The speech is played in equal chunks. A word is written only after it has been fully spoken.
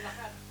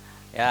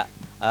Ya,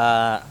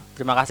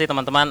 terima kasih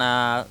teman-teman.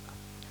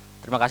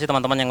 Terima kasih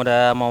teman-teman yang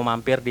udah mau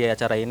mampir di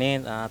acara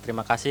ini.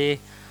 Terima kasih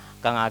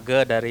Kang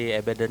Age dari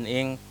Ebeden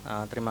Inc.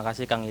 Terima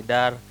kasih Kang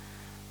Idar,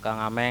 Kang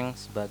Ameng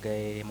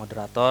sebagai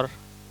moderator.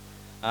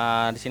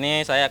 Di sini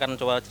saya akan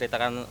coba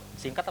ceritakan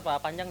singkat apa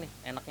panjang nih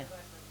enaknya.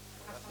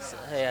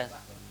 Ya,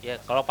 ya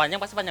kalau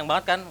panjang pasti panjang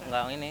banget kan,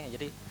 nggak ini.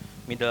 Jadi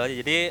middle aja.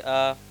 Jadi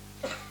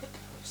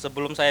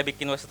sebelum saya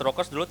bikin West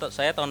Rockers dulu,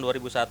 saya tahun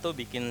 2001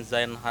 bikin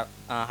Zain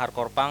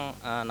hardcore punk,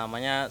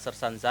 namanya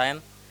Sersan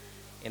Zain.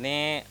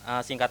 Ini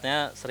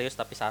singkatnya serius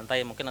tapi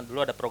santai. Mungkin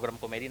dulu ada program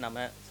komedi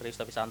namanya serius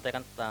tapi santai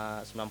kan,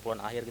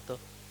 90-an akhir gitu.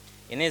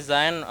 Ini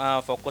Zain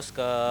fokus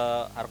ke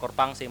hardcore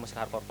punk sih, musik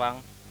hardcore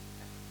punk.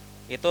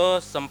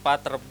 Itu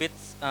sempat terbit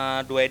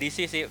dua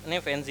edisi sih.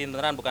 Ini fanzine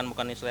beneran,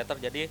 bukan newsletter.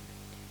 Jadi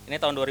ini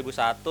tahun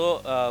 2001,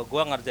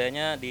 gua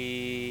ngerjainnya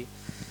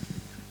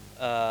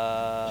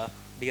uh,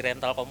 di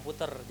rental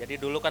komputer. Jadi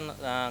dulu kan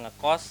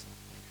ngekos,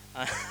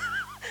 uh,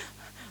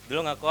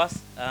 dulu ngekos,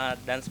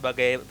 dan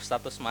sebagai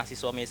status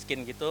mahasiswa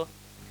miskin gitu.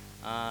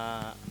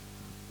 uh,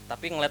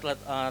 tapi ngeliat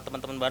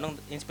teman-teman Bandung,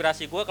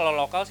 inspirasi gue kalau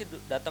lokal sih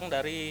datang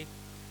dari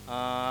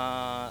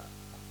uh,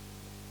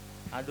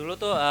 dulu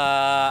tuh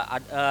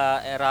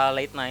era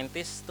late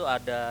 90s tuh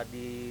ada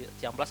di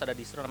Ciamplas, ada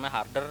distro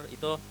namanya Harder.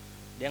 Itu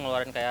dia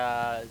ngeluarin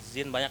kayak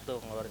zin banyak tuh,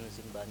 ngeluarin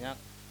zin banyak.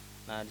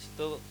 Nah di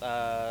situ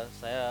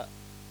saya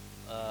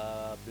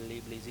beli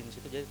zin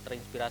situ, jadi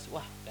terinspirasi,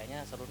 wah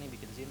kayaknya seru nih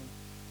bikin zin.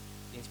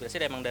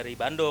 Inspirasi emang dari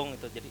Bandung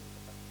itu. Jadi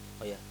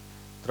oh ya,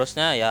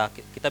 terusnya ya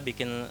kita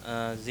bikin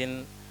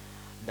zin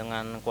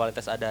dengan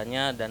kualitas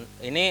adanya. Dan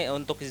ini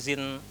untuk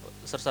zin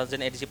Sersan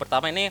Zin edisi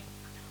pertama ini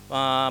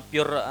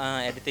pure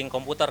editing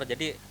komputer.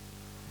 Jadi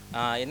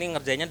ini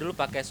ngerjainnya dulu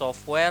pakai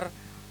software,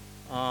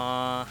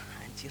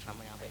 anjir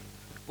namanya apa ya,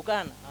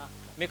 bukan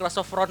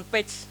Microsoft Front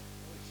Page.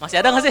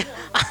 Masih ada nggak sih?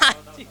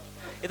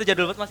 Itu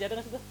jadul banget. Masih ada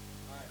nggak sih tuh?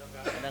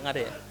 Ada nggak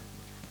ada ya?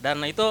 Dan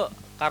itu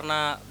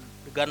karena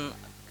dengan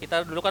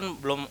kita dulu kan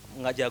belum,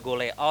 nggak jago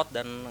layout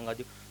dan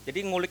nggak, jadi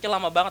nguliknya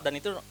lama banget. Dan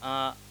itu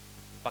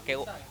pakai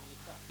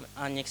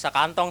nyiksa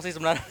kantong sih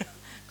sebenarnya.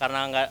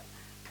 Karena nggak,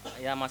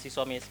 ya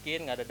mahasiswa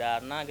miskin, nggak ada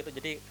dana gitu.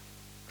 Jadi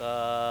ke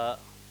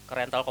ke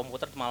rental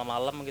komputer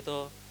malam-malam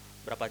gitu,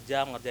 berapa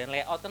jam ngerjain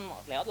layout. Kan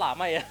layout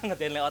lama ya.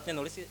 Ngerjain layoutnya,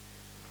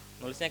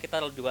 nulisnya kita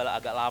juga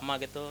agak lama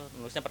gitu.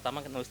 Nulisnya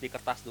pertama nulis di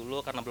kertas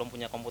dulu karena belum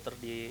punya komputer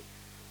di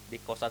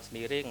kosan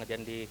sendiri,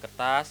 ngerjain di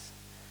kertas.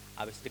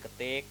 Habis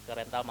diketik ke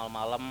rental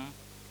malam-malam.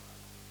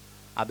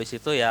 Habis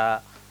itu ya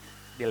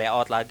di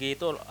layout lagi.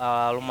 Itu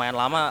lumayan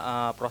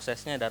lama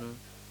prosesnya, dan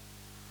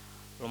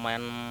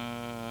lumayan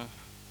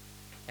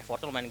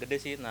effortnya lumayan gede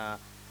sih. Nah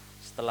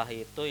setelah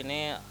itu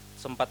ini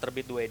sempat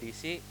terbit dua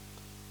edisi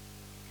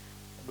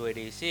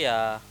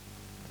ya,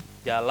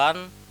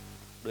 jalan.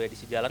 Dua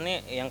edisi jalan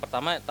nih, yang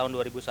pertama tahun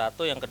 2001,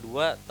 yang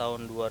kedua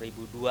tahun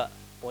 2002.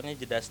 Pokoknya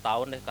jeda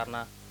setahun deh,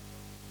 karena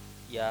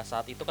ya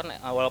saat itu kan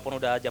walaupun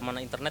udah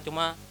zaman internet,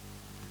 cuma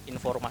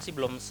informasi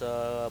belum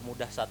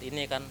semudah saat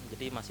ini kan.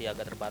 Jadi masih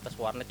agak terbatas,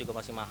 warnet juga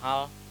masih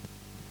mahal.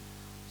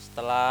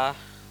 Setelah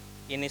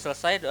ini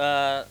selesai,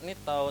 ini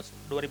tahun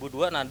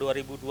 2002. Nah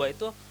 2002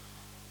 itu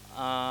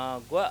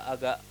gue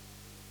agak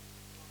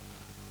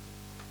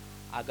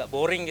agak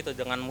boring gitu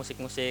dengan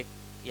musik-musik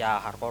ya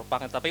hardcore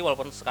punk. Tapi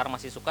walaupun sekarang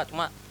masih suka,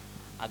 cuma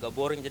agak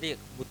boring, jadi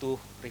butuh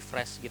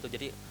refresh gitu.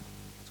 Jadi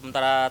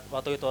sementara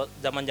waktu itu,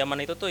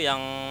 zaman-zaman itu tuh yang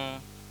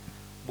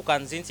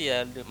bukan zin sih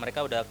ya,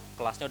 mereka udah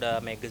kelasnya udah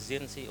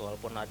magazine sih.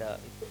 Walaupun ada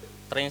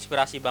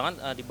terinspirasi banget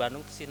di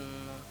Bandung tuh sin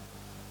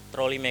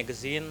Trolley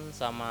Magazine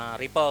sama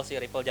Ripple sih.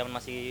 Ripple zaman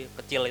masih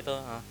kecil itu,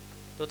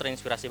 itu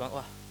terinspirasi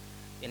banget. Wah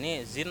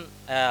ini zin,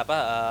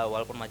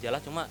 walaupun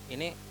majalah, cuma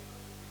ini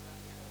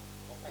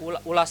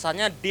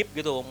ulasannya deep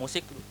gitu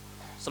musik.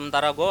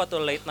 Sementara gue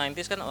waktu late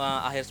 90s kan,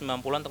 akhir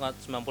 90-an, tengah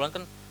 90-an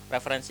kan,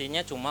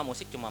 referensinya cuma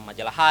musik, cuma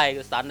majalah High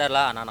gitu, standar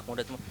lah anak-anak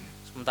muda.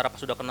 Sementara pas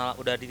sudah kenal,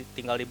 udah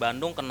tinggal di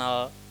Bandung,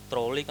 kenal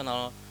Trolley,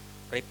 kenal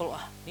Ripple,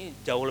 wah ini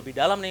jauh lebih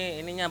dalam nih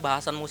ininya,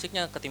 bahasan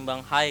musiknya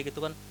ketimbang High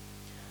gitu kan.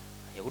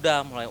 Ya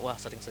udah mulai, wah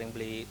sering-sering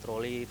beli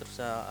Trolley,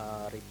 terus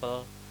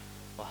Ripple.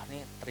 Wah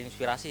ini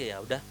terinspirasi, ya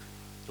udah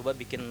coba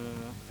bikin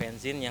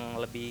fanzine yang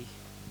lebih,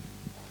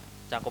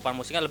 cakupan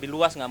musiknya lebih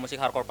luas, nggak musik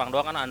hardcore punk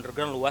doang kan,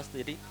 underground luas.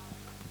 Jadi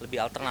lebih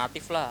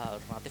alternatif lah,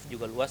 alternatif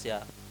juga luas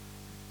ya.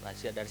 Nah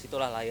dari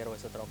situlah lahir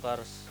Wasted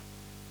Rockers.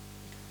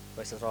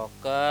 Wasted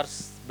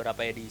Rockers berapa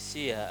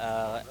edisi ya?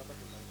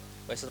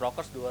 Wasted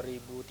Rockers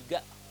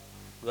 2003.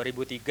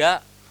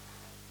 2003.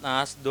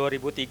 Nah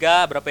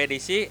 2003 berapa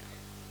edisi?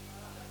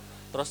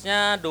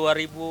 Terusnya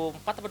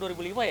 2004 apa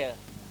 2005 ya?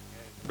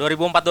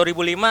 2004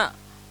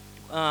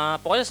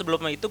 2005. Pokoknya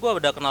sebelum itu gue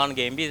udah kenalan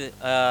Gembi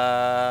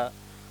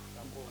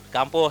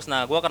kampus.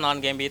 Nah gue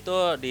kenalan Gembi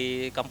itu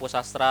di kampus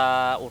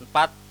sastra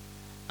Unpad.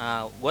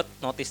 Nah gue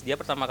notice dia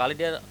pertama kali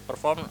dia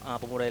perform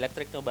Pemuda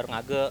Elektrik tuh bareng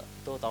Age.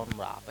 Itu tahun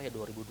berapa ya,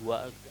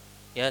 2002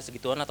 ya,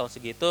 segituan lah, tahun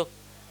segitu.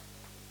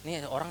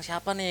 Ini orang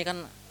siapa nih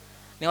kan,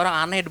 ini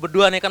orang aneh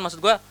berdua nih kan, maksud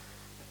gue.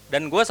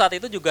 Dan gue saat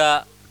itu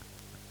juga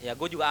ya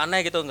gue juga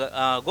aneh gitu, nggak,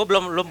 gue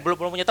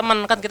belum punya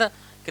teman kan,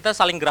 kita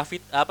saling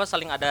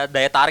saling ada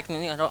daya tarik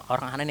nih,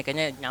 orang aneh nih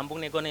kayaknya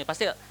nyambung nih gue nih,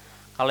 pasti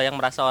kalau yang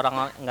merasa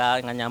orang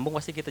nggak nyambung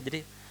pasti gitu.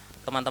 Jadi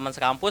teman-teman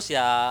sekampus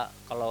ya,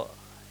 kalau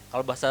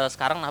kalau bahasa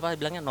sekarang apa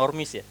bilangnya,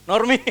 normis ya,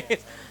 normis.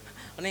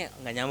 Ini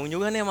nggak nyambung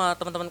juga nih sama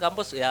teman-teman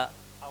kampus ya.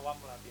 Awam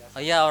lah biasa.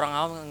 Oh iya, orang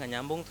awam nggak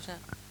nyambung, terusnya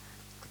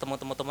ketemu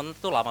teman-teman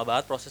tuh lama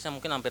banget prosesnya,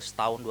 mungkin hampir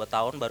setahun 2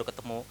 tahun baru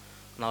ketemu,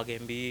 kenal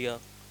Gembi ya,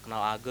 kenal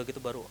Aga gitu,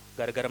 baru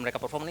gara-gara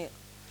mereka perform nih,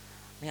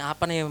 ini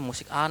apa nih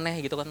musik aneh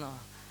gitu kan.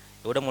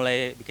 Ya udah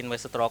mulai bikin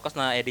Wasted Rockers.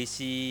 Nah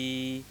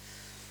edisi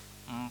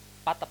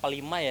 4 apa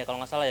 5 ya kalau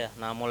nggak salah ya,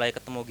 nah mulai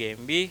ketemu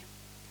Gembi,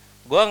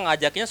 gue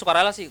ngajaknya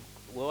sukarela sih.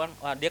 Gue kan,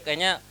 wah dia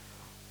kayaknya,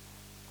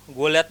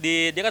 gue lihat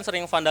dia kan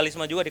sering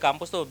vandalisme juga di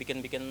kampus tuh,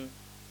 bikin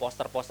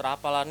poster-poster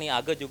apalah nih.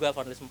 Aga juga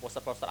vandalisme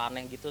poster-poster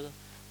aneh gitu,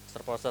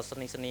 poster-poster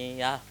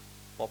seni-seni ya,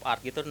 pop art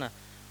gitu. Nah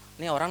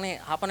ini orang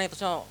nih apa nih,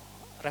 terusnya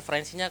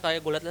referensinya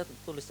kayak gue lihat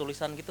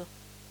tulis-tulisan gitu.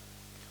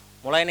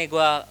 Mulai nih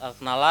gue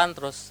kenalan,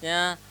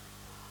 terusnya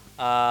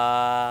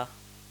uh,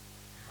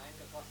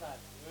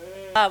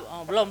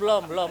 belum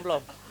belum belum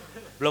belum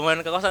belum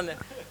main ke kosan ya.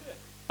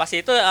 Pas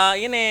itu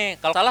ini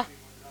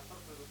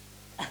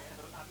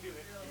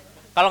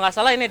kalau nggak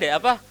salah ini deh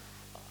apa,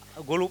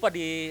 gue lupa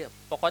di,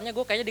 pokoknya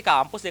gue kayaknya di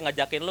kampus dia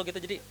ngajakin lo gitu.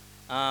 Jadi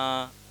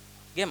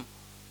game,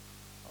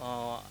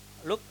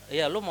 lu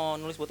ya lu mau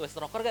nulis buat West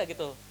Rocker gak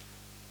gitu,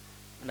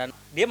 dan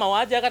dia mau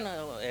aja kan.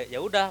 Ya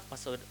udah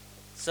pas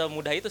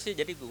semudah itu sih,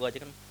 jadi gue aja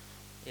kan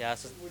ya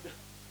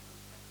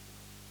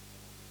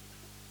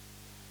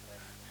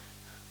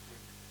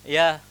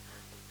ya.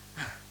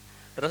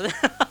 Terus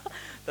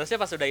terusnya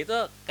pas udah itu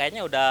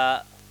kayaknya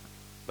udah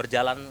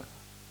berjalan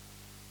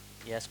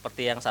ya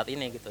seperti yang saat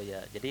ini gitu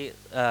ya. Jadi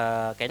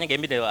kayaknya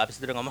Gembi deh abis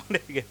itu udah ngomong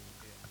deh gitu.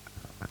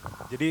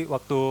 Jadi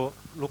waktu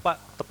lupa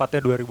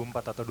tepatnya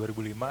 2004 atau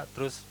 2005,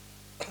 terus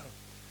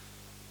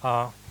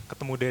uh,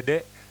 ketemu Dede,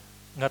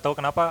 nggak tahu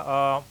kenapa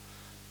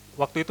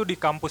waktu itu di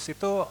kampus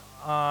itu,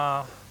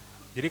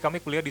 jadi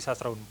kami kuliah di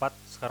Sastra Unpad,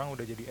 sekarang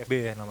udah jadi FB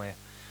ya namanya.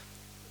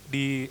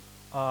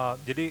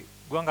 Jadi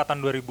gua angkatan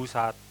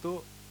 2001,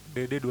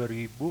 Dede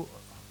 2000,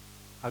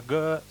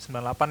 Aga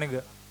 98 ya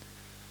gak.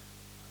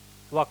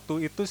 Waktu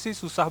itu sih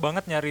susah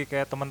banget nyari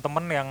kayak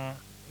teman-teman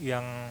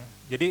yang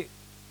jadi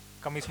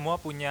kami semua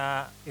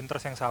punya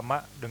interest yang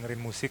sama, dengerin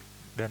musik,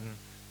 dan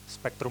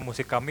spektrum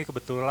musik kami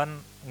kebetulan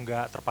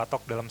nggak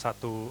terpatok dalam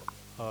satu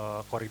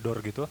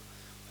koridor gitu.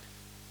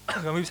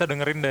 Kami bisa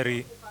dengerin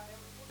dari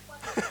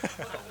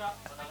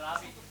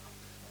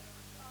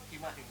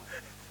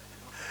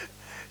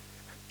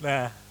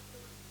nah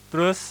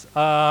terus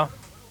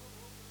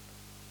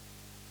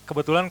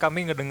kebetulan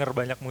kami ngedenger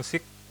banyak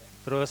musik,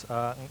 terus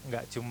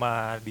nggak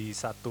cuma di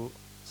satu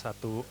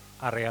satu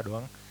area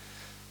doang.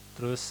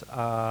 Terus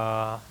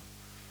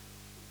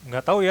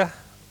nggak tahu ya,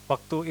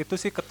 waktu itu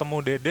sih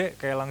ketemu Dede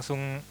kayak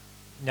langsung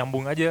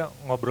nyambung aja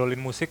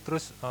ngobrolin musik.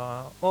 Terus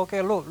oh, oke,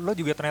 lo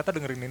juga ternyata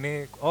dengerin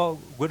ini, oh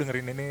gue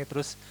dengerin ini.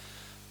 Terus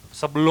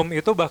sebelum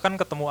itu bahkan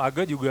ketemu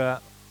Aga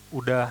juga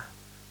udah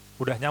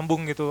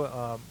nyambung gitu,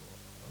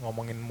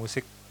 ngomongin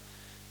musik.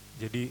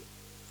 Jadi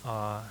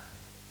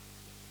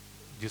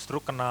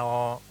justru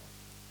kenal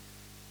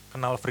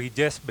Free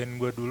Jazz, band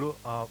gue dulu,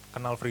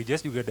 kenal Free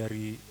Jazz juga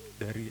dari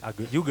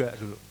Aga juga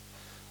dulu.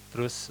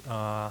 Terus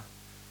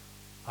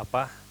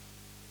apa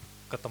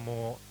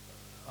ketemu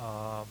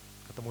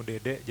ketemu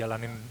Dede,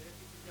 jalanin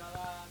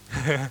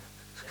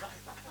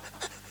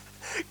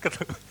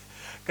ketemu,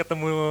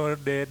 ketemu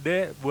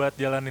Dede buat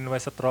jalanin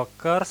Wasted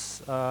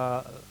Rockers,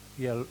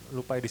 ya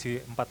lupa edisi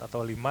 4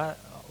 atau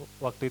 5.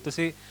 Waktu itu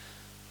sih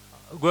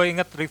gue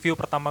inget review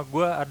pertama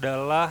gue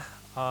adalah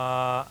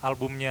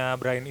albumnya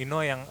Brian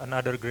Eno yang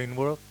Another Green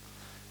World.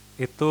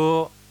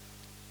 Itu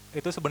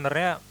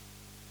sebenarnya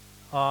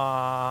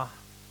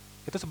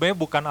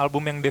bukan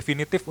album yang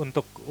definitif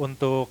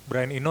untuk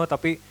Brian Eno,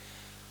 tapi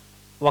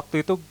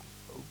waktu itu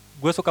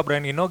gue suka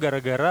Brian Eno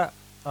gara-gara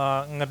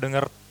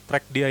ngedenger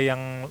track dia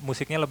yang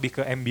musiknya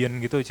lebih ke ambient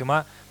gitu.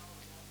 Cuma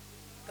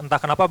entah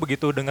kenapa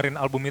begitu dengerin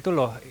album itu,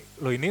 loh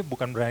ini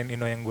bukan Brian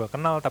Eno yang gue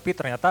kenal, tapi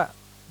ternyata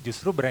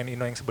justru Brian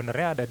Eno yang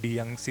sebenarnya ada di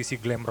yang sisi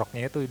glam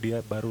rocknya itu.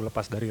 Dia baru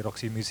lepas dari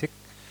Roxy Music.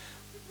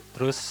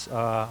 Terus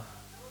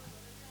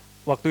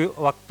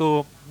waktu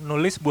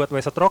nulis buat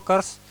Wasted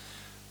Rockers,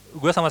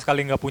 gue sama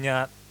sekali nggak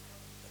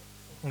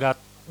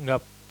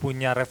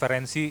punya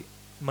referensi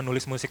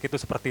menulis musik itu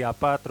seperti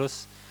apa.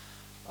 Terus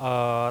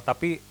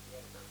tapi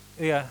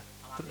iya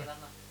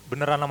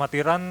beneran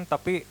amatiran.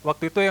 Tapi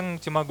waktu itu yang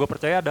cuma gue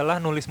percaya adalah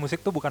nulis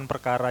musik tuh bukan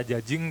perkara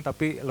judging,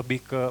 tapi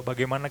lebih ke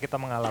bagaimana kita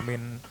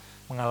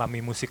mengalami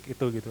musik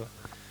itu gitu.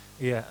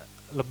 Iya,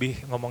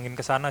 lebih ngomongin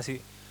ke sana sih.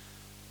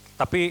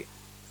 Tapi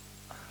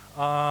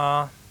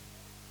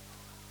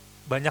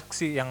banyak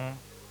sih yang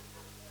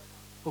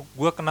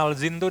gue kenal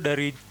Zin tuh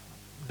dari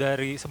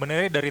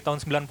sebenarnya dari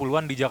tahun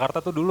 90-an. Di Jakarta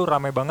tuh dulu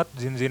rame banget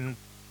zin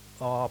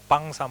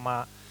punk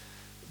sama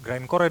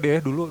grindcore ya.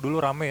 Dia dulu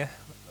rame ya,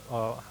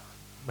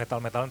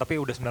 metal-metalan,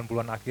 tapi udah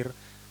 90-an akhir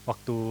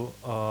waktu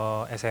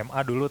SMA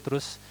dulu.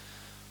 Terus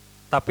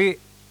tapi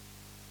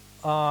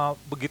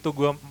begitu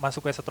gue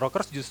masuk Wasted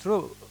Rockers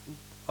justru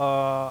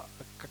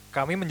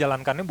kami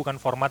menjalankannya bukan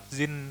format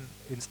zine,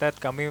 instead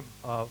kami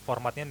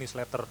formatnya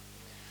newsletter.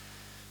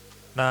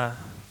 Nah,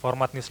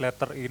 format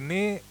newsletter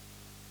ini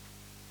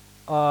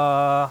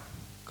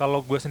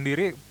kalau gue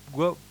sendiri,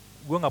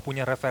 gue nggak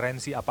punya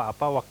referensi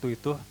apa-apa waktu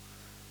itu,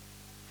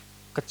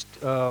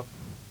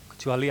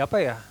 kecuali apa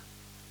ya?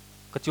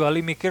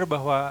 Kecuali mikir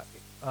bahwa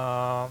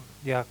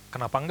ya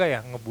kenapa enggak ya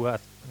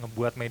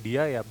ngebuat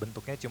media ya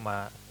bentuknya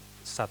cuma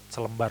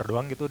selembar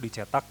doang gitu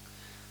dicetak,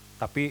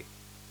 tapi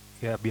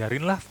ya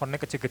biarinlah fontnya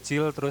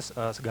kecil-kecil, terus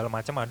segala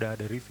macam, ada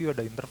review,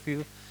 ada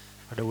interview,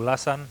 ada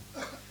ulasan,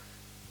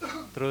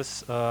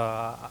 terus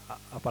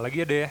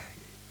apalagi ada ya,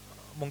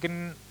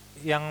 mungkin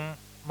yang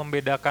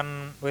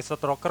membedakan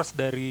Wasted Rockers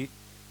dari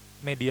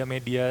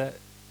media-media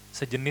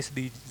sejenis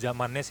di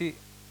zamannya sih,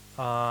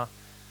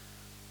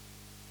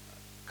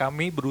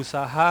 kami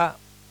berusaha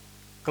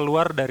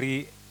keluar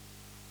dari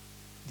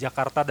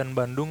Jakarta dan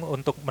Bandung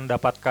untuk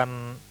mendapatkan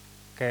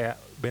kayak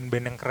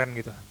band-band yang keren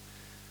gitu.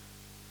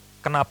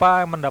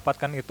 Kenapa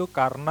mendapatkan itu?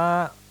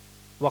 Karena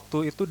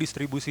waktu itu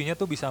distribusinya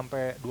tuh bisa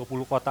sampai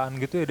 20 kotaan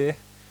gitu ya deh.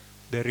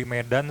 Dari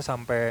Medan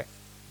sampai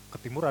ke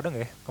timur ada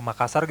nggak ya? Ke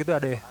Makassar gitu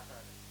ada ya?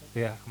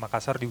 Ya, ke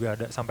Makassar juga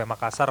ada, sampai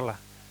Makassar lah.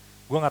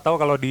 Gue nggak tahu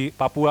kalau di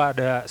Papua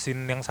ada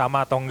scene yang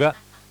sama atau enggak.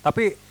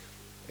 Tapi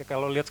ya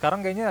kalau lihat sekarang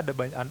kayaknya ada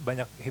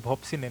banyak hip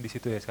hop scene yang di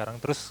situ ya sekarang.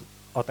 Terus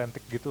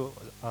otentik gitu,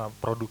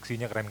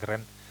 produksinya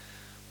keren-keren.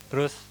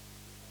 Terus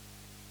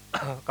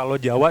kalau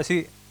Jawa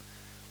sih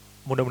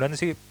mudah-mudahan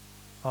sih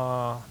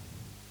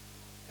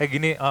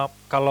gini,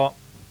 kalau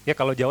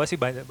Jawa sih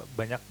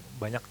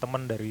banyak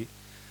teman dari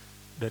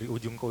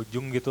ujung ke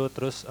ujung gitu.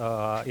 Terus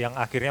yang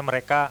akhirnya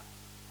mereka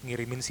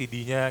ngirimin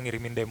CD-nya,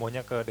 ngirimin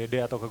demonya ke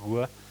Dede atau ke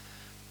gua.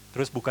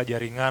 Terus buka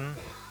jaringan.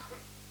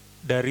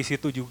 Dari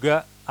situ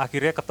juga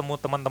akhirnya ketemu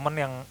teman-teman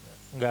yang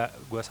nggak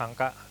gua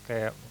sangka,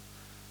 kayak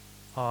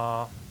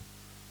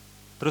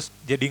terus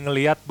jadi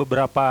ngelihat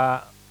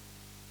beberapa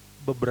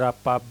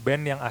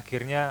band yang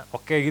akhirnya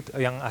oke gitu,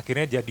 yang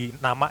akhirnya jadi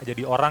nama,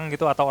 jadi orang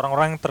gitu, atau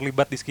orang-orang yang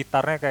terlibat di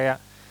sekitarnya. Kayak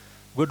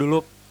gue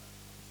dulu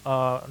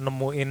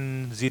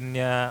nemuin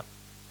zinnya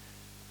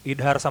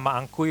Idhar sama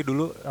Angkuy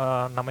dulu,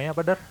 namanya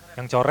apa Dar?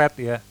 Yang coret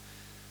ya.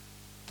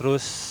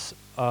 Terus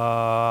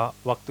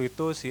waktu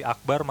itu si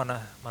Akbar,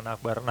 mana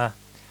Akbar? Nah,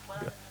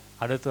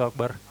 ada tuh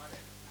Akbar.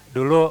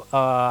 Dulu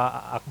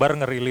Akbar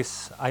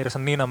ngerilis Air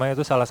Seni, namanya,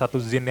 itu salah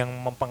satu zin yang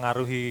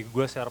mempengaruhi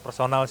gue secara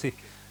personal sih.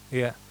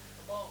 Iya.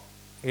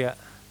 Iya.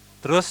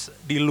 Terus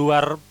di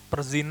luar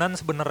perzinan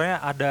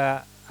sebenarnya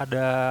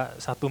ada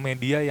satu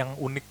media yang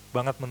unik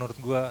banget menurut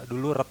gue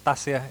dulu,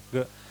 Retas ya.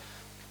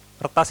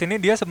 Retas ini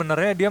dia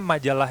sebenarnya dia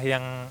majalah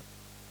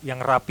yang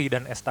rapi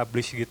dan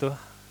established gitu.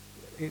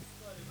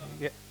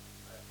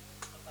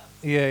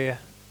 Iya iya.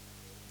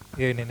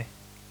 Iya ini nih.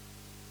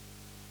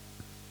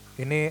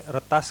 Ini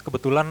Retas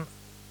kebetulan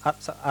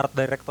art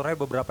directornya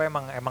beberapa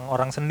emang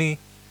orang seni.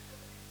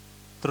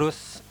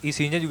 Terus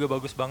isinya juga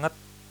bagus banget,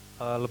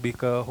 lebih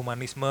ke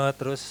humanisme.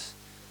 Terus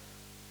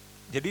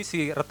jadi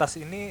si Retas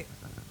ini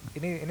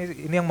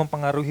yang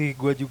mempengaruhi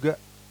gue juga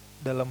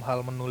dalam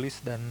hal menulis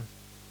dan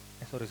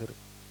sorry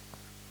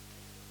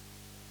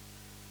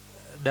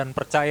dan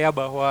percaya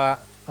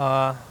bahwa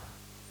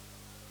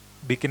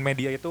bikin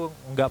media itu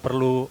nggak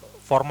perlu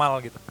formal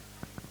gitu.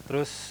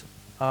 Terus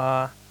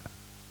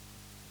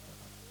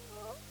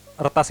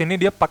Retas ini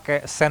dia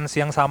pakai sense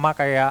yang sama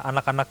kayak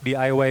anak-anak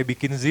DIY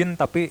bikin zin,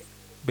 tapi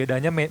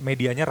bedanya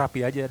medianya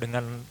rapi aja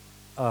dengan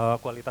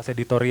kualitas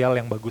editorial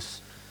yang bagus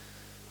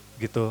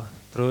gitu.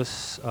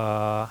 Terus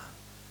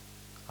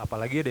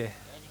apalagi deh?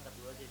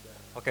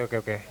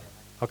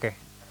 Oke.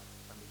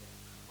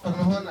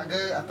 Permohon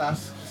agak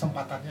atas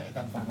kesempatannya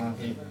Ikan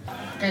Farnati.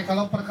 Oke,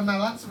 kalau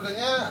perkenalan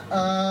sebenarnya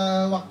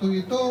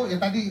waktu itu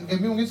ya tadi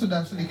Gemi mungkin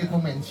sudah sedikit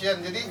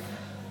mention. Jadi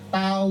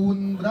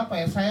tahun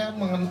berapa ya saya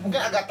mungkin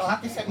agak telat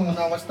ya saya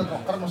mengenal Wasted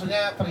Rocker.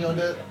 Maksudnya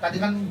periode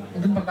tadi kan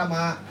mungkin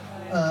pertama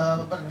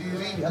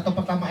berdiri atau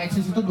pertama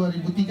eksis itu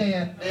 2003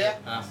 ya.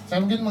 Saya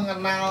mungkin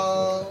mengenal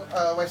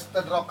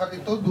Wasted Rocker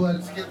itu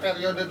sekitar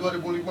periode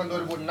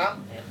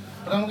 2005-2006.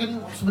 Karena mungkin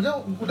sebenarnya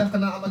udah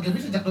kenal sama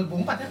Gaby sejak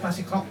 2004 ya,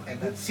 klasik rock,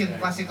 scene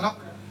klasik rock.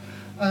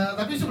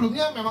 Tapi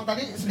sebelumnya memang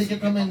tadi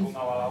sedikit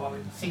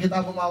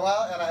album awal,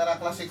 era-era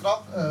klasik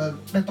rock,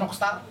 Death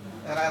Rockstar,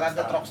 era-era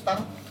Death Rockstar.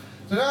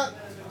 Sebenarnya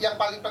yang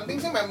paling penting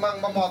sih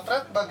memang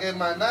memotret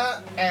bagaimana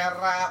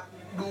era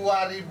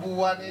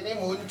 2000-an ini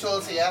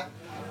muncul sih ya.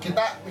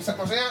 Kita bisa,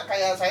 maksudnya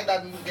kayak saya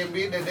dan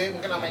Gembi, Dede,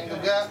 mungkin Ameng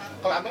juga.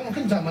 Kalau Ameng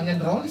mungkin zamannya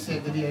Drolis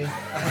ya jadi ya.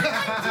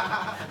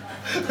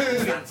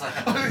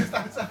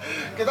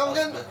 Kita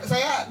mungkin,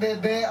 saya,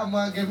 Dede,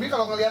 sama Gembi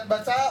kalau ngelihat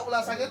baca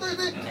ulasannya tuh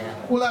ini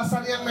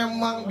ulasan yang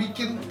memang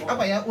bikin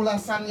apa ya,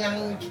 ulasan yang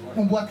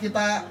membuat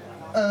kita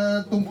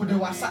tumbuh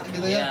dewasa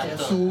gitu ya.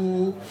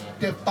 Jesu,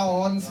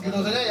 Deftones gitu,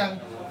 maksudnya yang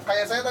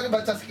kayak saya tadi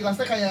baca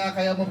sekilasnya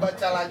kayak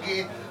membaca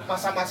lagi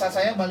masa-masa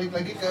saya, balik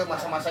lagi ke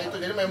masa-masa itu.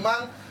 Jadi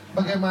memang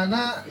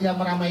bagaimana yang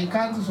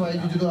meramaikan sesuai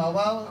judul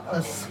awal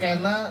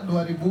skena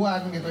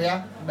 2000-an gitu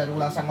ya, dari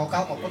ulasan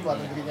lokal maupun luar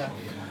negerinya.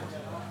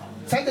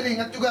 saya jadi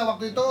ingat juga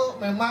waktu itu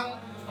memang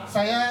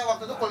saya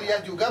waktu itu kuliah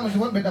juga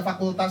meskipun beda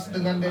fakultas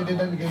dengan Dede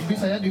dan Gaby.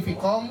 Saya di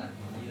Vkom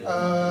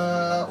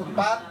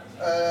Unpad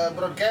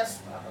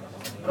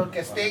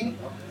broadcasting.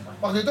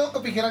 Waktu itu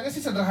kepikirannya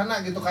sih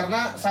sederhana gitu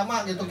karena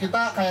sama gitu,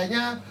 kita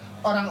kayaknya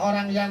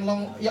orang-orang yang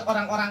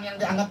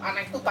dianggap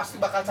aneh itu pasti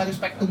bakal cari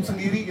spektrum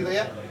sendiri gitu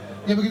ya.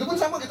 Ya begitu pun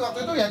sama gitu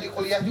waktu itu ya di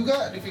kuliah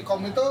juga di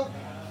Vkom itu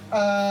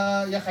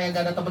ya kayak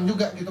gak ada temen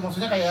juga gitu,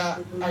 maksudnya kayak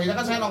akhirnya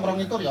kan saya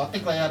nongkrong itu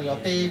Riotik lah ya,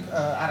 Riotik,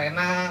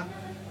 Arena,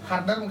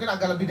 Hardar mungkin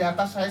agak lebih di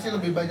atas, saya sih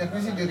lebih banyaknya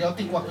sih di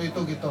Riotik waktu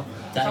itu gitu.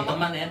 Cari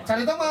teman ya?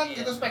 Cari teman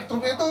gitu,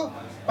 spektrumnya itu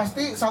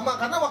pasti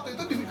sama karena waktu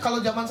itu kalau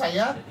zaman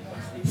saya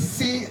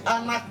si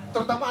anak,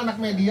 terutama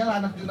anak media lah,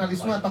 anak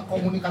jurnalisme atau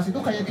komunikasi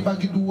itu kayak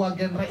dibagi dua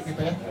genre gitu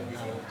ya.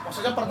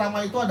 Maksudnya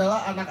pertama itu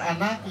adalah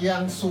anak-anak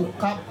yang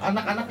suka,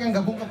 anak-anak yang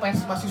gabung ke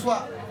PS mahasiswa.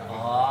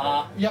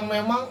 Oh. Yang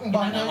memang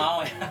mbahnya,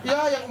 ya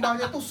yang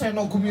mbahnya tuh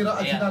Seno Gumira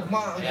Aji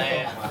Dharma gitu.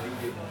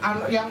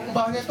 Yang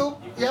mbahnya tuh,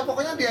 ya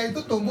pokoknya dia itu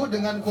tumbuh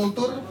dengan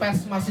kultur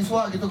PS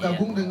mahasiswa gitu,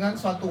 gabung dengan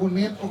suatu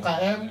unit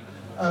UKM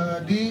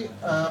di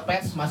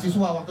PS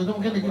mahasiswa. Waktu itu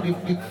mungkin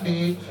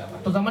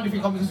terutama di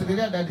Vkom itu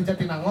sendiri ada di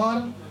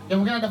Jatinangor, ya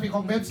mungkin ada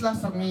Vkom Babes lah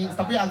semi,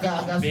 tapi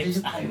agak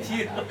sedikit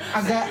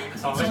agak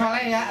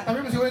soalnya ya,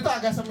 tapi meskipun itu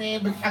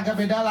agak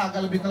beda lah,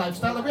 agak lebih ke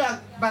lifestyle, tapi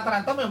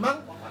rata-rata memang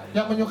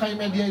yang menyukai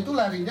media itu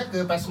larinya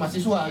ke PS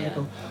mahasiswa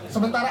gitu.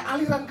 Sementara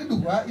aliran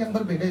kedua yang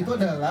berbeda itu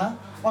adalah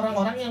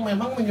orang-orang yang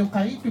memang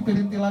menyukai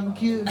pipirintilan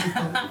kieu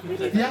gitu.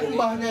 Yang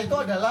mbahnya itu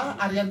adalah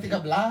Aryan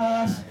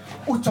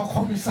 13, Ucok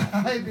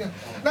Homicide.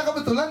 Nah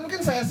kebetulan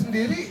mungkin saya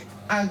sendiri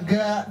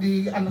agak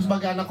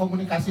sebagai anak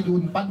komunikasi di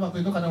Unpad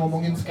waktu itu, karena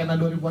ngomongin skena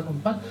 2000-an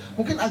Unpad,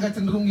 mungkin agak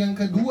cenderung yang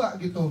kedua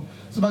gitu.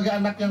 Sebagai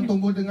anak yang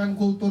tumbuh dengan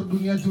kultur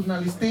dunia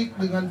jurnalistik,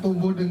 dengan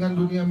tumbuh dengan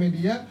dunia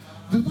media,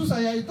 justru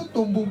saya itu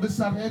tumbuh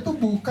besarnya itu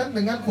bukan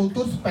dengan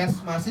kultur pers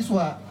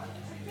mahasiswa,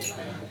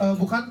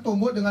 bukan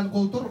tumbuh dengan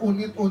kultur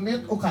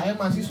unit-unit UKM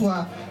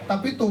mahasiswa,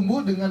 tapi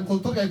tumbuh dengan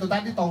kultur yaitu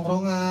tadi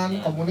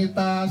tongkrongan,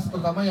 komunitas,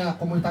 terutama ya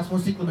komunitas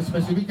musik lebih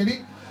spesifik. Jadi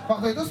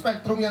waktu itu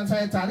spektrum yang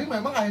saya cari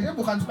memang akhirnya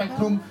bukan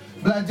spektrum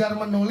belajar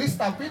menulis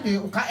tapi di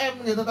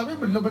UKM gitu, tapi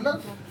bener-bener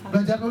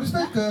belajar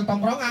nulisnya ke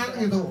tongkrongan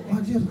gitu.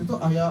 Anjir itu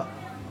ayah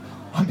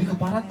di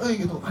keparat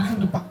gitu,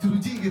 depak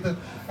jeruji gitu.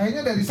 Akhirnya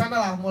dari sana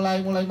lah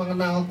mulai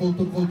mengenal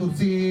kultur-kultur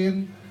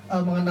scene,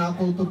 mengenal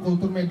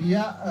kultur-kultur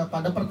media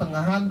pada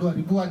pertengahan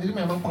 2000-an. Jadi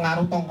memang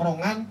pengaruh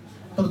tongkrongan,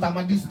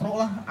 terutama distro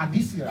lah,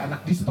 Adis ya,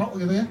 anak distro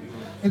gitu ya.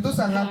 Itu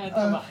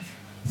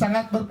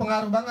sangat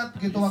berpengaruh banget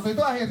gitu. Waktu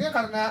itu akhirnya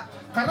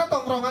karena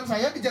tongkrongan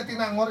saya di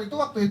Jatinangor itu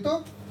waktu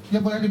itu ya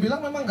boleh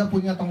dibilang memang nggak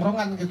punya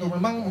tongkrongan gitu.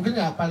 Memang mungkin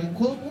ya paling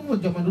cool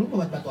zaman dulu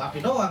buat batu api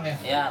doang ya.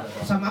 Iya.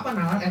 Sama apa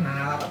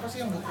nalar apa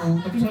sih yang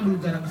buku? Tapi saya belum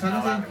jarang kesana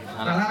sih.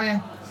 Nalar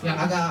ya, yang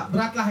agak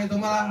berat lah itu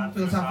malah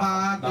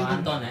filsafat. Bang gitu.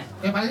 Anton ya.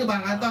 Ya paling ke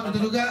Bang Anton itu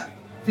juga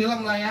film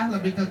lah ya,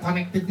 lebih ke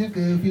connectednya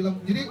ke film.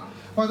 Jadi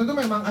waktu itu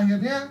memang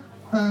akhirnya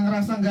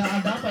ngerasa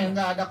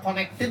nggak ada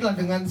connected lah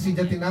dengan si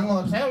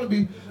Jatinangor. Saya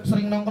lebih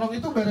sering nongkrong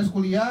itu beres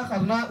kuliah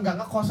karena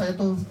nggak ngekos saya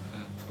tuh.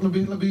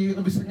 Lebih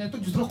seringnya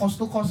itu justru cost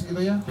to cost gitu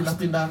ya,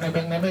 pindah-pindah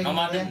nebeng-nebeng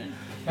gitu ya.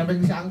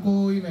 Nebeng di si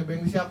Angkuy,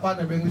 nebeng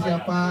di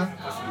siapa,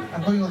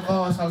 Angkuy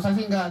ngekos, kalau saya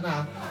sih enggak.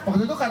 Nah,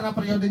 waktu itu karena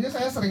periodenya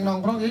saya sering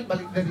nongkrong, jadi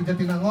balik dari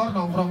Jatinangor,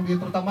 nongkrong di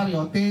terutama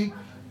Riotik,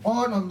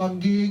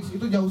 nonton gigs,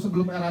 itu jauh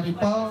sebelum era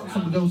Ripple,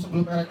 jauh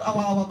sebelum era itu,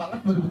 awal-awal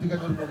banget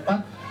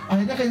 2003-2004.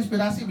 Akhirnya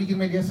keinspirasi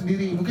bikin media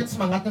sendiri, mungkin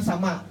semangatnya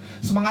sama,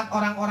 semangat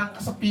orang-orang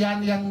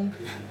kesepian yang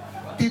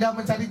tidak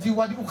mencari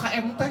jiwa di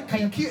UKM teh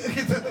kayak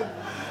gitu.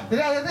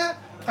 Jadi akhirnya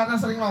karena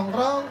sering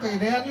nongkrong,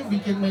 keidean yuk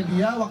bikin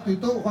media.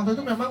 Waktu itu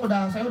memang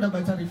saya udah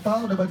baca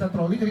Ripple, udah baca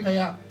Trolli, jadi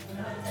kayak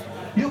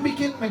yuk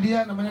bikin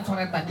media namanya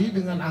Coret tadi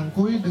dengan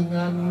Angkuy,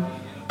 dengan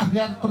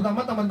ya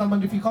terutama teman-teman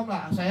di Vkom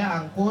lah.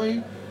 Saya Angkuy,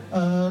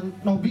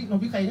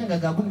 Nobi kayaknya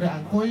nggak gabung deh,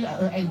 Angkuy,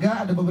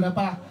 Ega,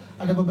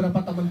 ada beberapa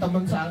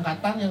teman-teman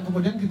seangkatan yang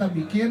kemudian kita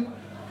bikin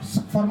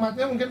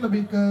formatnya mungkin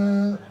lebih ke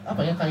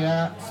apa ya,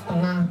 kayak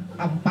setengah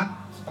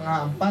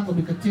empat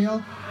lebih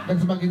kecil dan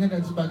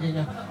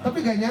sebagainya. Tapi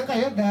gak nyangka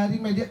ya dari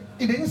media,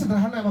 idenya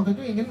sederhana waktu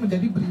itu, ingin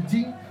menjadi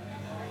bridging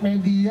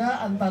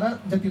media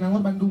antara Jatinangor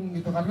Bandung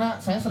gitu, karena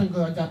saya sering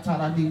ke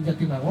acara di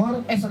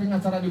Jatinangor, sering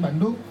acara di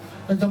Bandung,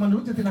 dan zaman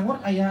dulu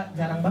Jatinangor kayak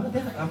jarang banget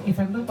ya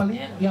event tuh,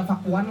 paling ya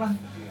Vakuan lah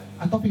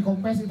atau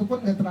Vkompes, itu pun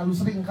gak terlalu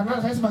sering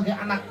karena saya sebagai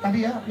anak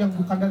tadi ya yang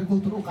bukan dari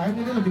kultur UKM,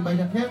 ini lebih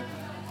banyaknya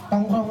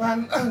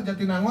tongkrongan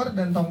Jatinangor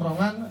dan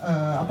tongkrongan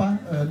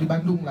di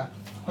Bandung lah.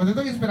 Waktu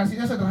itu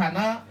inspirasinya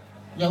sederhana,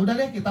 ya udah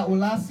deh kita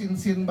ulas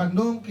scene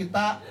Bandung.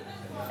 Kita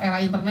era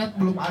internet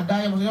belum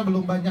ada, ya maksudnya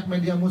belum banyak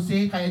media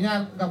musik,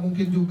 kayaknya nggak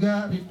mungkin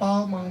juga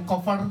Ripple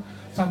mengcover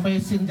sampai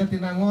scene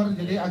Jatinangor,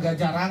 jadi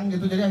agak jarang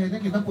gitu. Jadi akhirnya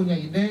kita punya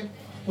ide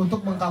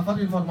untuk mengcover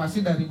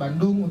informasi dari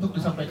Bandung untuk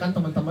disampaikan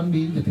teman-teman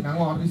di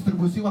Jatinangor.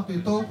 Distribusi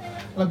waktu itu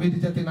lebih di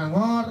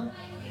Jatinangor.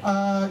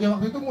 Ya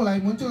waktu itu mulai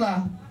muncul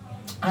lah.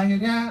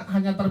 Akhirnya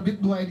hanya terbit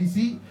 2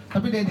 edisi,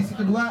 tapi di edisi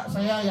kedua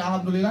saya ya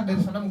alhamdulillah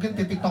dari sana mungkin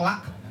titik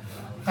tolak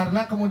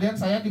karena kemudian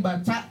saya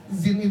dibaca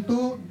Zin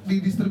itu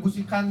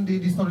didistribusikan di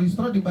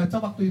distro-distro,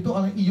 dibaca waktu itu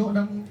oleh Iyo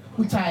dan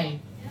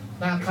Ucai.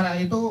 Nah karena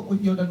itu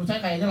Iyo dan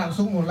Ucai kayaknya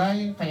langsung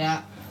mulai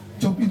kayak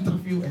job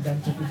interview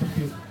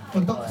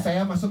untuk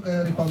saya masuk ke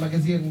Ripple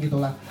Magazine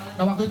gitulah.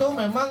 Nah waktu itu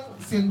memang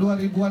scene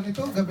 2000-an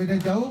itu gak beda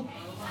jauh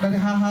dari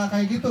hal-hal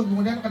kayak gitu.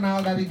 Kemudian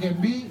kenal dari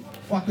Gembi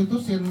waktu itu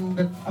scene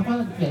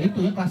ya itu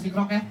ya klasik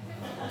rock ya.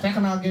 Saya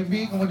kenal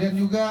Gembi, kemudian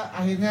juga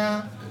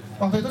akhirnya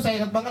waktu itu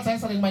saya ingat banget saya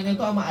sering mainnya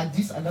itu sama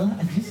Ajis, adalah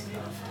Ajis.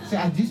 Si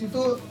Ajis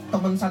itu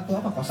teman satu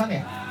kosan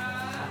ya?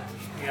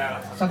 Iya.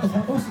 Satu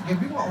kosan, si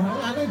Gembi mah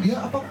orangnya aneh, dia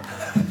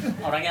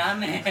Orangnya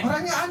aneh.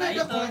 Orangnya aneh, Nah,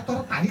 dia itu. kolektor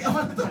tai apa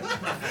itu.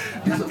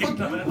 Dia sempat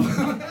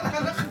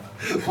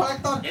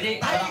kolektor Jadi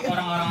tai.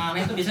 orang-orang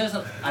aneh itu bisa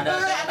ada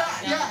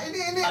Ya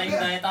ini paling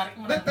daya tarik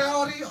the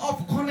theory of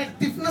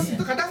connectiveness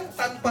itu kadang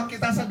tanpa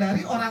kita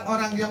sadari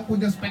orang-orang yang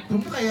punya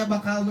spektrum tuh kayak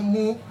bakal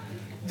nemu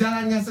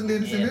jalannya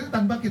sendiri-sendiri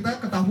tanpa kita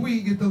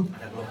ketahui gitu.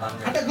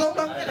 Ada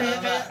gelombangnya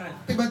kayak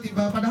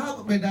tiba-tiba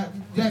padahal beda.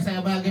 Ya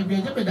saya sama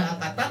Gaby aja beda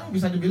angkatan,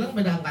 bisa dibilang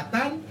beda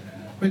angkatan,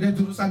 beda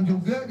jurusan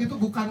juga gitu,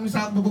 bukan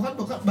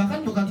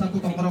bahkan bukan satu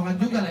tongkrongan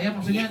juga lah ya,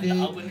 maksudnya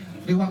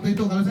di waktu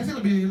itu. Kalau saya sih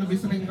lebih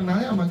sering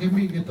kenalnya sama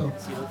Gaby gitu.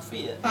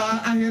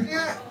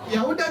 Akhirnya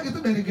ya udah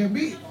gitu dari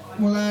Gaby,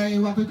 mulai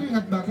waktu itu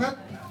ingat banget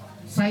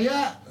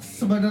saya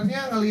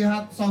sebenarnya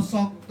ngelihat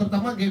sosok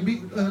terutama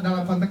Gaby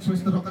dalam konteks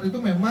Western Rocker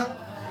itu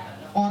memang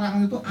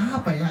orang itu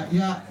apa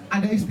ya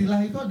ada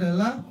istilah itu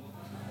adalah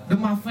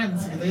Dema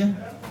fans gitu ya.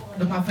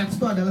 Dema fans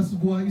itu adalah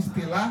sebuah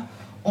istilah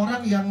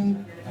orang yang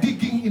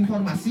digging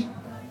informasi,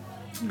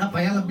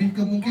 lebih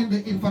ke mungkin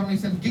the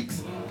information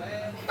geeks,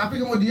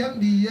 tapi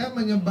kemudian dia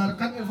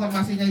menyebarkan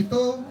informasinya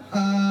itu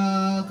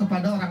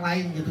kepada orang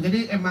lain gitu.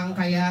 Jadi emang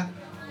kayak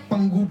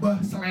penggubah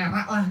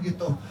selera lah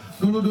gitu.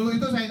 Dulu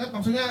itu saya ingat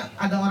maksudnya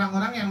ada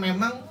orang-orang yang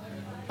memang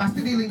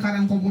pasti di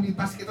lingkaran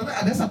komunitas kita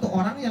ada satu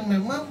orang yang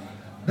memang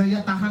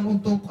daya tahan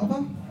untuk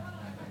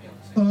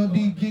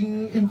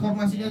digging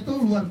informasinya itu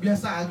luar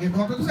biasa gitu.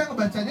 Waktu itu saya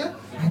ngebacanya,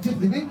 anjir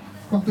ini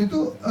waktu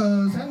itu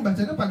saya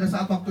ngebacanya pada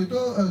saat waktu itu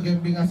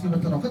Gembi ngasih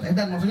Betul Rocket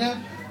dan maksudnya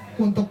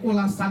untuk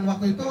ulasan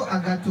waktu itu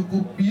agak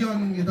cukup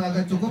beyond gitu,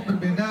 agak cukup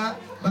berbeda.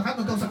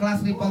 Bahkan untuk sekelas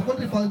Ripple pun,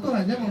 Ripple itu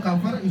hanya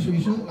mengcover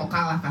isu-isu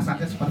lokal lah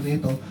kasarnya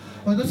seperti itu.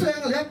 Waktu itu saya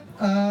ngelihat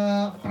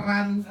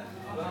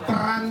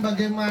peran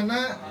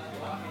bagaimana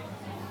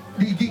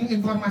digging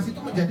informasi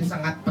itu menjadi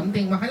sangat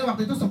penting. Makanya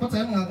waktu itu sempat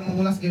saya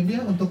mengulas game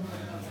dia untuk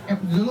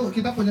dulu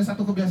kita punya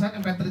satu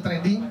kebiasaan MP3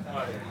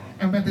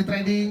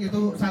 trading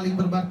itu saling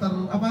berbarter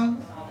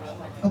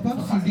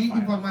CD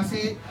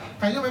informasi.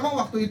 Kayaknya memang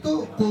waktu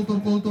itu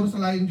kultur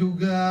selain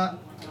juga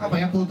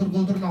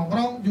kultur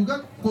nongkrong,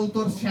 juga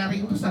kultur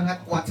sharing itu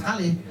sangat kuat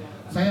sekali.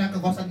 Saya ke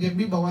kosan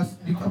Gembi bawa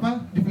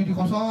DVD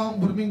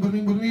kosong,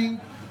 burning.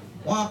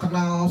 Wah,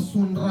 kenal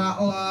Sunra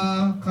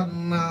lah,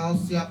 kenal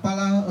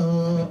siapalah,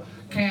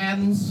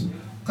 Kens,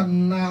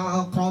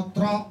 kenal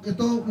Krautrock,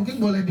 itu mungkin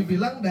boleh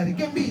dibilang dari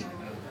Gembi.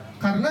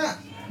 Karena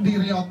di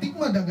Riotic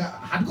mah udah gak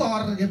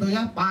hardcore gitu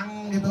ya,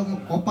 punk gitu,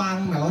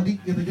 popang, melodik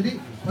gitu. Jadi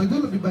itu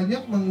lebih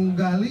banyak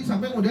menggali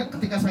sampai kemudian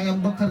ketika saya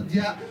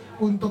bekerja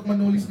untuk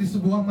menulis di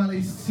sebuah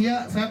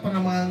Malaysia, saya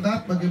pernah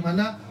mengangkat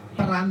bagaimana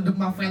peran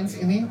Dema fans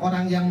ini,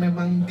 orang yang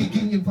memang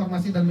digging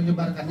informasi dan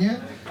menyebarkannya,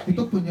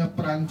 itu punya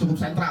peran cukup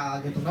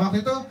sentral gitu. Nah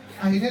waktu itu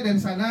akhirnya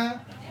dari sana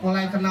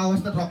mulai kenal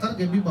Western Rocker,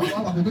 Gaby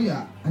bahwa waktu itu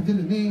ya anjir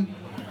ini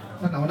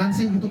kenaonan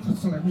sih gitu,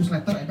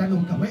 newsletter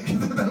edan gawe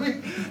gitu,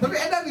 tapi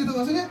edan gitu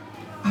maksudnya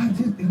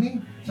anjir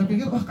ini saya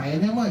pikir wah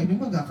kayaknya mah ini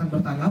mah gak akan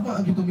bertahan lama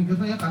gitu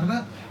mikirnya ya,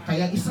 karena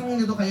kayak iseng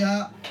gitu,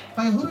 kayak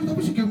huri,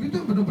 tapi si Gaby itu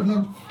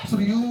bener-bener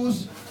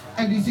serius,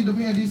 edisi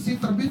demi edisi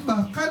terbit,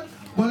 bahkan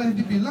boleh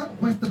dibilang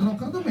Western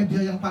Rocker tuh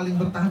media yang paling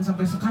bertahan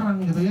sampai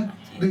sekarang gitu ya,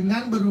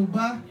 dengan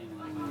berubah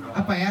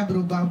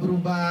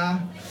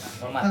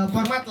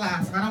format lah.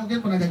 Sekarang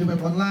mungkin pernah jadi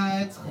web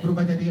online,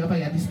 berubah jadi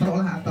distro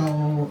lah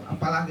atau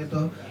apalah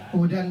gitu.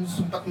 Kemudian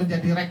sempat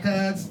menjadi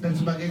records dan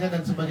sebagainya.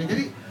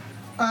 Jadi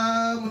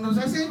menurut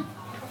saya sih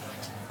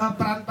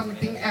peran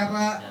penting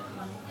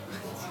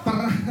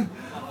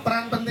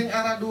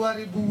era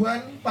 2000-an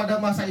pada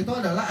masa itu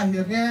adalah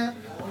akhirnya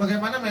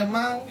bagaimana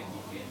memang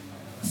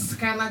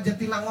skena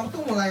Jatinangor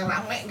tuh mulai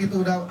rame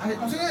gitu, udah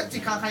maksudnya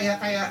cikal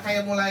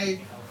kayak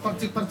mulai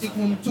percik-percik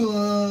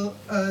muncul,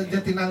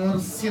 Jatinangor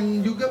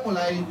scene juga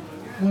mulai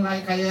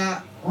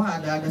kayak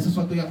wah ada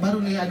sesuatu yang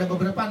baru nih, ada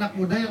beberapa anak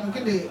muda yang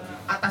mungkin di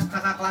atas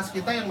kakak kelas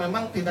kita yang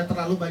memang tidak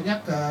terlalu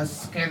banyak ke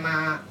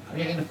skena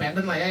yang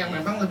independen lah ya, yang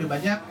memang lebih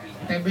banyak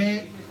ITB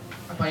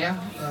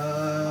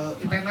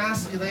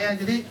ITENAS gitu ya.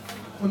 Jadi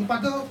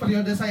Unpad tuh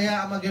periode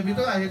saya sama Gaby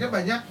itu akhirnya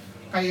banyak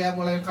kayak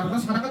mulai, karena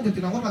sekarang kan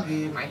Jatinangor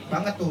lagi naik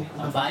banget tuh.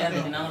 On fire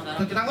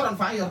Jatinangor on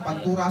fire,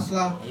 Panturas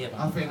lah,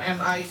 Alvin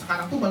NI.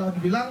 Sekarang tuh malah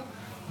dibilang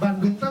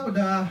Bandung tuh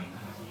udah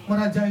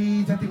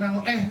merajai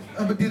Jatinangor,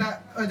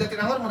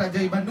 Jatinangor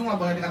merajai Bandung lah,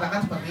 boleh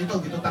dikatakan seperti itu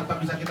gitu, tanpa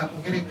bisa kita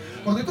pungkiri.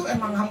 Waktu itu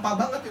emang hampa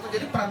banget itu,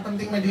 jadi peran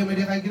penting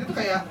media-media kayak gini tuh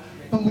kayak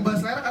pengubah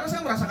selera, karena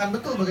saya merasakan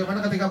betul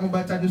bagaimana ketika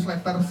membaca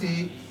newsletter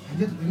si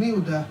anjir ini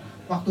udah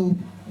waktu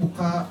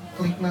buka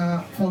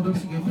klikna folder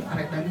si game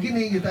arek dan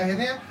gini gitu.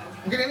 Akhirnya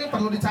mungkin ini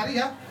perlu dicari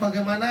ya,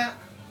 bagaimana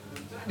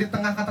di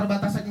tengah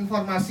keterbatasan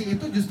informasi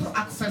itu justru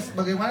akses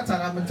bagaimana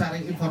cara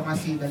mencari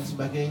informasi dan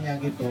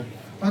sebagainya gitu.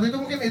 Waktu itu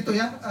mungkin itu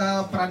ya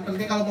peran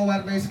penting kalau mau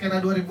warnai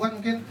skena 2000-an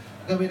mungkin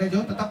gak beda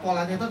jauh, tetap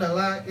polanya itu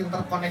adalah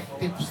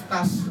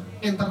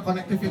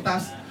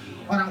interkonektivitas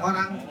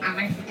orang-orang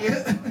aneh ya.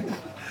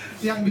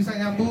 Yang bisa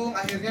nyambung,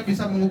 akhirnya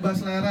bisa mengubah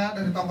selera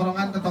dari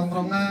tongkrongan ke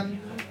tongkrongan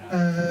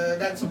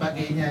dan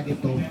sebagainya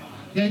gitu.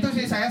 Ya itu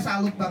sih, saya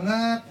salut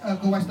banget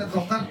ke Western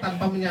Rocker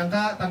tanpa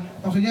menyangka,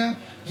 maksudnya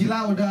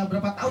gila udah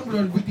berapa tahun,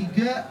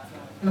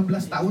 2003,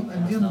 16 tahun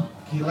anjir,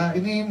 gila.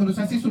 Ini menurut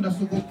saya sih sudah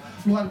cukup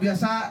luar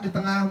biasa di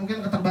tengah mungkin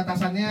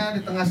keterbatasannya,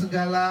 di tengah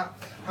segala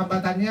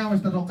hambatannya.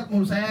 Western Rocker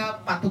menurut saya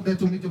patut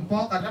diacungi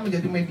jempol karena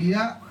menjadi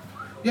media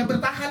ya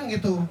bertahan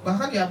gitu,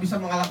 bahkan ya bisa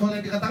mengalahkan,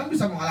 boleh dikatakan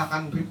bisa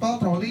mengalahkan Ripple,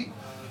 Trolley,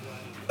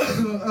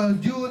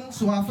 June,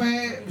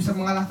 Suave, bisa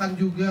mengalahkan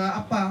juga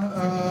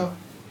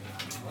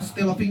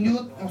Still Loving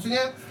Youth.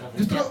 Maksudnya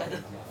justru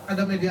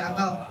ada media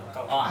angkal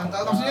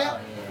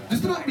maksudnya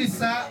justru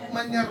bisa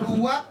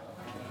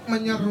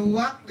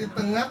menyeruak di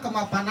tengah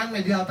kemapanan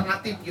media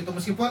alternatif gitu,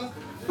 meskipun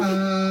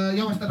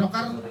ya Western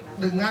Rocker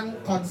dengan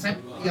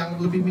konsep yang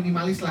lebih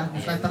minimalis lah,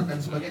 newsletter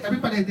dan sebagainya. Tapi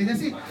pada intinya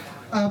sih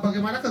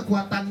bagaimana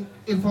kekuatan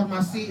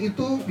informasi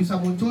itu bisa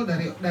muncul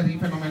dari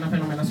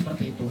fenomena-fenomena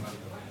seperti itu.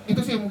 Itu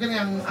sih mungkin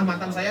yang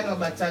amatan saya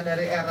ngebaca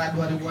dari era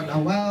 2000-an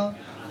awal,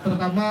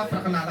 terutama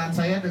perkenalan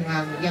saya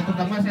dengan, ya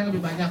terutama saya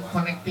lebih banyak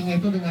connecting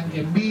itu dengan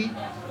Gembi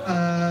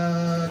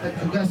dan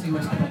juga si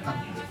Western Rocker.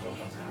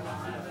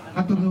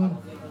 Atur nuhun.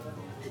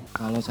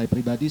 Kalau saya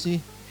pribadi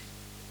sih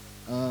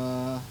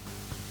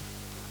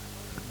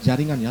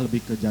jaringan ya,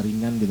 lebih ke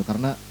jaringan gitu,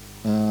 karena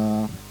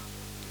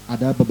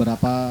ada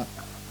beberapa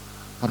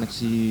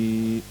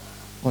koneksi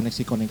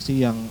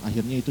yang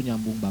akhirnya itu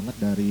nyambung banget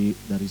dari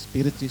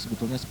spirit sih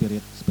sebetulnya,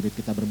 spirit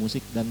kita bermusik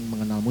dan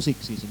mengenal musik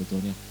sih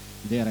sebetulnya.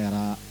 Jadi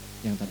era-era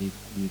yang tadi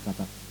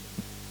dikatain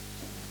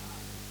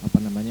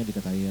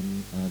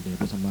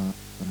Debu sama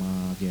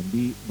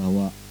Gembi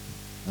bahwa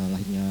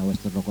lahirnya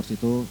Western Rockers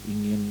itu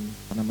ingin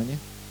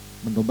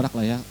mendobrak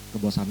lah ya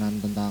kebosanan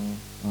tentang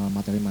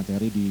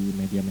materi-materi di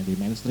media-media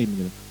mainstream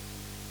gitu.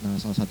 Nah,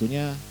 salah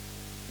satunya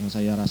yang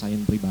saya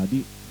rasain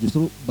pribadi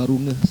justru baru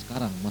ngeh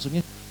sekarang.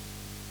 Maksudnya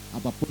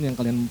apapun yang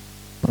kalian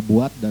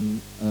perbuat dan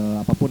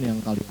apapun yang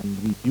kalian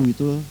review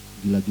itu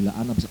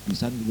gila-gilaan,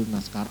 habis-habisan gitu.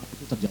 Nah, sekarang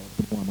itu terjawab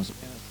semua.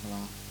 Maksudnya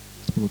setelah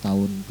 10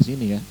 tahun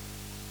kesini ya,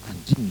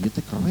 anjing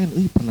gitu keren,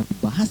 pernah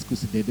dibahas ku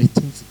si Dede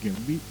jeung si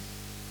Gembi.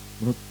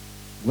 Menurut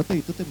gue tuh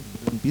itu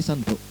belum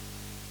pisan bro.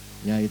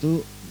 Ya itu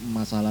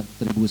masalah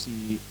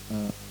distribusi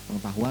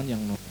pengetahuan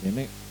yang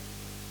notabene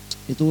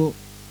itu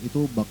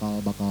bakal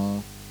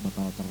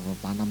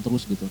tertanam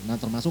terus gitu. Nah,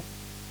 termasuk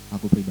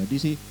aku pribadi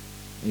sih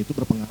itu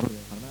berpengaruh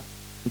ya, karena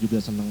aku juga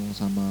seneng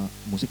sama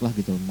musik lah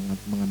gitu,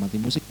 mengamati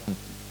musik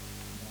tentang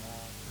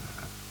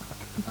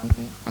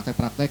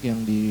praktek-praktek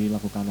yang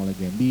dilakukan oleh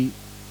Gembi,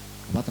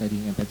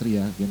 trading MP3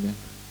 ya, game ya,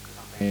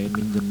 kayak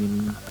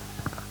minjemin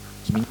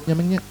seminggu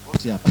nyamengnya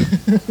siapa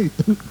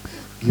itu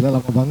gila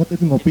lama banget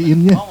itu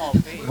ngopiinnya.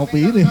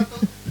 Ngopiin ya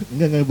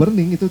enggak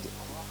burning, itu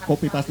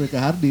copy paste ke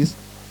harddisk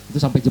itu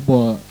sampai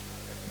jebol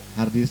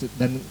harddisk.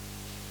 Dan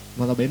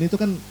notabene itu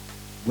kan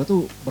gua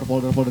tuh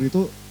berfolder-folder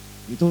itu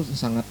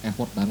sangat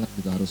effort banget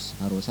gitu, harus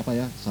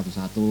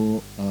satu-satu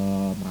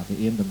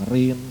merhatiin,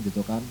 dengerin gitu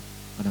kan.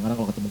 Kadang-kadang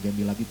kalau ketemu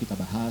Gembi lagi kita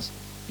bahas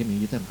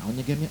game gitu,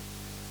 naonnya gamenya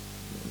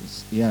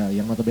ya,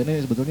 yang notabene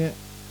sebetulnya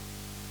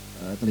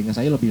telinga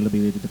saya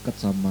lebih dekat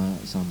sama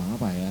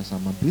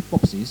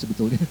Britpop sih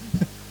sebetulnya.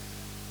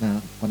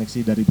 Nah,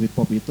 koneksi dari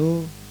Britpop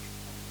itu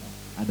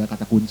ada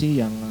kata kunci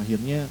yang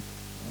akhirnya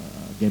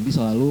Gembi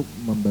selalu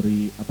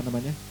memberi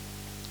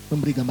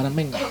gambaran,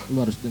 Meng, lu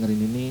harus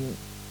dengerin ini.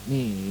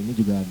 Nih, ini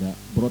juga ada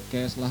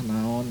broadcast lah,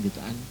 naon gitu,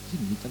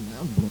 anjing gitu,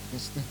 naon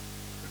broadcast teh.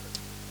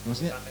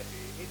 Maksudnya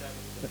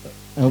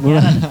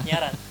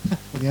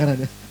penyiaran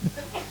ya.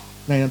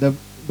 Nah, yang ada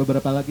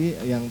beberapa lagi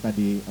yang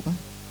tadi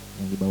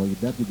yang dibawa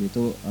Idat juga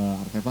itu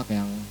artefak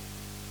yang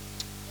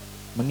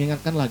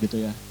mengingatkan lah gitu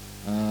ya,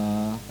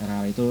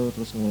 era itu,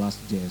 terus ngulas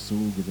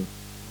Jesu gitu.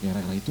 Ya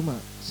era itu mah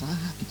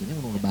sah gitunya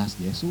mau ngebahas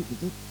Jesu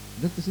gitu,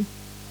 bener tuh sih.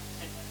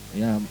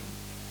 Ya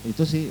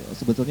itu sih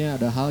sebetulnya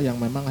ada hal yang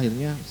memang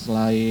akhirnya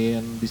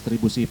selain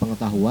distribusi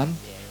pengetahuan,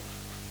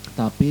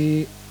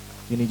 tapi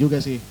ini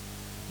juga sih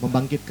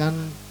membangkitkan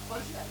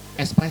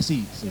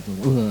ekspresi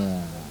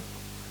sebetulnya.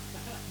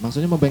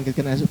 Maksudnya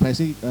membangkitkan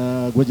ekspresi,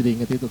 gue jadi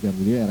inget itu kan,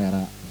 jadi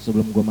era-era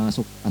sebelum gue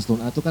masuk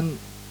Astuna itu kan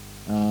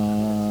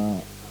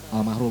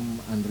almarhum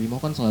Andrimo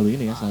kan selalu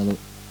ini ya,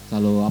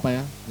 selalu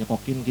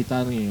nyekokin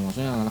kita nih,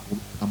 maksudnya anak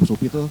kampus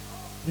UPI tuh,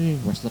 nih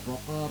Western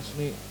Rockers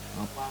nih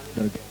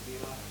dari Gembi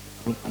lah,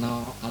 belum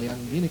kenal kalian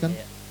gini kan.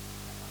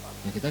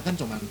 Ya kita kan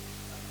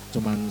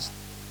cuman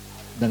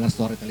dengar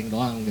storytelling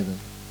doang gitu.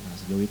 Nah,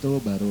 sejauh itu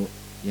baru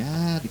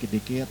ya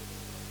dikit-dikit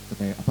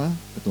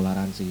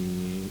ketularan si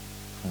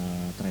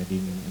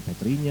trading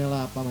MP3-nya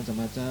lah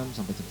macam-macam,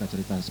 sampai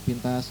cerita-cerita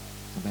sepintas,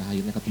 sampai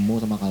akhirnya ketemu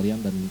sama kalian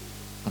dan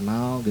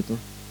kenal gitu.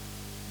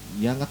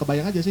 Ya nggak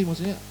kebayang aja sih,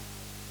 maksudnya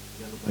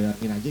ya lu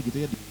bayangin aja gitu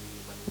ya di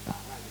Bandung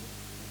Utara gitu.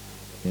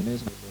 Ini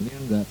sebetulnya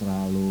nggak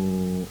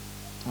terlalu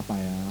apa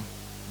ya,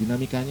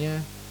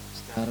 dinamikanya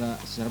secara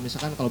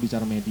misalkan kalau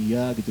bicara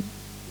media gitu,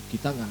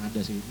 kita nggak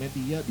ada sih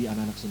media di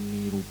anak-anak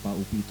seni rupa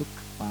UPI itu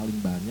paling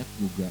banyak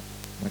juga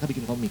mereka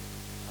bikin komik.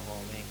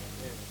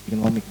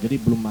 Jadi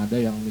belum ada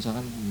yang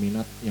misalkan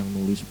minat yang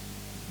nulis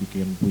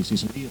bikin puisi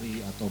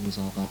sendiri atau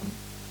misalkan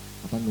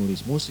apa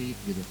nulis musik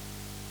gitu.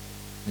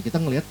 Nah kita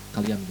ngelihat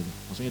kalian gitu,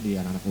 maksudnya di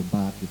anak-anak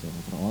Unpad gitu,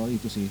 overall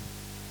itu sih.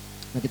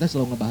 Nah kita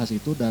selalu ngebahas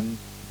itu dan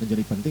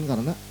menjadi penting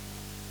karena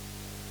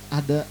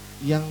ada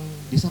yang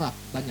diserap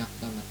banyak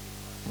banget,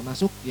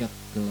 termasuk ya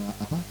ke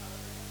apa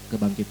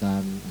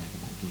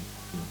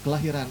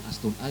kelahiran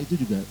Astun A itu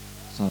juga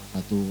salah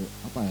satu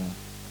apa ya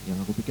yang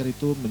aku pikir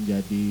itu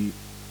menjadi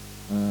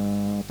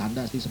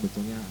tanda sih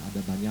sebetulnya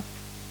ada banyak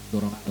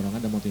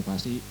dorongan-dorongan dan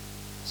motivasi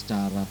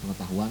secara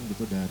pengetahuan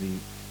gitu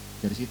dari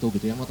situ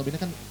gitu. Yang notabene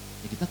kan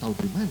ya kita tahu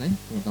dari mana ya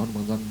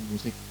pengetahuan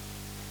musik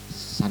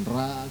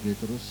Sandra gitu,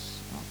 terus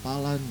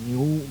apalah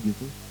new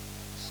gitu,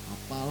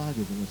 apalah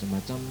gitu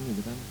macam-macam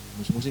gitu kan,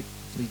 musik-musik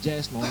free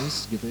jazz,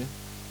 noise gitu ya,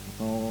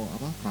 atau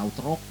apa crowd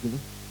rock gitu,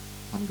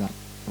 vanguard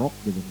rock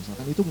gitu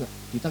misalkan, itu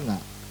kita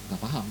nggak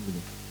paham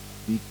gitu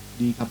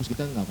di kampus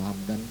kita nggak paham,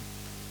 dan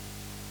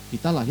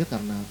kita lahir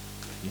karena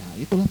ya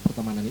itulah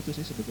pertemanan itu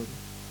sih sebetulnya,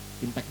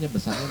 impactnya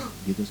besarnya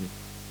gitu sih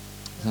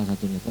salah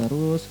satunya.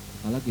 Terus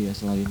apalagi ya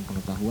selain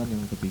pengetahuan, yang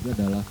ketiga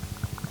adalah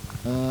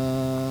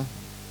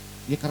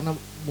ya karena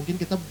mungkin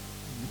kita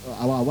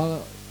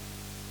awal-awal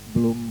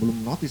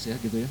belum notice ya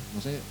gitu ya,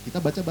 maksudnya kita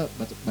baca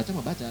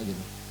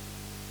gitu.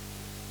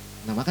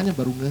 Nah makanya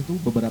baru ngeh tuh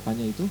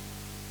beberapanya itu,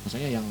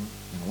 maksudnya yang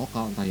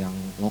lokal, entah yang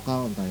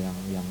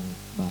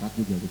barat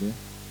juga gitu ya,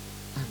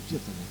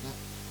 anjir ternyata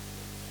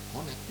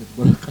connect gitu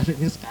baru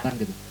kalinya sekarang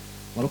gitu,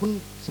 walaupun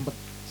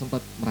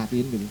sempat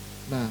merhatiin gitu.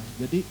 Nah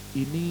jadi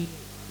ini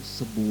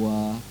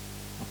sebuah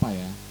apa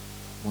ya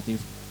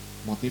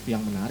motif yang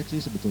menarik sih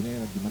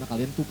sebetulnya, dimana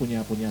kalian tuh punya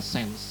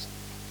sense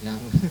yang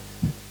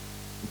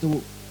itu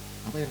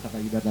apa yang kata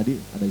Ida tadi,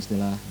 ada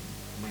istilah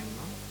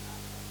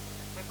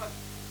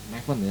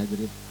maven ya,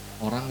 jadi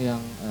orang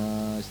yang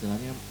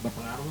istilahnya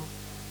berpengaruh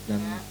dan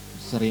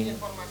sering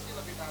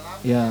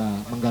ya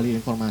menggali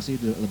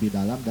informasi lebih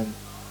dalam, dan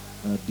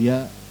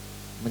dia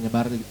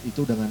menyebar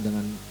itu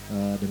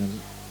dengan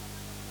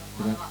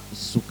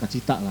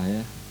sukacita lah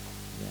ya.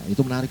 Ya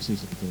itu menarik sih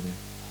sebetulnya.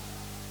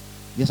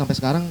 Ya sampai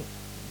sekarang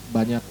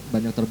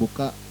banyak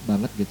terbuka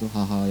banget gitu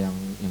hal-hal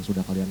yang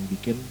sudah kalian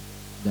bikin,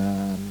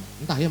 dan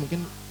entah ya mungkin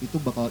itu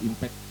bakal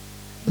impact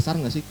besar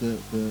nggak sih ke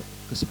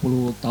 10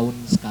 tahun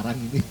sekarang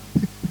ini.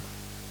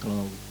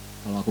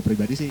 kalau aku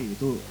pribadi sih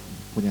itu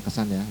punya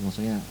kesan ya,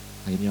 maksudnya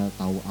akhirnya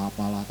tahu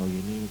apalah atau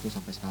ini itu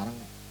sampai sekarang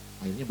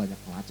akhirnya banyak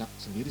melacak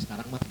sendiri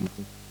sekarang mah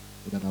gitu,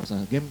 udah nggak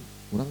usah game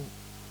kurang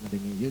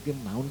ngedengin ya game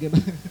naon game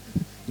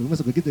dulu mah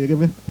begitu ya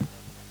game ya.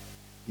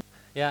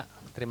 Ya,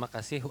 terima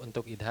kasih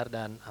untuk Idhar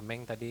dan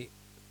Ameng tadi.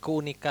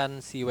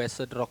 Keunikan si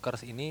Wested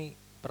Rockers ini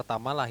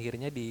pertama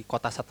lahirnya di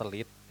kota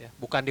satelit, ya,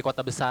 bukan di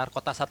kota besar,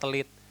 kota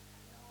satelit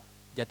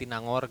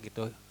Jatinangor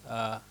gitu.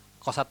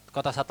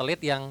 Kota satelit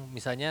yang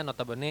misalnya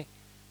notabene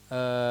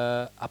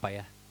apa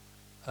ya,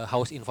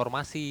 haus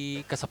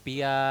informasi,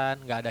 kesepian,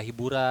 nggak ada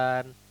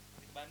hiburan.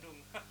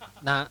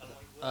 Nah,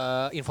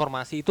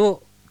 informasi itu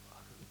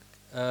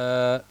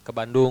ke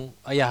Bandung,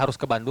 ya harus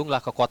ke Bandung lah,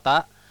 ke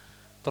kota,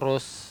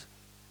 terus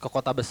ke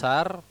kota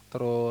besar,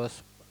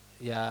 terus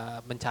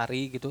ya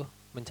mencari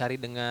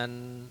dengan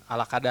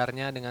ala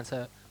kadarnya, dengan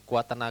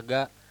sekuat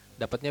tenaga,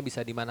 dapatnya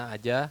bisa di mana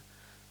aja.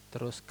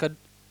 Terus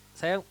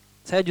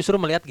saya justru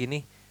melihat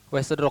gini,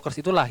 Wested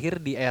Rockers itu lahir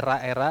di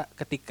era-era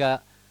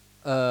ketika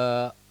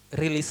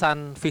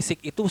rilisan fisik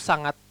itu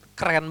sangat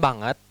keren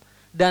banget,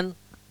 dan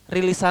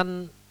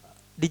rilisan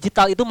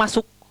digital itu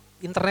masuk,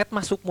 internet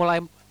masuk mulai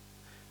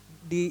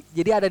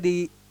jadi ada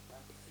di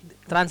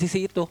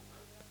transisi itu.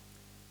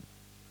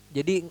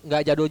 Jadi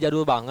nggak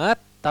jadul-jadul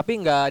banget, tapi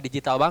nggak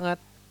digital banget.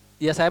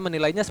 Ya saya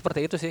menilainya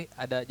seperti itu sih.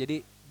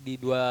 Jadi di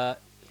dua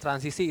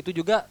transisi itu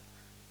juga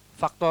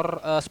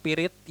faktor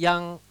spirit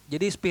yang,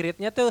 jadi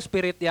spiritnya tuh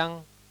spirit yang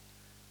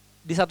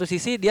di satu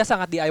sisi dia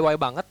sangat DIY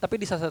banget, tapi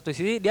di satu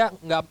sisi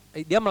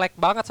dia melek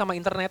banget sama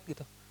internet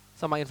gitu,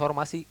 sama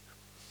informasi.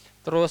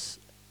 Terus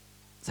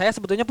saya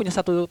sebetulnya punya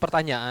satu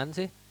pertanyaan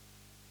sih.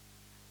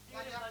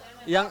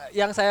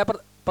 Yang saya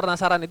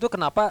penasaran itu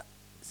kenapa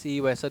si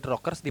Wested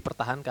Rockers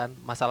dipertahankan.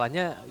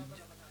 Masalahnya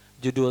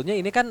judulnya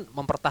ini kan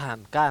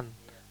mempertahankan.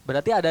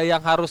 Berarti ada yang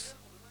harus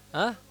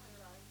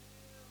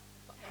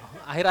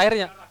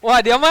akhir-akhirnya. Wah,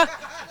 dia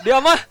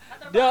mah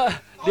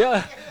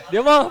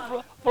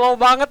flow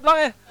banget Bang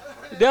ya.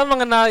 Dia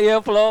mengenal ya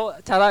flow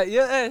cara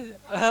ya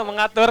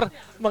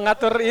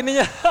mengatur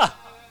ininya.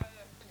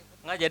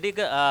 Nggak, jadi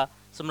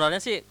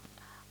sebenarnya sih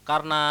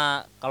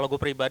karena kalau gue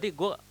pribadi,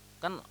 gue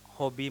kan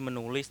hobi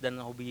menulis dan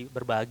hobi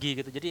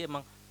berbagi gitu, jadi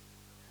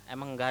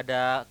emang nggak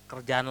ada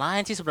kerjaan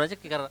lain sih sebenarnya,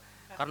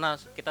 karena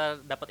kita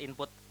dapat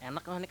input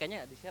enak, nih kayaknya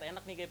di share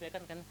enak nih game ya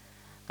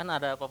kan kan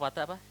ada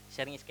pepatah apa,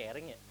 sharing is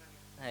caring ya.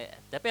 Nah,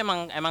 tapi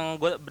emang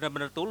gue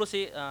bener-bener tulus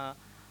sih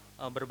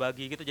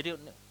berbagi gitu. Jadi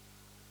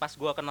pas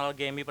gue kenal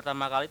Gembi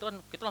pertama kali itu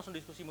kan kita langsung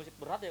diskusi musik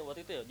berat ya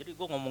waktu itu ya. Jadi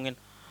gue ngomongin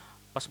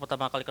pas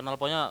pertama kali kenal,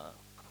 pokoknya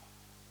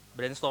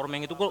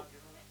brainstorming itu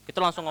kita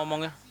langsung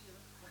ngomongin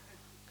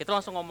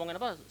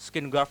apa,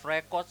 Skin Graph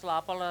Records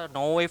lah, apalah,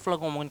 No Wave lah,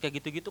 ngomongin kayak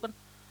gitu-gitu kan.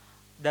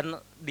 Dan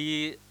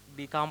di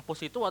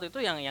kampus itu waktu itu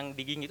yang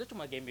digging itu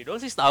cuma Gembi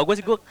doang sih, setahu gue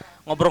sih. Gue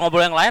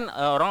ngobrol-ngobrol yang lain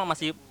orang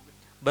masih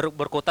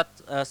berkutat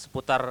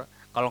seputar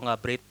kalau nggak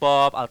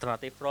Britpop,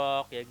 alternative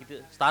rock ya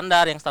gitu,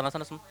 standar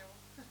semua.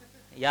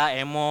 Ya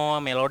emo,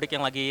 melodic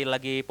yang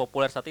lagi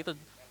populer saat itu.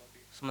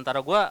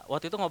 Sementara gue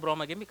waktu itu ngobrol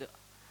sama Gembi,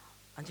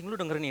 anjing lu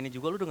dengerin ini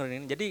juga, lu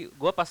dengerin ini. Jadi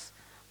gue pas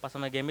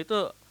sama Gembi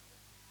tuh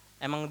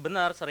emang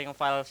benar sering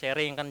file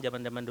sharing kan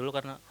zaman dulu,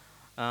 karena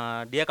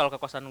dia kalau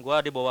ke kosan gue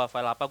dia bawa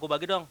file apa, gue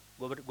bagi dong,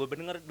 gue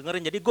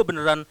dengerin. Jadi gue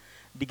beneran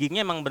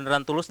diggingnya emang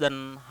beneran tulus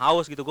dan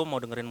haus gitu, gue mau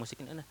dengerin musik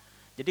ini.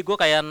 Jadi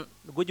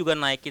gue juga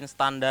naikin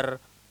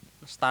standar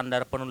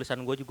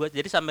penulisan gue juga,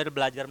 jadi sambil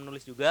belajar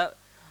menulis juga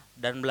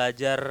dan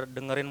belajar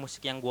dengerin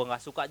musik yang gue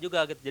nggak suka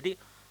juga gitu. Jadi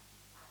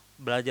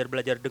belajar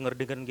denger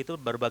gitu,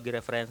 berbagi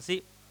referensi.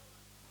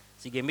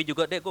 Si Gembi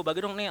juga, deh gue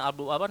bagi dong nih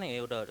album apa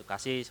nih, udah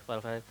kasih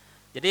file-file.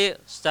 Jadi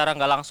secara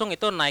nggak langsung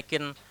itu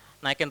naikin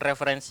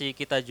referensi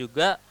kita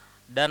juga,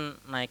 dan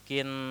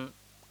naikin,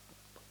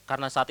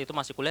 karena saat itu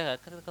masih kuliah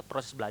kan,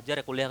 proses belajar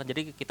ya kuliah kan,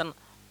 jadi kita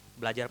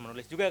belajar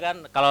menulis juga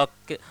kan.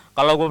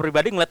 Kalau gue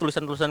pribadi ngeliat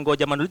tulisan gue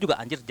zaman dulu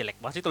juga, anjir jelek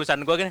banget sih tulisan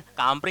gue kan,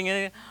 kampring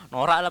ini,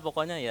 norak lah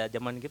pokoknya ya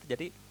zaman gitu.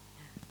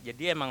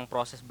 Jadi emang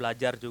proses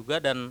belajar juga,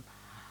 dan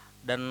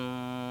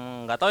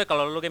nggak tahu ya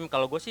kalau lu game,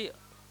 kalau gue sih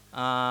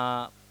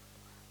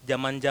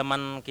zaman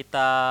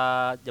kita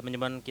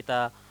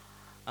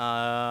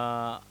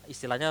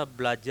istilahnya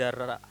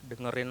belajar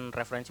dengerin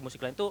referensi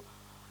musik lain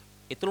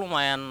itu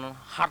lumayan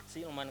hard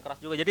sih, lumayan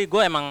keras juga. Jadi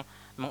gue emang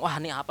wah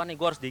nih apa nih,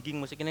 gue harus digging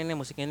musik ini.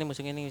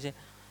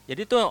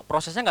 Jadi tuh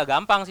prosesnya nggak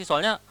gampang sih,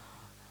 soalnya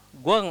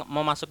gue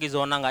memasuki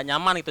zona nggak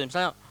nyaman gitu.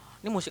 Misalnya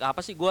ini musik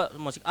apa sih, gue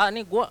musik A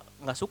ini gue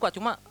nggak suka,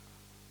 cuma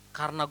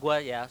karena gue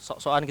ya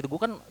sok-sokan gitu,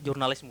 gue kan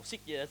jurnalis musik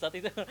ya saat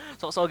itu,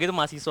 sok-sok gitu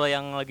mahasiswa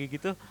yang lagi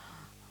gitu,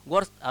 gue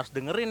harus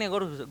dengerin ya,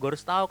 gue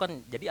harus tahu kan.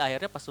 Jadi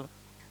akhirnya pas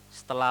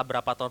setelah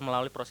berapa tahun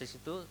melalui proses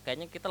itu,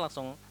 kayaknya kita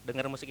langsung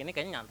denger musik ini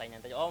kayaknya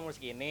nyantai-nyantai, oh musik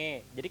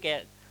ini, jadi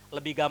kayak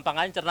lebih gampang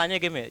aja cernanya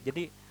game ya.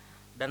 Jadi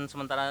dan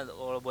sementara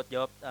buat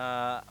jawab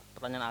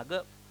pertanyaan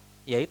Aga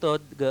ya itu,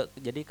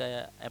 jadi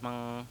kayak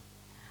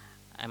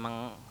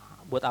emang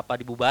buat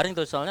apa dibubarin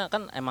tuh, soalnya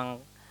kan emang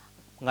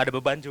nggak ada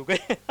beban juga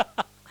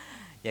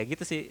ya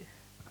gitu sih.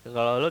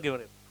 Kalau lo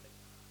gimana?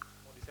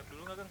 Mau di-save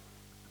dulu nggak, Kang?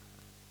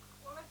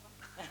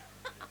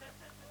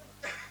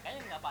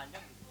 Kayaknya nggak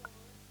panjang gitu.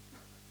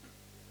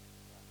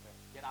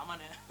 Biar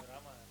aman ya.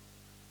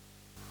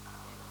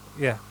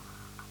 Iya.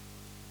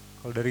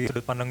 Kalau dari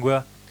sudut pandang gue,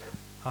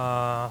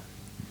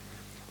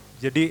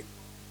 jadi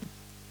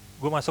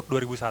gue masuk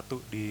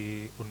 2001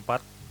 di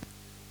Unpad,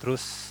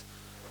 terus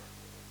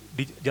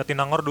di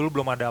Jatinangor dulu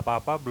belum ada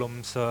apa-apa, belum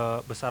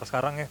sebesar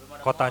sekarang ya,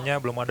 kotanya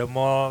belum ada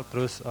mall,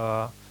 terus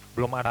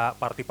belum ada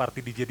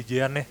party-party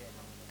DJ-DJ-an ya.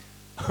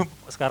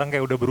 Sekarang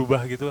kayak udah berubah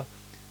gitu.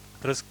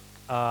 Terus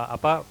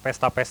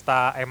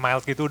pesta-pesta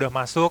E-Miles gitu udah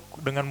masuk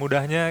dengan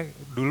mudahnya.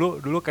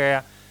 Dulu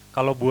kayak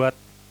kalau buat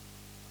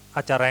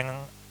acara yang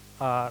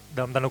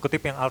dalam tanda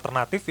kutip yang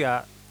alternatif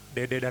ya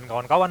Dede dan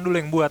kawan-kawan dulu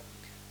yang buat.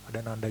 Ada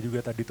Nanda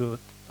juga tadi tuh,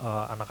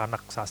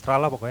 anak-anak sastra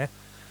lah pokoknya.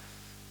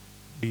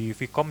 Di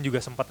Vkom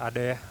juga sempat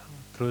ada ya.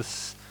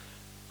 Terus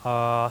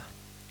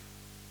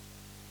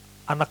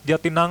anak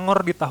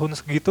Jatinangor di tahun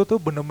segitu tuh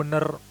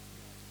bener-bener,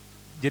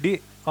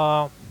 jadi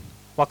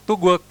waktu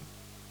gue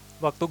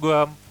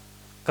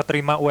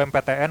keterima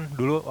UMPTN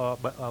dulu,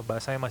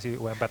 bahasanya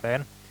masih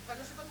UMPTN.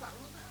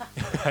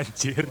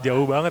 Anjir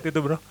jauh banget itu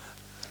bro.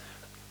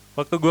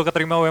 Waktu gue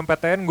keterima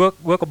UMPTN,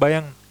 gue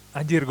kebayang,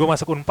 anjir gue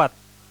masuk Unpad.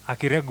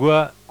 Akhirnya gue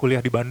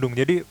kuliah di Bandung.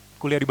 Jadi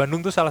kuliah di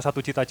Bandung tuh salah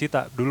satu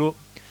cita-cita dulu.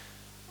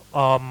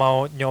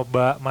 Mau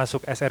nyoba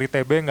masuk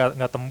SRITB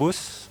nggak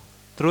tembus.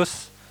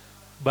 Terus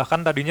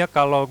bahkan tadinya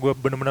kalau gue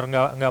bener-bener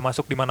nggak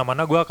masuk di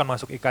mana-mana, gue akan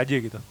masuk IKJ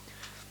gitu.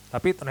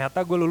 Tapi ternyata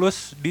gue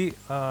lulus di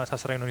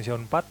Sastra Indonesia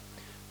Unpad.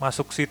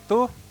 Masuk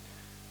situ,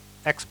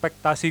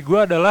 ekspektasi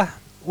gue adalah,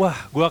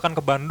 wah gue akan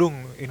ke Bandung.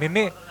 Ini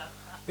nih,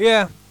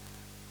 iya,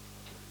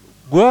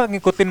 gue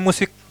ngikutin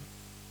musik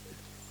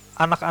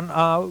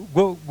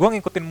gue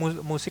ngikutin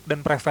musik dan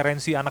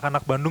preferensi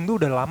anak-anak Bandung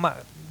tuh udah lama.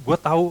 Gue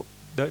tahu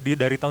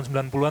dari tahun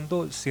 90-an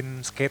tuh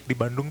scene skate di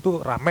Bandung tuh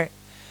rame.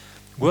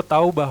 Gue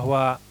tahu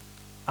bahwa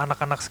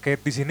anak-anak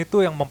skate di sini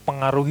tuh yang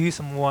mempengaruhi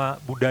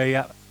semua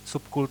budaya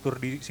subkultur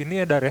di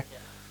sini ya Dar ya.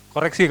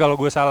 Koreksi kalau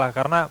gue salah,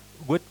 karena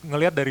gue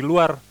ngelihat dari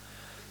luar.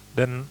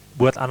 Dan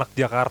buat anak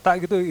Jakarta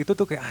gitu, itu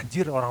tuh kayak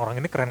anjir,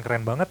 orang-orang ini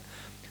keren-keren banget.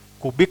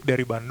 Kubik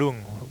dari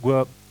Bandung,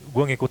 gue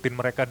ngikutin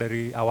mereka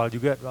dari awal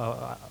juga,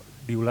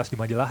 diulas di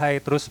Majalah Hai,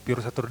 terus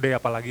Pure Saturday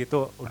apalagi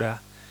itu udah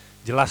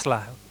jelas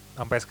lah.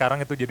 Sampai sekarang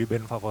itu jadi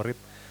band favorit.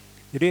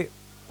 Jadi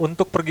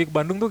untuk pergi ke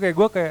Bandung tuh kayak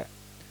gue kayak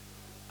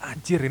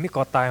anjir ini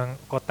kota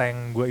yang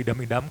gue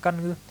idam-idamkan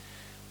gitu.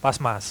 Pas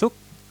masuk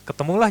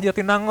ketemulah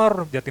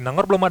Jatinangor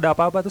belum ada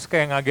apa-apa, terus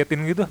kayak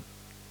ngagetin gitu,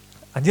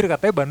 anjir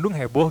katanya Bandung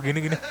heboh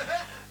gini-gini,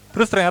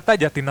 terus ternyata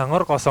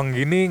Jatinangor kosong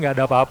gini, nggak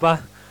ada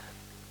apa-apa.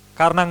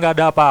 Karena nggak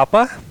ada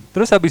apa-apa,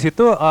 terus habis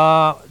itu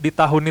di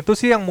tahun itu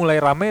sih yang mulai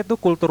rame itu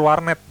kultur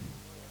warnet.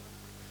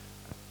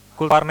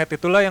 Kultur warnet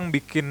itulah yang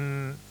bikin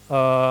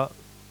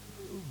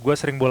gue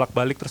sering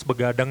bolak-balik terus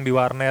begadang di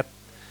warnet,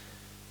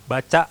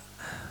 baca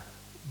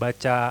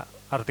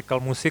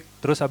artikel musik,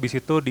 terus habis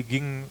itu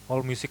digging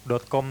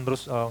allmusic.com,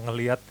 terus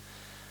ngelihat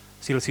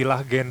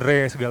silsilah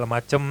genre segala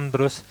macem,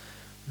 terus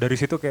dari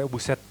situ kayak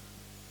buset,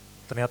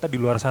 ternyata di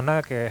luar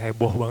sana kayak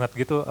heboh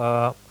banget gitu.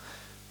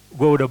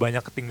 Gue udah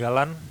banyak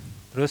ketinggalan,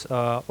 terus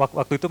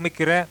waktu itu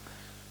mikirnya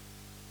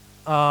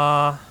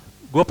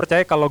gue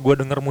percaya kalau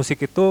gue denger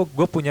musik itu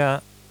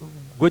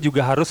gue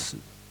juga harus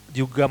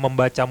juga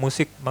membaca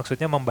musik,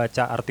 maksudnya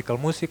membaca artikel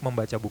musik,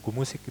 membaca buku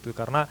musik gitu,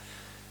 karena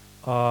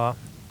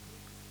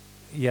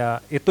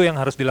ya itu yang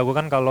harus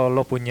dilakukan kalau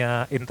lo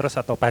punya interest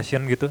atau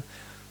passion gitu.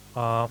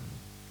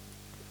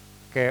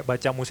 Kayak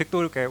baca musik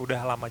tuh kayak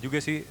udah lama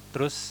juga sih.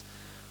 Terus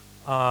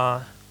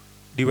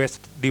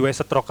di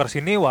Wasted Rockers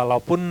ini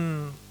walaupun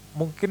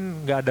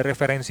mungkin nggak ada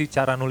referensi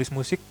cara nulis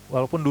musik,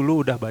 walaupun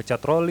dulu udah baca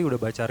Trolley, udah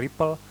baca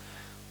Ripple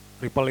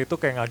itu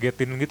kayak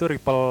ngagetin gitu.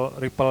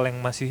 Ripple yang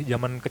masih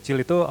zaman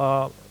kecil itu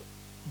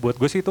buat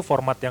gue sih itu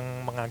format yang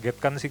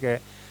mengagetkan sih,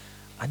 kayak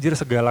anjir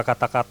segala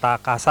kata-kata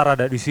kasar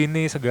ada di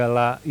sini,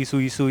 segala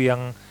isu-isu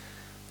yang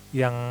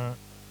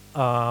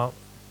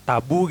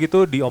tabu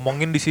gitu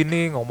diomongin di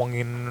sini,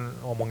 ngomongin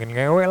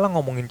ngewe lah,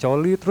 ngomongin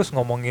coli, terus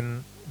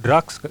ngomongin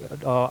drugs,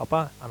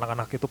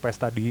 anak-anak itu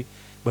pesta di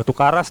Batu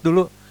Karas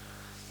dulu.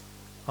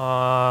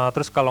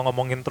 Terus kalau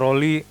ngomongin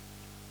Trolley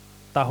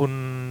tahun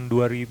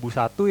 2001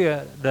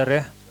 ya, Dar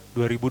ya,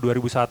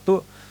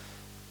 2001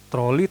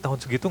 Trolley tahun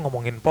segitu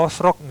ngomongin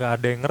post rock, nggak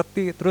ada yang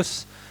ngerti.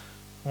 Terus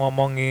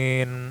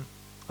ngomongin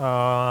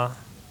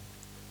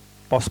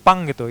post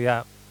punk gitu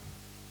ya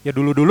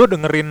dulu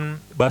dengerin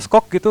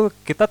Buzzcock gitu,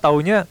 kita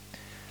taunya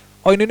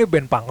oh ini nih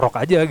band punk rock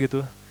aja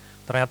gitu.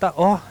 Ternyata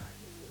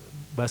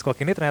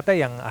Buzzcock ini ternyata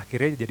yang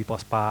akhirnya jadi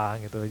post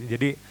punk gitu.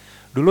 Jadi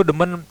dulu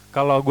demen,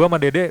 kalau gua sama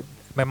Dede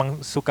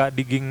memang suka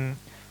digging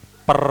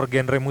per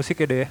genre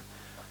musik ya deh.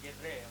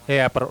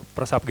 Ya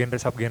per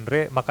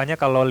subgenre. Makanya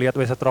kalau lihat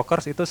Wasted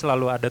Rockers itu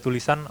selalu ada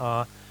tulisan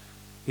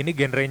ini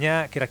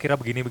genrenya kira-kira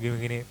begini.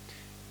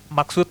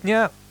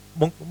 Maksudnya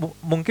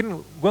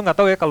mungkin gue nggak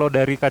tahu ya kalau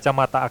dari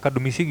kacamata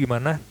akademisi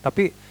gimana,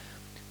 tapi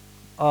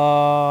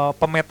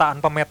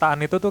pemetaan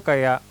itu tuh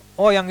kayak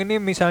yang ini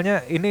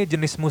misalnya ini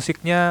jenis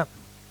musiknya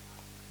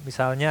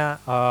misalnya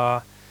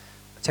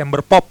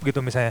chamber pop gitu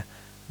misalnya.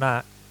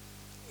 Nah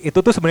itu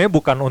tuh sebenarnya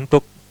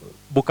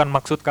bukan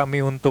maksud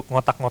kami untuk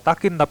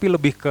ngotak-ngotakin, tapi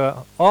lebih ke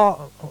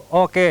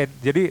oke.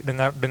 Jadi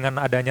dengan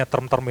adanya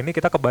term-term ini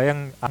kita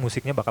kebayang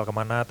musiknya bakal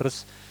kemana.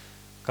 Terus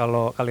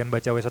kalau kalian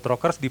baca Wasted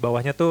Rockers di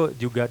bawahnya tuh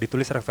juga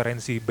ditulis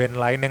referensi band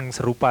lain yang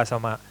serupa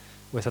sama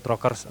Wasted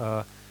Rockers.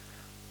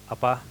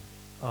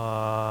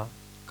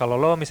 Kalau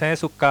lo misalnya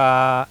suka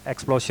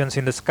Explosions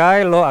in the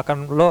Sky, lo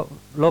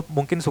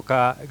mungkin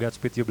suka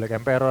Godspeed You Black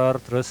Emperor.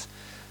 Terus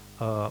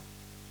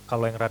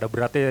kalau yang rada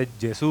beratnya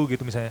Jesu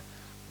gitu misalnya,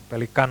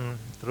 Pelikan.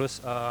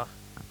 Terus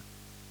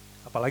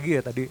apalagi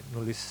ya tadi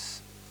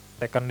nulis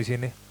tekan di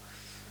sini.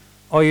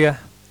 Oh iya,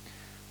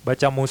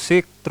 baca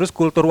musik, terus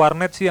kultur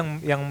warnet sih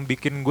yang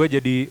bikin gue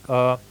jadi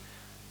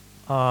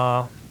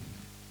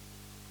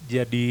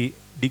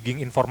digging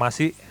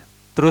informasi.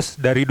 Terus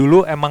dari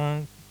dulu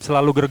emang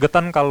selalu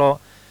gregetan kalau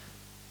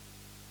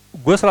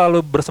gue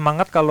selalu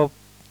bersemangat kalau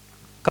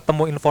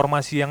ketemu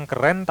informasi yang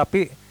keren,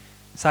 tapi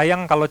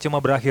sayang kalau cuma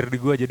berakhir di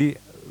gue. Jadi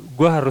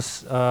gue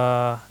harus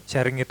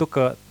sharing itu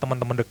ke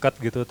teman-teman dekat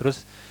gitu.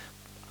 Terus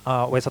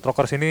Wasted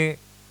Rockers ini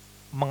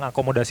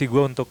mengakomodasi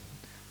gue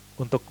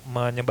untuk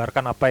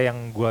menyebarkan apa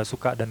yang gue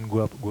suka dan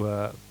gue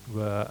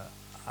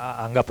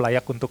anggap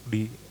layak untuk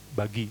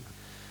dibagi.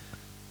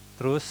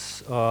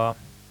 Terus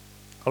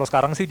kalau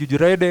sekarang sih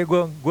jujur aja deh,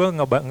 gue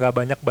nggak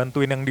banyak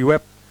bantuin yang di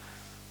web.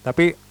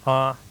 Tapi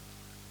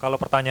kalau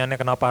pertanyaannya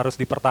kenapa harus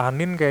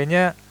dipertahanin,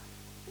 kayaknya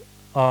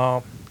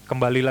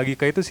kembali lagi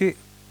ke itu sih.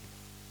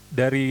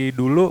 Dari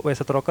dulu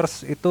Wasted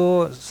Rockers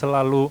itu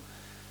selalu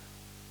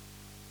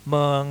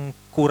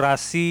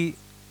mengkurasi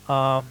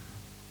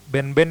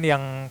band-band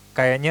yang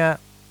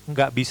kayaknya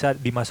nggak bisa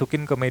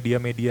dimasukin ke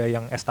media-media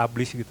yang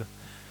established gitu.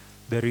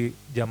 Dari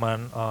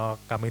zaman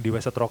kami di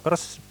Wasted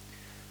Rockers,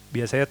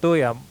 biasanya tuh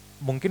ya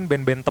mungkin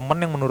band-band temen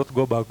yang menurut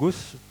gue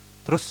bagus,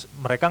 terus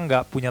mereka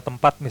nggak punya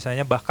tempat,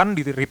 misalnya bahkan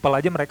di Ripple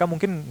aja mereka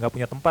mungkin nggak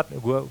punya tempat,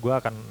 gue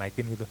akan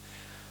naikin gitu.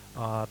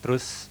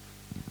 Terus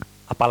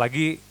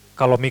apalagi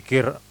kalau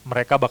mikir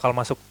mereka bakal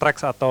masuk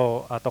tracks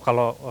atau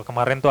kalau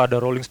kemarin tuh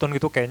ada Rolling Stone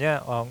gitu, kayaknya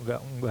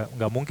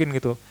nggak mungkin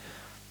gitu.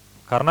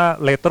 Karena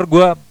later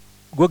gue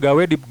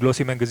gawe di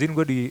Glossy Magazine,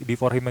 gue di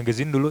For Him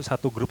Magazine dulu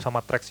satu grup sama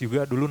Trax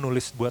juga, dulu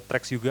nulis buat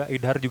Trax juga.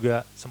 Idhar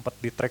juga sempat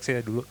di Trax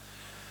ya dulu.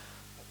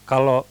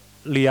 Kalau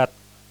lihat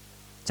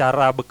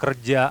cara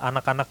bekerja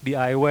anak-anak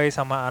DIY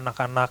sama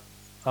anak-anak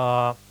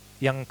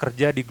yang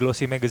kerja di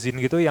glossy magazine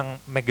gitu,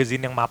 yang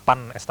magazine yang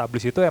mapan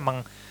established itu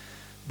emang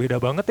beda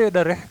banget ya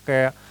Dar ya.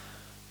 Kayak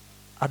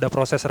ada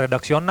proses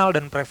redaksional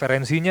dan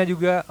preferensinya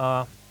juga.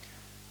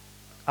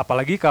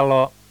 Apalagi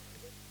kalau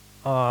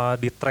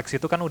di tracks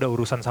itu kan udah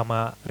urusan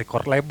sama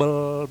record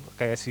label.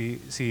 Kayak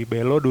si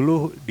Belo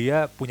dulu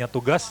dia punya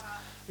tugas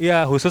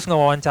ya khusus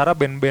ngewawancara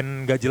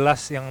band-band gak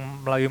jelas yang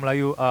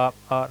Melayu-Melayu,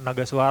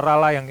 Naga Suara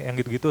lah yang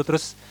gitu-gitu.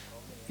 Terus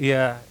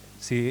iya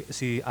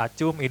si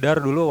Acum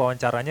Idar dulu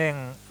wawancaranya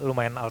yang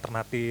lumayan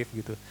alternatif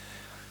gitu.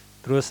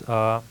 Terus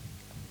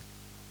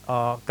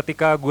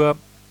ketika gue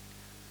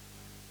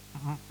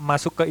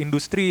masuk ke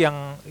industri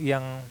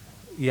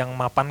yang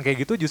mapan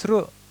kayak gitu,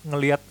 justru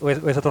ngelihat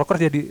Westside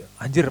Rockers jadi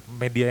anjir,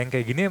 media yang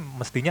kayak gini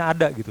mestinya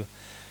ada gitu.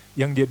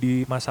 Yang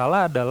jadi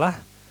masalah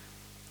adalah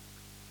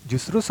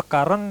justru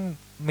sekarang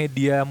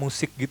media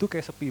musik gitu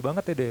kayak sepi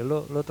banget ya deh,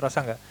 lo terasa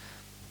nggak?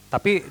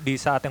 Tapi di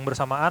saat yang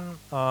bersamaan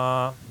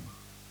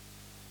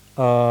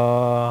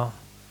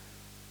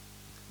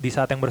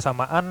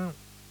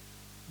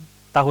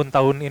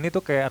tahun-tahun ini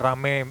tuh kayak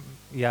rame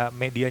ya,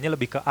 medianya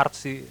lebih ke art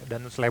sih,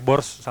 dan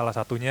Slebors salah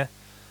satunya.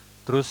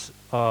 Terus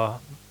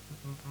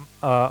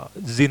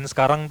Zin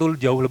sekarang tuh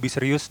jauh lebih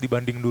serius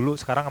dibanding dulu.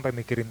 Sekarang sampai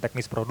mikirin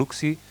teknis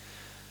produksi.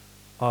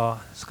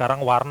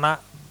 Sekarang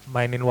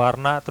mainin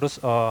warna,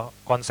 terus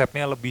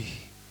konsepnya lebih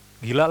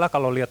gila lah.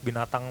 Kalau lihat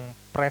Binatang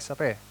Press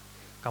apa ya,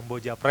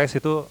 Kamboja Press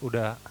itu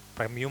udah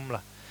premium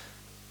lah.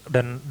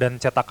 Dan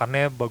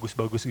cetakannya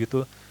bagus-bagus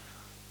gitu.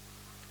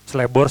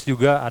 Slebors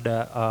juga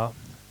ada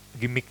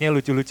gimmicknya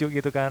lucu-lucu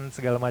gitu kan,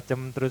 segala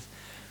macem. Terus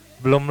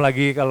belum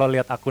lagi kalau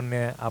lihat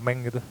akunnya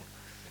Ameng gitu.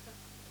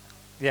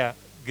 Ya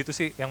gitu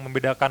sih yang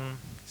membedakan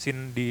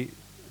scene di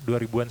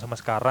 2000-an sama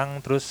sekarang.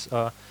 Terus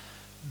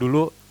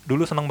dulu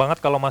seneng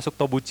banget kalau masuk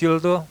Tobucil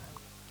tuh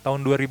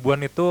tahun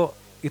 2000-an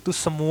itu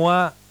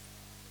semua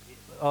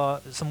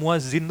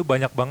zin tuh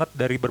banyak banget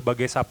dari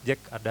berbagai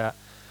subjek. Ada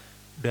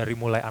dari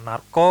mulai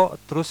anarko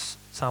terus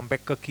sampai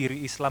ke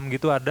kiri Islam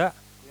gitu, ada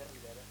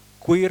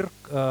queer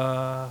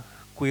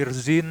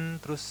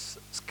zin, terus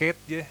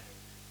skate ya.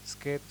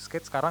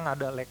 Skate sekarang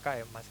ada Leka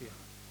ya masih ya.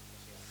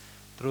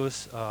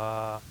 Terus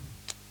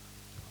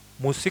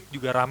musik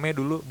juga rame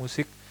dulu,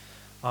 musik.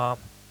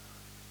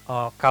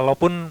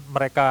 Kalaupun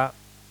mereka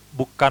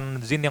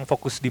bukan zin yang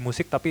fokus di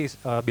musik, tapi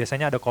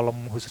biasanya ada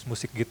kolom khusus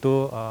musik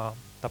gitu.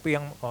 Tapi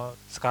yang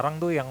sekarang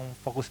tuh yang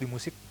fokus di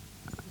musik,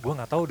 gue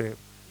nggak tahu deh.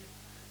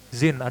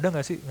 Zin ada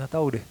nggak sih? Nggak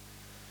tahu deh.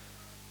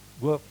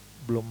 Gue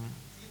belum.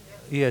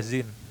 Iya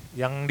zin,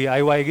 yang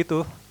DIY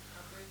gitu.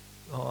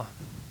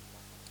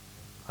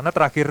 Karena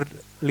terakhir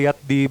lihat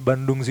di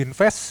Bandung Zin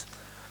Fest,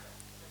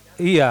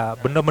 iya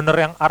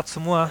bener-bener yang art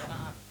semua.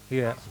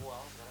 Iya,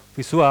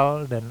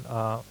 visual. Dan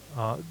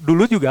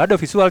dulu juga ada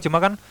visual, cuma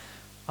kan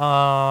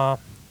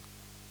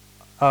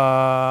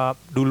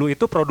dulu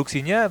itu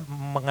produksinya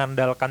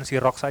mengandalkan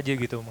Xerox aja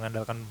gitu,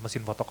 mengandalkan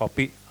mesin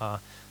fotokopi.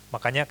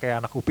 Makanya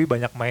kayak anak UPI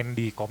banyak main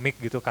di komik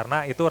gitu,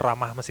 karena itu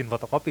ramah mesin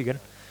fotokopi kan.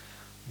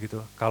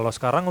 Gitu. Kalau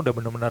sekarang udah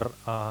bener-bener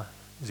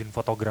zin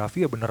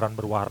fotografi ya beneran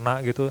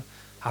berwarna gitu,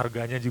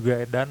 harganya juga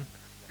edan.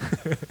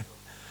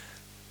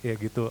 Ya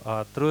gitu.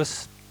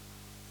 Terus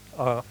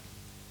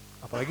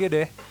apalagi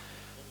deh.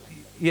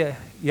 Iya,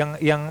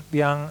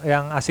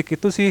 yang asik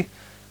itu sih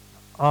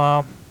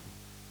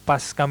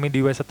pas kami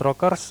di Westside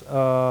Rockers,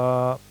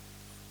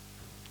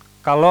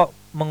 kalau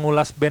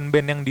mengulas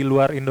band-band yang di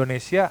luar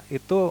Indonesia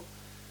itu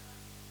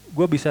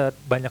gue bisa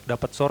banyak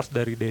dapat source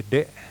dari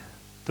Dede,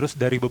 terus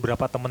dari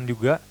beberapa temen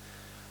juga.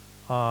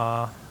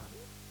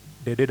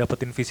 Dede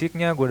dapetin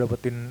fisiknya, gue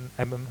dapetin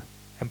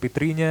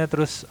MP3-nya,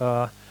 terus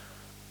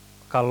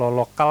kalau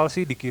lokal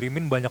sih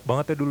dikirimin banyak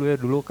banget ya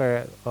dulu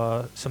kayak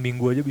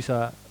seminggu aja bisa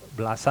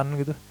belasan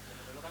gitu.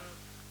 Dulu kan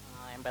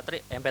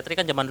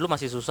MP3 kan zaman dulu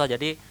masih susah,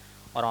 jadi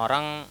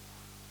orang-orang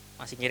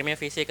masih ngirimnya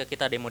fisik ke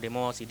kita,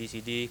 demo-demo,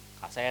 CD,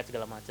 kaset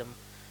segala macem.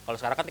 Kalau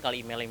sekarang kan tinggal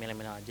email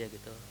aja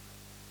gitu.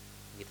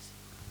 Gitu sih.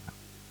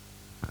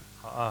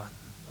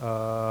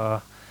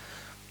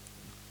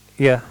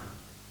 Iya.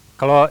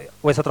 Kalau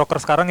Westside Rocker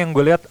sekarang yang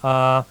gue lihat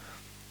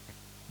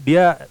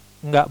dia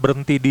nggak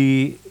berhenti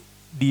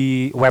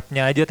di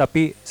webnya aja,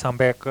 tapi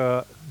sampai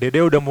ke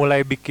Dede udah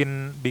mulai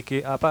bikin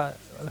apa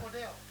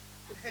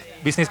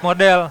bisnis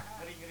model.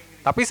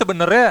 Tapi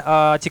sebenarnya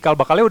cikal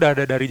bakalnya udah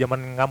ada dari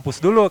zaman ngampus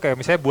dulu, kayak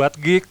misalnya buat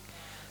gig.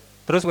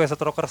 Terus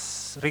Westside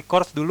Rockers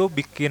Records dulu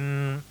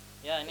bikin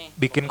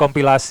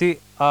kompilasi.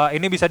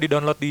 Ini bisa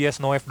di-download di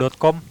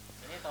yesnowave.com.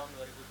 Ini tahun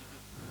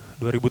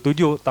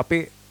 2007,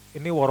 tapi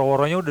ini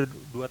woro-woronya udah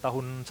 2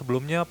 tahun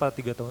sebelumnya apa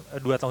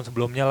 2 tahun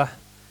sebelumnya lah.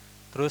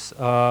 Terus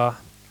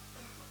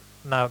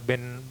nah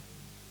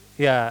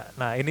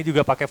ini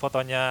juga pakai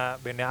fotonya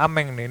bandnya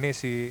Ameng nih, ini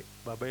si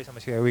Babai sama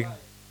si Ewing,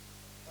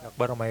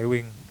 Akbar sama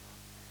Ewing.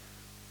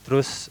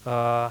 Terus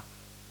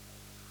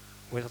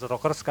Westside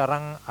Rockers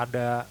sekarang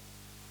ada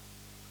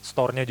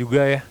store-nya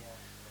juga ya.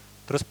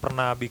 Terus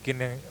pernah bikin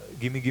yang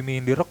Gimme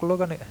Indie Rock lo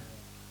kan ya.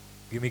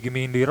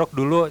 Gimme Indie Rock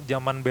dulu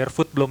zaman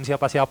Barefoot belum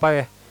siapa-siapa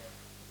ya.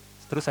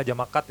 terus Saja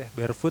Makat ya,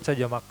 Barefoot,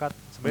 Saja Makat.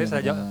 Sebenarnya Yang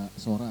Saja ada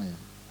Sora ya.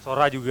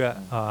 Sora juga.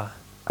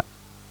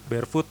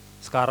 Barefoot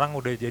sekarang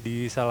udah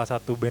jadi salah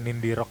satu band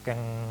indie rock yang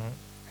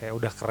kayak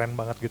udah keren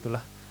banget gitulah.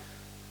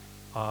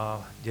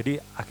 Jadi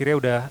akhirnya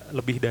udah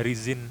lebih dari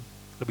zine,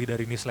 lebih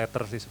dari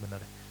newsletter sih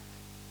sebenarnya.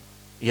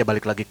 Iya,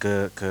 balik lagi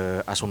ke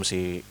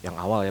asumsi yang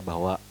awal ya,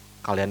 bahwa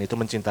kalian itu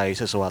mencintai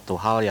sesuatu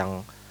hal yang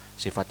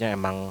sifatnya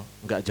emang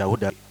nggak jauh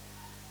dari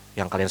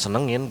yang kalian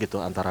senengin gitu,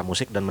 antara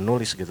musik dan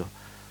menulis gitu.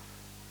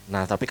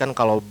 Nah tapi kan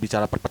kalau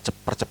bicara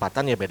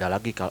percepatan ya beda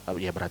lagi,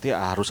 ya berarti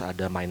harus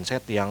ada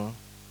mindset yang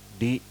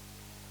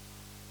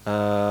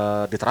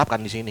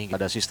diterapkan di sini.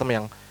 Ada sistem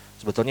yang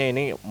sebetulnya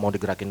ini mau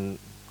digerakin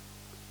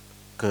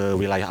ke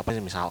wilayah apa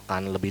sih,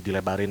 misalkan lebih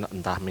dilebarin,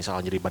 entah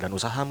misalnya jadi badan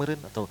usaha meren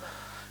atau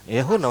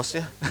ya who knows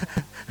ya.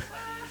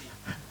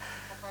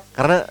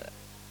 Karena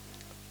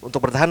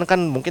untuk bertahan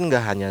kan mungkin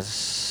nggak hanya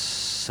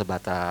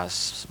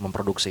sebatas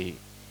memproduksi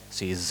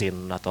si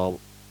zine atau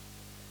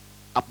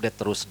update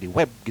terus di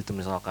web gitu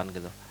misalkan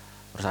gitu.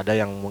 Harus ada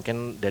yang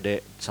mungkin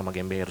Dede sama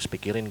Gembe harus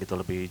pikirin gitu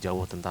lebih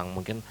jauh tentang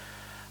mungkin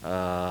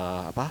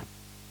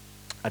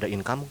ada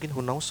income mungkin,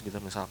 who knows gitu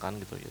misalkan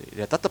gitu.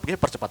 Ya tetap ya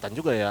percepatan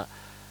juga ya,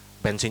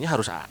 bensinnya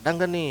harus ada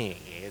nggak nih,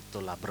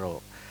 itulah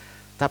bro.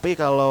 Tapi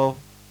kalau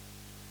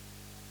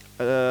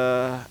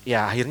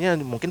ya akhirnya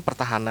mungkin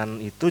pertahanan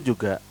itu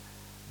juga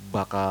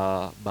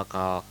bakal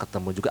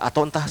ketemu juga,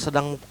 atau entah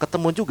sedang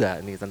ketemu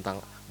juga nih tentang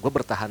gue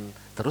bertahan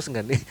terus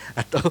nggak nih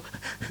atau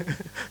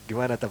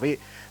gimana. Tapi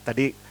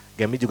tadi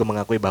Gemi juga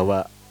mengakui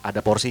bahwa ada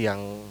porsi yang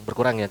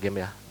berkurang ya Gem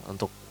ya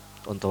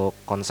untuk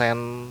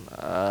konsen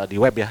di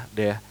web ya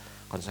deh,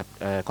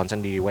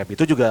 konsen di web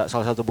itu juga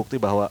salah satu bukti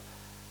bahwa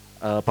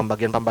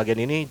pembagian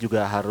ini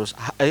juga harus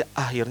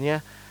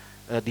akhirnya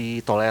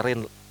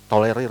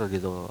tolerir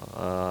gitu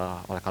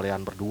oleh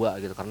kalian berdua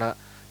gitu, karena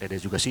Dede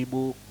juga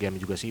sibuk,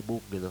 Gemi juga sibuk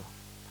gitu.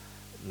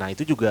 Nah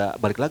itu juga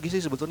balik lagi sih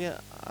sebetulnya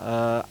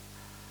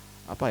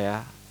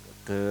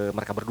ke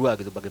mereka berdua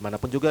gitu.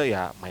 Bagaimanapun juga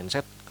ya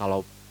mindset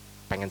kalau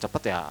pengen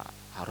cepet ya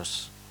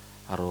harus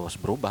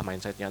berubah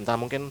mindsetnya. Entah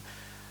mungkin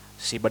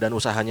si badan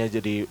usahanya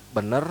jadi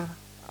bener,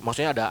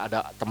 maksudnya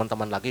ada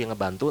teman-teman lagi yang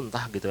ngebantu,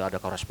 entah gitu ada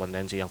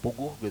korespondensi yang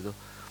puguh gitu,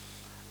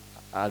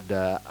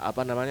 ada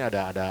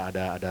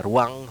ada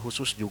ruang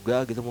khusus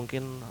juga gitu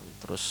mungkin.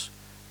 Terus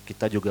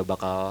kita juga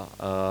bakal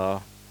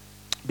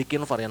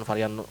bikin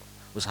varian-varian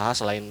usaha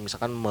selain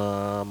misalkan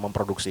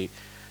memproduksi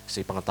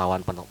si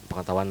pengetahuan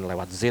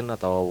lewat zine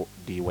atau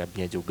di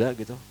webnya juga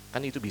gitu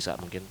kan, itu bisa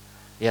mungkin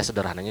ya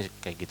sederhananya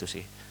kayak gitu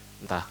sih.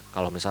 Entah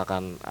kalau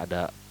misalkan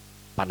ada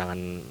pandangan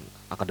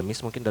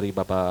akademis mungkin dari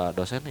Bapak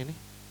dosen ini,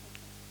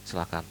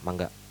 silakan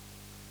mangga.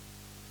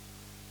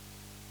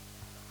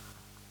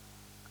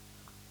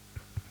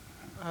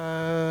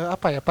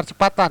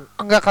 Percepatan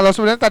enggak, kalau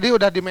sebenarnya tadi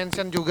udah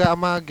dimention juga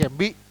sama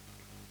Gembi,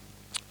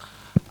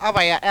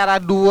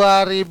 era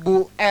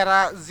 2000,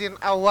 era zin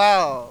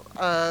awal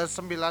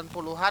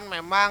 90-an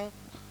memang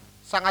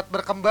sangat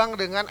berkembang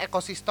dengan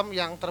ekosistem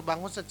yang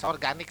terbangun secara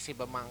organik sih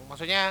memang.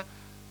 Maksudnya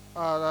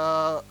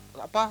 13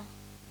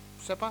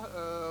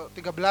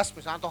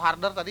 misalnya atau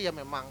Harder tadi ya,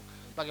 memang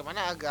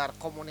bagaimana agar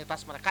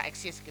komunitas mereka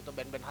eksis gitu,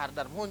 band-band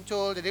Harder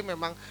muncul. Jadi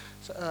memang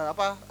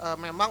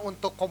memang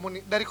untuk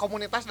dari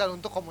komunitas dan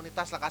untuk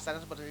komunitas lah,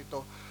 kasarnya seperti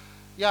itu.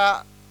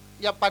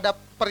 Ya pada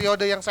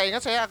periode yang saya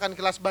ingat, saya akan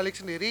kilas balik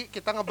sendiri,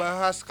 kita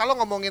ngebahas kalau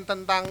ngomongin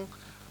tentang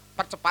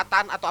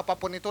percepatan atau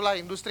apapun itulah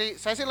industri,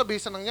 saya sih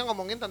lebih senengnya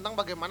ngomongin tentang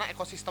bagaimana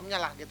ekosistemnya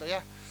lah gitu ya.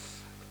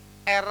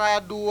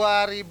 Era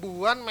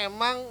 2000-an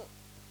memang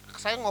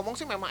saya ngomong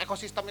sih memang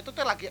ekosistem itu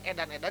tuh lagi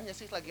edan-edannya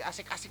sih, lagi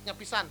asik-asiknya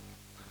pisan.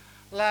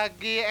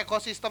 Lagi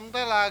ekosistem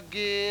teh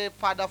lagi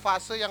pada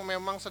fase yang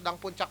memang sedang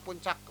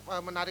puncak-puncak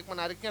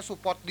menarik-menariknya,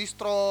 support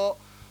distro,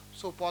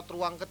 support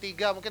ruang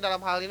ketiga, mungkin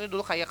dalam hal ini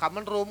dulu kayak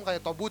Common Room,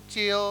 kayak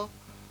Tobucil,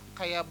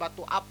 kayak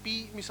Batu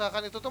Api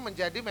misalkan, itu tuh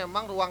menjadi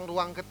memang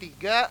ruang-ruang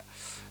ketiga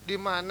di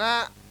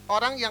mana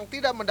orang yang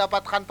tidak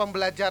mendapatkan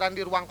pembelajaran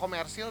di ruang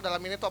komersil, dalam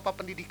ini tuh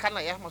pendidikan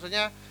lah ya,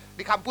 maksudnya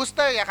di kampus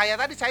teh ya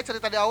kayak tadi saya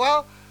cerita di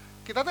awal,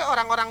 kita tuh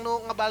orang-orang nu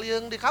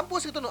ngebalieng di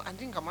kampus gitu,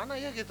 anjing kemana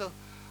ya gitu,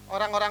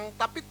 orang-orang,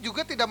 tapi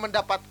juga tidak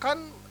mendapatkan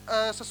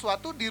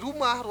sesuatu di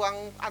rumah,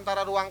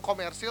 antara ruang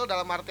komersil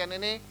dalam artian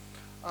ini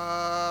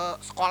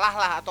sekolah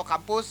lah atau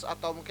kampus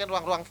atau mungkin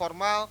ruang-ruang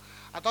formal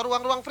atau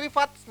ruang-ruang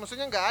privat,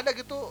 maksudnya nggak ada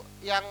gitu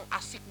yang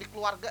asik di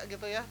keluarga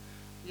gitu ya.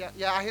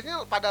 Ya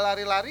akhirnya pada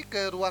lari-lari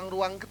ke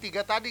ruang-ruang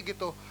ketiga tadi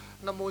gitu,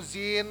 nemu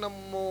zin,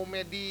 nemu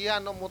media,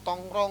 nemu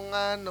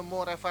tongkrongan, nemu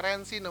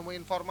referensi, nemu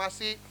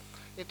informasi,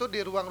 itu di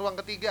ruang-ruang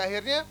ketiga.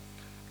 Akhirnya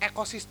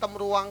ekosistem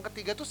ruang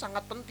ketiga itu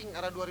sangat penting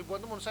era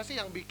 2000-an itu menurut saya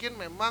sih, yang bikin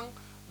memang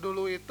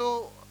dulu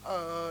itu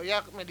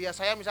ya media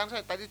saya, misalnya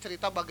saya tadi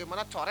cerita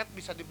bagaimana coret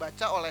bisa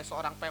dibaca oleh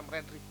seorang PM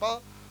Red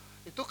Ripple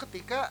itu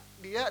ketika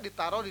dia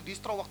ditaruh di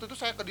distro. Waktu itu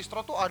saya ke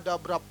distro tuh ada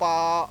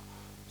berapa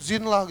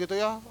zin lah gitu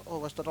ya,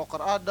 Western Rocker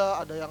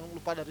ada yang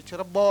lupa dari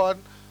Cirebon,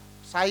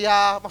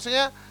 saya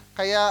maksudnya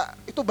kayak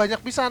itu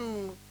banyak pisan.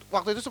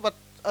 Waktu itu sempat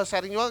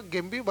sharing juga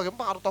Gembi bagaimana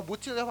pengaruh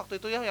Tobucil ya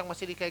waktu itu ya, yang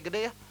masih di kayak gede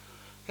ya,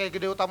 kayak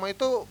Gede Utama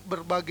itu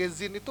berbagai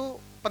zin itu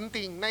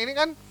penting. Nah ini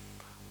kan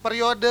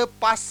periode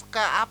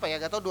pasca apa ya,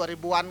 gak tau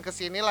 2000-an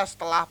kesini lah,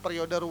 setelah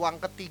periode ruang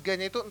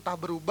ketiganya itu entah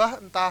berubah,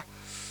 entah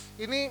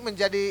ini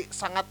menjadi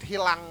sangat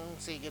hilang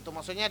sih gitu.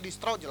 Maksudnya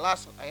distro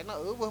jelas akhirnya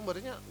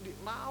benernya di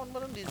naon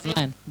bener di zin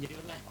Online. Jadi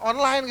online.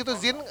 online gitu,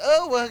 zin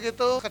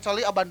gitu,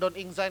 kecuali Abandon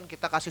Insign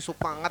kita kasih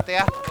semangat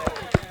ya.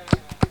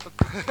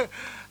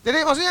 Jadi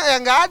maksudnya ya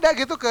nggak ada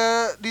gitu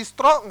ke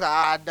distro, nggak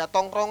ada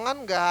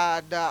tongkrongan, nggak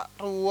ada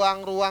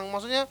ruang-ruang,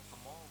 maksudnya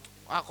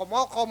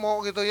komo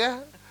gitu ya.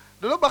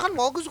 Dulu bahkan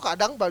mau gue suka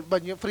ada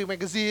banyak free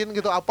magazine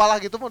gitu, apalah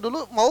gitu,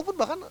 dulu mau pun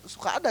bahkan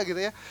suka ada gitu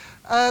ya.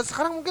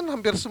 Sekarang mungkin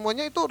hampir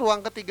semuanya itu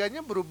ruang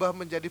ketiganya berubah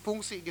menjadi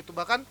fungsi gitu.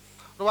 Bahkan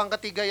ruang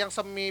ketiga yang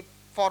semi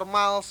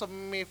formal,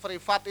 semi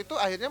privat itu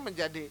akhirnya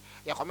menjadi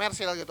ya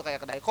komersil gitu,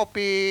 kayak kedai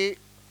kopi,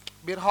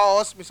 beer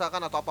house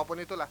misalkan, atau apapun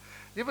itulah.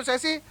 Jadi menurut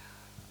saya sih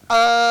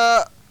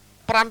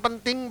peran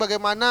penting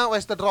bagaimana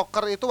Western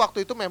Rocker itu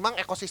waktu itu memang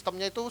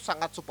ekosistemnya itu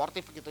sangat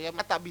suportif gitu ya.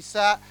 Tak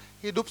bisa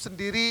hidup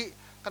sendiri.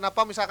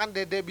 Kenapa misalkan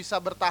Dede bisa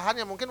bertahan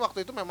ya mungkin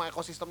waktu itu memang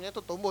ekosistemnya itu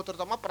tumbuh,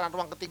 terutama peran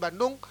ruang ketiga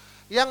Bandung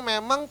yang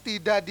memang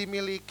tidak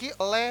dimiliki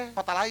oleh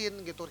kota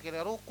lain gitu.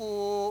 Kira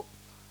Ruku,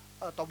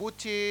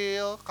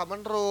 Tobucil,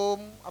 Common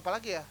Room,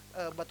 apalagi ya,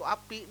 Batu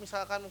Api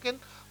misalkan.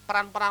 Mungkin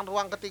peran-peran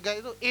ruang ketiga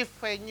itu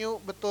Venue,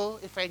 betul,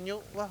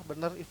 Venue, wah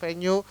bener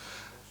Venue.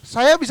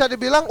 Saya bisa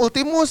dibilang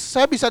Ultimus,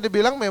 saya bisa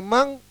dibilang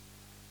memang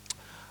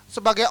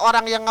sebagai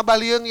orang yang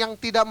ngabalieng yang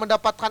tidak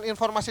mendapatkan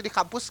informasi di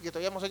kampus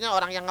gitu ya, maksudnya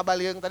orang yang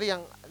ngabalieng tadi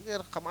yang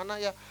kemana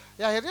ya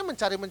akhirnya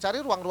mencari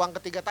ruang-ruang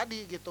ketiga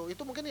tadi gitu.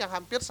 Itu mungkin yang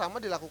hampir sama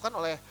dilakukan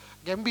oleh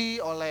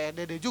Gembi, oleh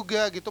Dede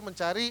juga gitu,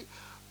 mencari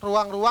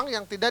ruang-ruang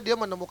yang tidak dia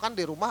menemukan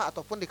di rumah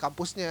ataupun di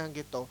kampusnya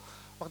gitu.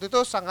 Waktu itu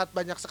sangat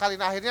banyak sekali.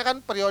 Nah akhirnya kan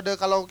periode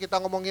kalau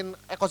kita ngomongin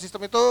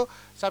ekosistem itu,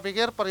 saya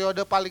pikir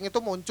periode paling itu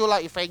muncul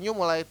lah Venue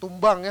mulai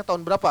tumbang ya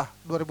tahun berapa?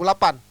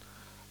 2008.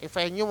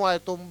 Venue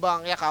mulai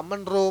tumbang ya,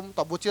 Common Room,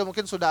 Tobucil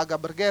mungkin sudah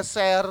agak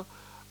bergeser,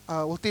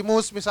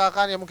 Ultimus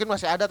misalkan ya mungkin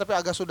masih ada tapi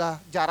agak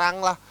sudah jarang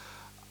lah.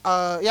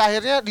 Ya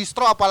akhirnya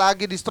distro,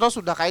 apalagi distro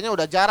sudah kayaknya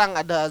udah jarang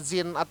ada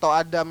zin atau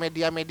ada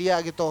media-media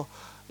gitu.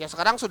 Ya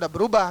sekarang sudah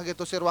berubah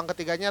gitu si ruang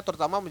ketiganya,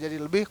 terutama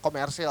menjadi lebih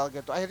komersil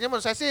gitu. Akhirnya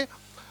menurut saya sih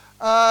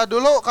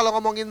dulu kalau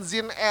ngomongin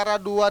zin era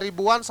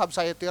 2000-an,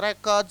 Subsiety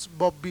Records,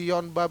 Bob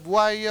Beyond Barbed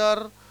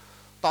Wire,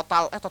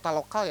 Total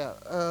Lokal ya,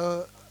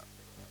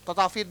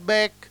 Total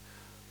Feedback,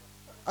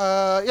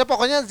 ya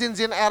pokoknya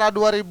zin-zin era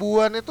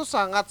 2000-an itu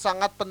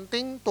sangat-sangat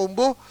penting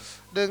tumbuh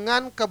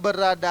dengan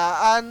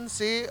keberadaan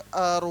si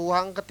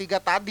ruang ketiga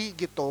tadi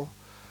gitu.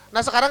 Nah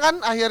sekarang kan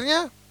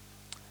akhirnya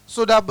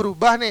sudah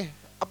berubah nih,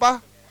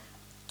 apa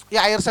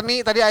ya, Air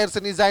Seni tadi, Air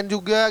Seni Zain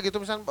juga gitu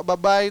misalnya,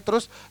 Babai,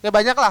 terus ya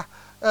banyak lah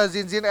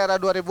zin-zin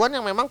era 2000-an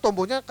yang memang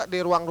tumbuhnya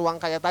di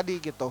ruang-ruang kayak tadi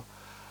gitu.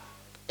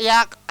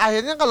 Ya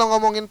akhirnya kalau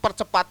ngomongin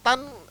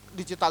percepatan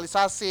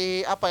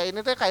digitalisasi apa ya,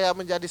 ini tuh kayak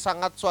menjadi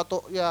sangat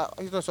suatu ya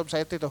itu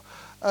society itu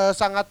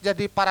sangat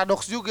jadi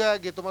paradoks juga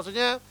gitu.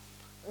 Maksudnya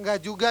enggak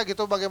juga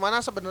gitu,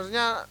 bagaimana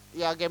sebenarnya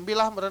ya Gembi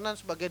lah beneran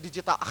sebagai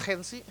digital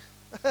agency.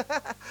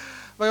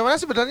 Bagaimana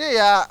sebenarnya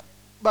ya,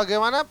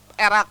 bagaimana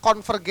era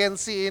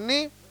konvergensi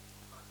ini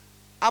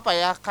apa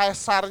ya,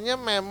 kasarnya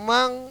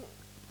memang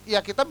ya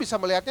kita bisa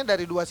melihatnya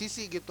dari dua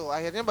sisi gitu.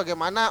 Akhirnya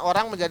bagaimana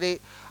orang menjadi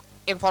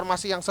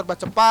informasi yang serba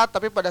cepat,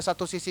 tapi pada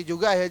satu sisi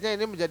juga akhirnya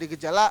ini menjadi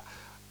gejala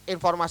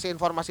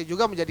informasi-informasi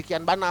juga menjadi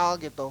kian banal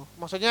gitu.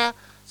 Maksudnya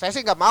saya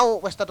sih nggak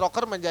mau Western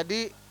Rocker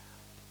menjadi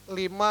 5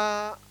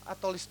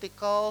 atau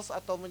listicles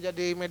atau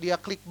menjadi media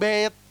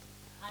clickbait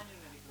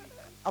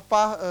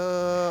apa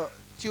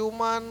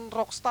ciuman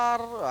rockstar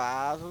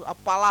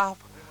apalah.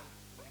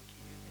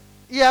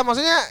 Iya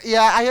maksudnya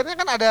ya akhirnya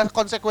kan ada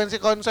konsekuensi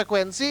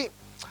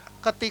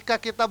ketika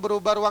kita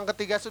berubah, ruang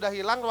ketiga sudah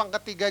hilang, ruang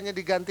ketiganya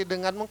diganti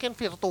dengan mungkin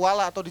virtual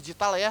atau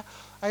digital ya.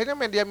 Akhirnya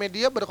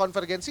media-media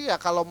berkonvergensi ya,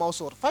 kalau mau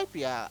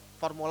survive ya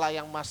formula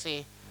yang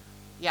masih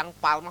yang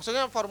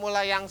maksudnya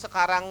formula yang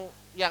sekarang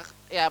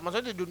ya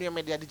maksudnya di dunia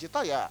media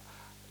digital ya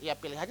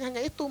pilihannya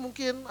hanya itu,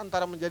 mungkin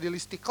antara menjadi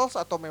listicles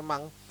atau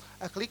memang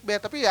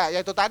clickbait. Tapi ya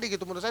itu tadi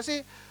gitu, menurut saya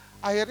sih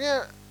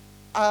akhirnya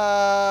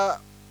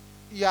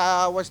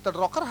ya Western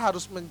Rocker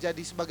harus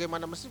menjadi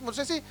sebagaimana menurut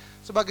saya sih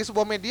sebagai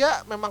sebuah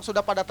media memang sudah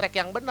pada track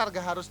yang benar,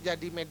 gak harus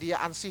jadi media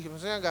ansih,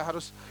 maksudnya gak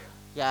harus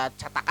ya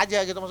cetak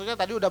aja gitu. Maksudnya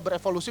tadi udah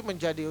berevolusi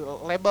menjadi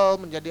label,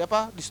 menjadi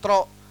apa,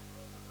 distro,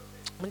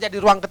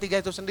 menjadi ruang ketiga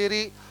itu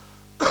sendiri,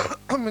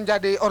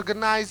 menjadi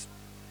organized.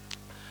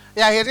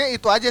 Ya akhirnya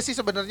itu aja sih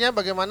sebenarnya,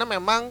 bagaimana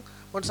memang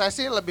menurut saya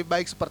sih lebih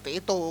baik seperti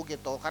itu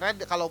gitu. Karena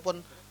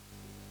kalaupun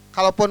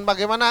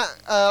bagaimana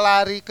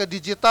lari ke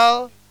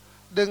digital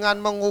dengan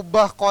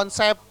mengubah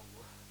konsep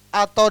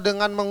atau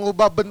dengan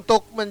mengubah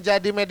bentuk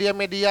menjadi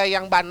media-media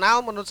yang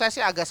banal, menurut saya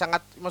sih agak sangat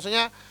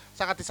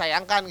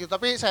disayangkan gitu.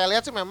 Tapi saya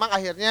lihat sih memang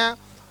akhirnya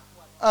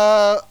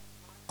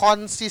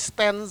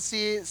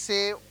konsistensi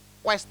si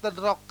Western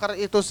Rocker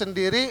itu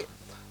sendiri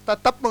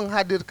tetap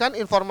menghadirkan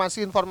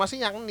informasi-informasi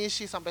yang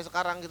niche sampai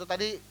sekarang gitu.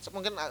 Tadi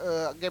mungkin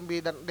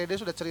Gembi dan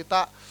Dede sudah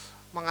cerita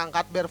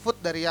mengangkat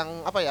Barefoot dari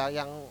yang apa ya,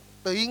 yang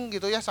teuing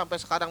gitu ya sampai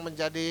sekarang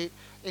menjadi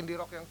indie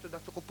rock yang sudah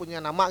cukup punya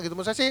nama gitu.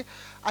 Menurut saya sih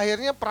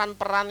akhirnya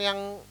peran-peran yang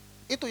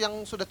itu yang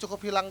sudah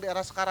cukup hilang di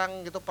era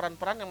sekarang gitu,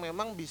 peran-peran yang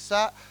memang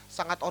bisa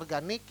sangat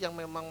organik, yang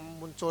memang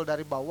muncul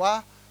dari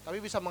bawah tapi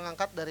bisa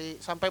mengangkat dari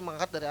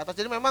atas.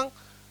 Jadi memang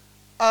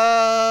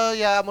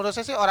ya menurut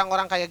saya sih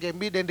orang-orang kayak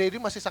Gembi, Dende ini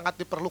masih sangat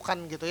diperlukan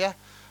gitu ya.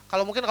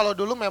 Kalau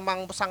dulu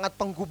memang sangat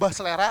penggubah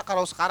selera,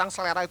 kalau sekarang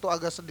selera itu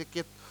agak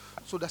sedikit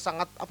sudah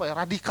sangat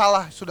radikal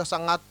lah, sudah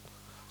sangat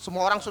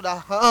semua orang sudah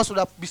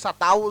bisa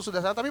tahu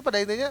tapi pada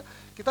intinya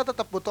kita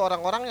tetap butuh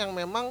orang-orang yang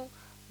memang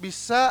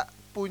bisa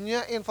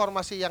punya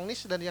informasi yang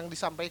niche dan yang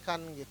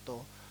disampaikan gitu.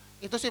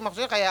 Itu sih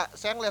maksudnya kayak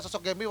saya ngeliat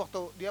sosok Gembi waktu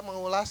dia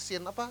mengulas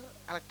scene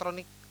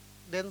electronic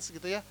dance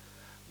gitu ya,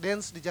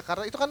 dance di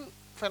Jakarta itu kan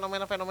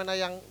fenomena-fenomena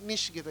yang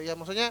niche gitu ya.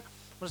 Maksudnya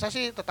menurut saya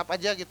sih tetap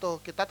aja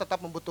gitu, kita tetap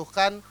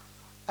membutuhkan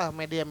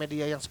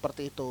media-media yang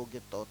seperti itu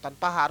gitu,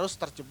 tanpa harus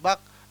terjebak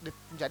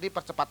menjadi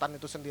percepatan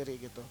itu sendiri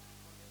gitu.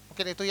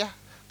 Mungkin itu ya,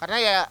 karena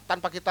ya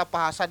tanpa kita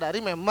sadari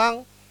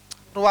memang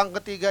ruang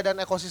ketiga dan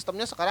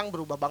ekosistemnya sekarang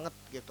berubah banget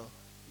gitu.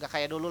 Gak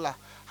kayak dulu lah,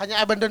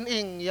 hanya Abandon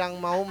Inc. yang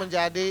mau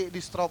menjadi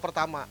distro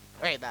pertama.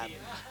 Dan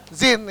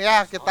Zin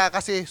ya kita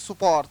kasih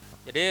support.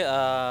 Jadi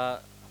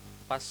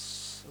pas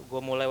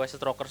gue mulai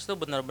Wasted Rockers tuh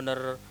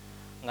bener-bener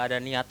nggak ada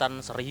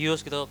niatan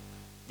serius gitu.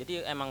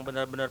 Jadi emang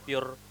bener-bener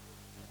pure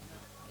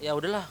ya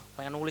udahlah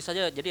pengen nulis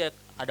aja. Jadi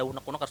ada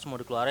unek-unek harus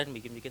mau dikeluarin,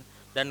 bikin-bikin.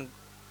 Dan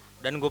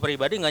gue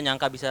pribadi nggak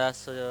nyangka bisa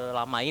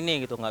selama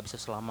ini gitu, nggak bisa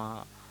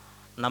selama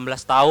 16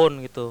 tahun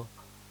gitu.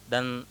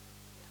 Dan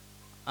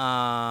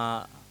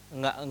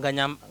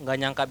nggak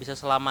nyangka bisa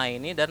selama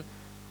ini, dan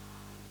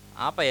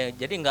apa ya,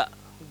 jadi nggak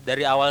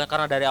dari awalnya,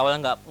 karena dari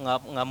awalnya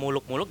nggak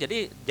muluk-muluk,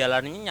 jadi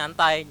jalannya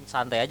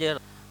santai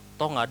aja,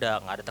 toh nggak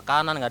ada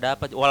tekanan, nggak ada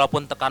apa,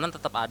 walaupun tekanan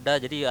tetap ada.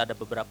 Jadi ada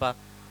beberapa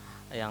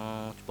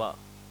yang coba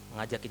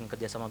ngajakin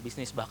kerja sama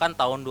bisnis, bahkan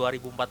tahun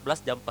 2014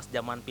 pas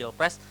zaman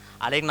Pilpres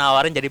ada yang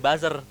nawarin jadi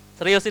buzzer,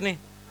 serius ini,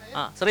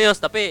 serius,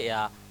 tapi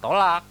ya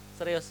tolak,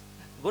 serius,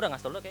 gue udah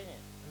ngasih tau lo kayaknya,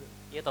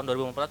 iya tahun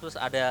 2014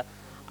 ada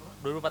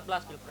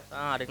 2014 Pilpres,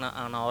 ada yang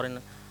nawarin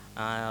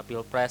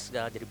Pilpres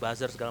jadi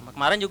buzzer segala macam.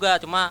 Kemarin juga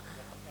cuma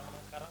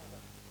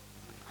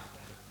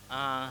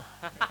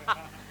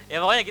ya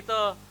pokoknya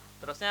gitu.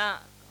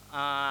 Terusnya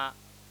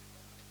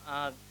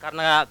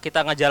karena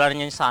kita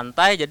ngejalaninnya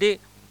santai, jadi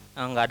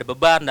nggak ada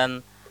beban. Dan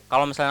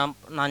kalau misalnya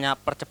nanya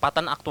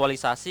percepatan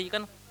aktualisasi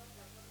kan,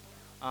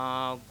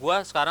 gue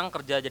sekarang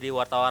kerja jadi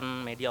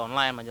wartawan media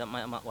online,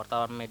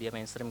 wartawan media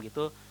mainstream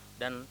gitu.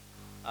 Dan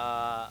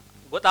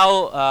gue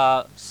tahu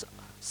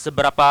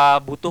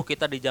seberapa butuh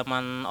kita di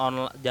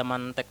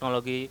zaman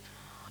teknologi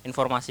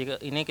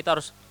informasi ini, kita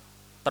harus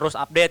terus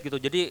update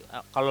gitu. Jadi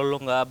kalau lu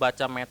nggak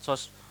baca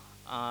medsos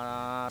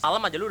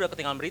malam aja lu udah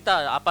ketinggalan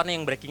berita, apa nih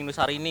yang breaking news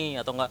hari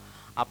ini, atau enggak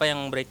apa yang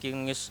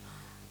breaking news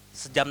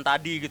sejam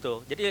tadi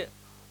gitu. Jadi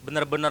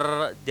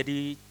bener-bener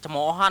jadi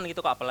cemoohan gitu,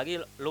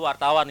 apalagi lu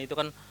wartawan itu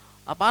kan,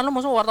 apaan lu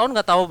maksud wartawan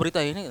nggak tahu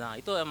berita ini. Nah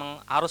itu emang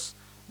harus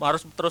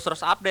terus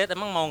update,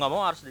 emang mau nggak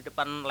mau harus di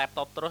depan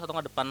laptop terus atau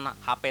nggak depan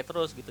HP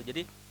terus gitu.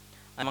 Jadi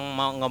emang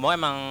mau nggak mau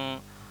emang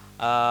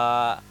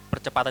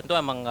percepatan itu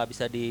emang nggak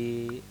bisa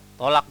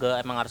ditolak,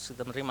 emang harus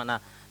kita terima. Nah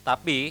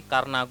tapi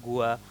karena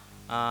gue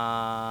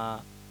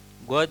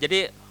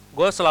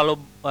selalu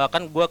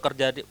kan gue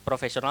kerja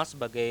profesional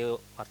sebagai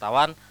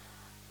wartawan,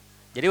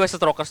 jadi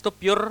Wasted Rockers itu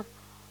pure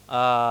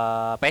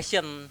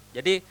passion.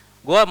 Jadi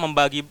gue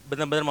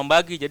benar-benar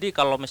membagi. Jadi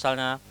kalau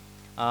misalnya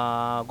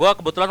gue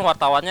kebetulan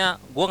wartawannya,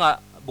 gue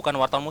bukan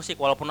wartawan musik,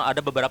 walaupun ada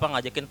beberapa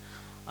ngajakin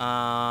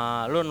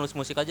lu nulis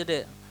musik aja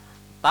deh.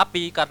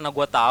 Tapi karena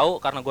gue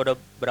udah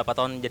berapa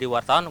tahun jadi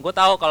wartawan, gue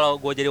tahu kalau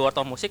gue jadi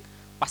wartawan musik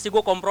pasti gue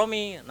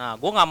kompromi. Nah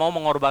gue nggak mau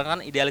mengorbankan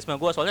idealisme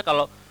gue, soalnya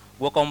kalau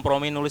gue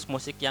kompromi nulis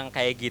musik yang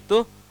kayak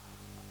gitu,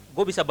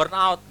 gue bisa burn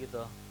out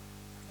gitu.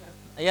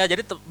 Iya,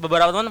 jadi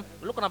beberapa teman,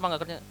 lu kenapa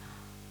nggak kerja?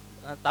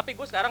 Tapi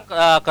gue sekarang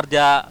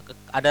kerja,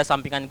 ada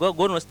sampingan gue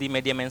nulis di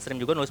media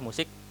mainstream juga, nulis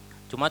musik.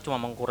 Cuma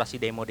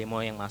mengkurasi demo-demo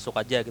yang masuk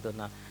aja gitu.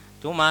 Nah,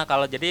 cuma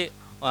kalau jadi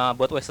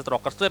buat Wasted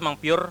Rockers tuh emang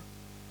pure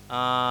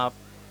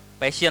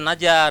passion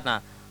aja.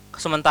 Nah,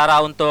 sementara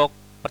untuk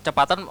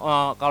percepatan,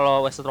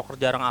 kalau Wasted Rockers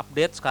jarang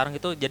update sekarang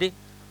itu, jadi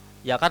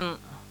ya kan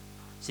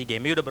si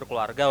Gembi udah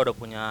berkeluarga, udah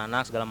punya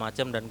anak segala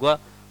macam, dan gue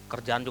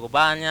kerjaan cukup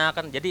banyak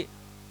kan. Jadi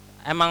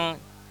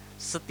emang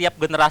setiap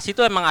generasi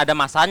itu emang ada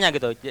masanya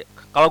gitu.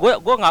 Kalau gue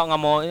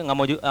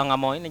nggak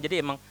mau ini.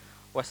 Jadi emang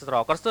Wasted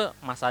Rockers tuh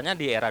masanya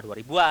di era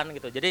 2000-an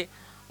gitu. Jadi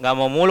nggak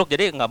mau muluk,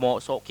 jadi nggak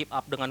mau keep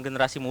up dengan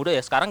generasi muda.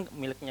 Ya sekarang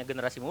miliknya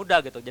generasi muda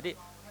gitu. Jadi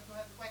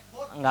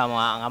nggak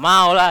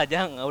mau lah,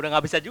 udah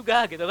nggak bisa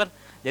juga gitu kan.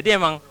 Jadi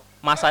emang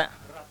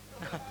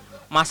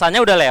masanya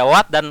udah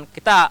lewat, dan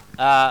kita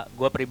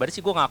gue pribadi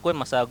sih gue ngakuin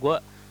masa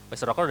gue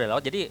Wasted Rockers udah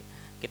lewat. Jadi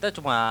kita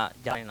cuma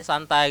jalan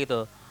santai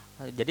gitu.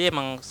 Jadi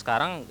emang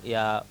sekarang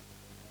ya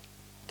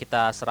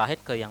kita serahin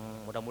ke yang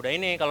muda-muda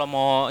ini kalau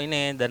mau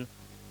ini. Dan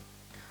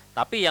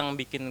tapi yang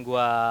bikin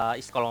gua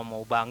kalau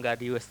mau bangga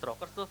di Wasted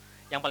Rockers tuh,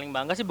 yang paling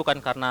bangga sih bukan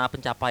karena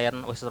pencapaian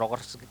Wasted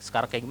Rockers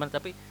sekarang kayak gimana,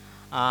 tapi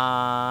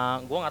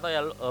Gue nggak tahu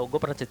ya, gue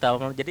pernah cerita.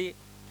 Jadi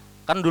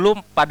kan dulu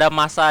pada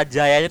masa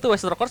jayanya tuh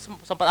West Rockers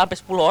sempat sampai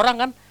 10 orang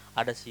kan.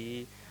 Ada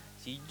si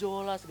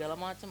Jo lah segala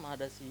macem,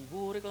 ada si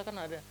Burik lah kan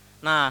ada.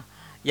 Nah,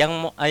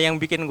 yang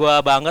bikin gue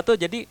bangga tuh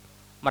jadi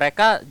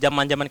mereka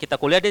zaman kita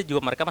kuliah, dia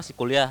juga mereka masih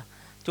kuliah.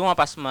 Cuma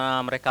pas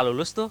mereka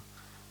lulus tuh,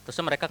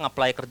 terusnya mereka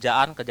nge-apply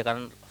kerjaan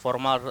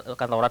formal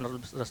kantoran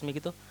resmi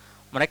gitu.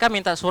 Mereka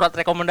minta surat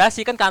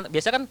rekomendasi kan,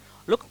 biasa kan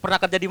lu pernah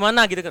kerja di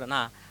mana gitu kan.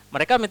 Nah,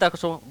 mereka minta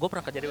gue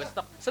pernah kerja di West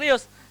Rock.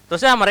 Serius.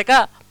 Terusnya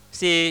mereka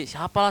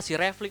siapa lah, si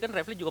Refli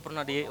juga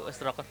pernah di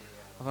West Rock.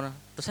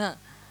 Terusnya,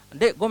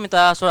 Dek, gue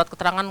minta surat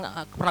keterangan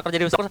pernah kerja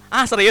di West Rock.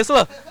 Ah, serius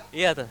loh?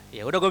 Iya tuh.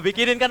 Ya udah gue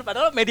bikinin kan,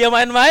 padahal media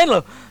main-main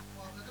loh.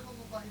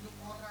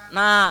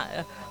 Nah,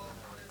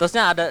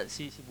 terusnya ada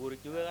si Burik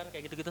juga kan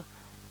kayak gitu-gitu.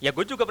 Ya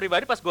gue juga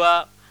pribadi pas gue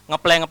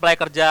ngeplay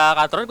kerja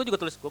kantoran, gue juga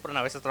tulis gue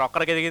pernah West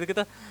Rocker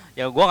gitu.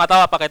 Ya gue nggak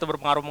tahu apakah itu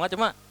berpengaruh banget,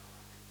 cuma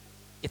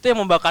itu yang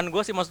membanggakan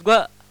gue sih. Maksud gue,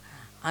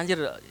 anjir,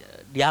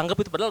 dianggap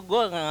itu, padahal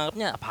gue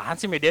nganggapnya apaan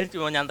sih, media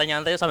cuma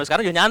nyantai-nyantai, sampai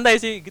sekarang juga nyantai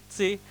sih gitu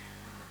sih.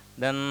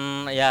 Dan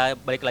ya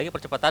balik lagi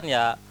percepatan,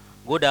 ya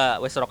gue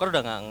West Rocker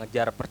udah nggak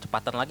ngejar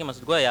percepatan lagi.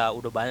 Maksud gue ya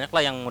udah banyak lah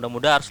yang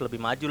muda-muda harus lebih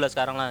maju lah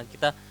sekarang lah.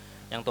 Kita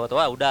yang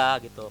tua-tua udah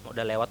gitu,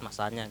 udah lewat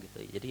masanya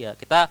gitu. Jadi ya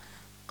kita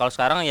kalau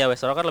sekarang ya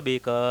West Rocker lebih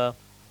ke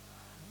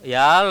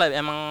ya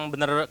emang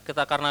bener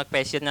kita karena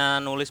passionnya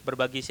nulis,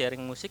 berbagi,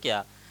 sharing musik,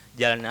 ya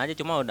jalanin aja.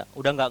 Cuma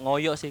udah nggak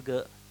ngoyo sih,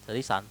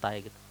 jadi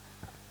santai gitu.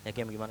 Ya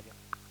game gimana game?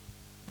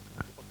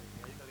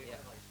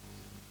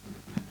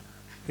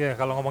 Ya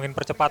kalau ngomongin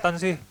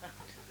percepatan sih,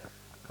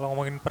 kalau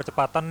ngomongin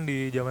percepatan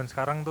di zaman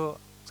sekarang tuh,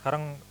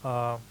 sekarang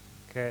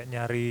kayak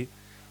nyari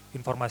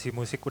informasi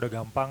musik udah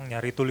gampang,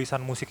 nyari tulisan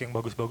musik yang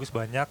bagus-bagus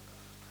banyak,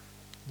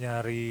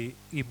 nyari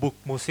ebook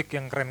musik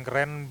yang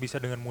keren-keren bisa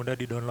dengan mudah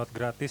di download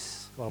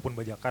gratis walaupun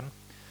bajakan.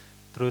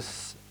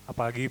 Terus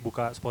apalagi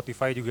buka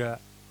Spotify juga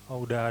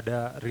udah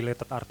ada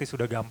related artis,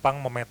 udah gampang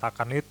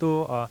memetakan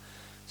itu,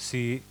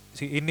 si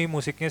ini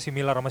musiknya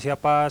similar sama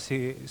siapa,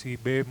 si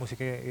B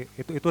musiknya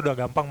itu udah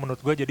gampang menurut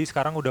gue. Jadi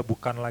sekarang udah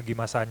bukan lagi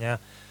masanya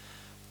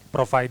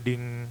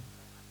providing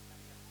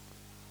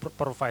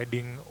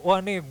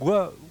wah nih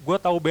gua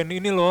tahu band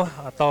ini loh,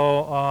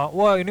 atau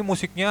wah ini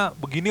musiknya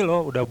begini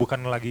loh, udah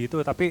bukan lagi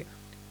itu. Tapi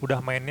udah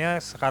mainnya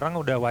sekarang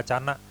udah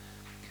wacana,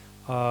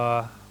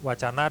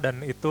 dan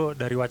itu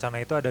dari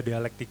wacana itu ada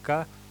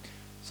dialektika.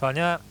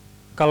 Soalnya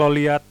kalau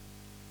lihat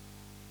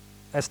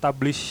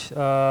established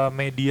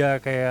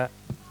media kayak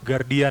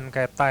Guardian,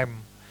 kayak Time,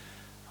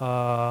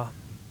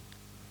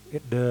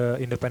 The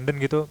Independent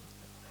gitu,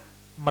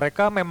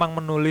 mereka memang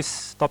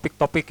menulis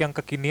topik-topik yang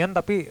kekinian,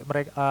 tapi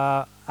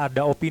mereka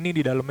ada opini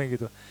di dalamnya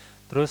gitu.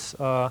 Terus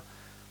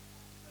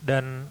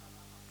dan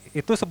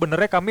itu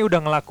sebenarnya kami udah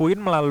ngelakuin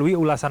melalui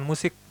ulasan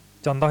musik.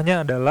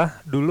 Contohnya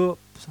adalah dulu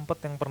sempet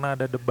yang pernah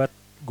ada debat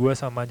gue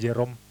sama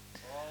Jerome.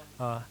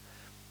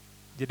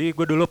 Jadi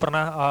gue dulu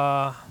pernah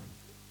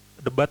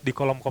debat di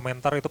kolom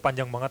komentar, itu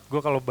panjang banget.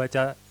 Gue kalau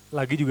baca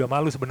lagi juga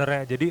malu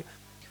sebenarnya. Jadi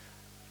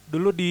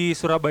dulu di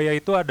Surabaya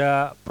itu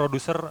ada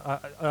produser,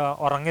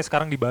 orangnya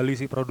sekarang di Bali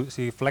sih,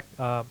 produksi Flag,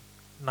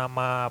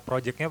 nama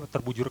projectnya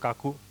Terbujur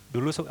Kaku.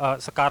 Dulu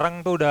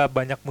sekarang tuh udah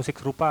banyak musik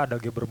serupa, ada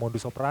Geber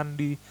Modus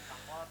Operandi,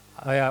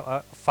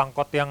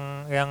 Fangkot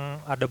yang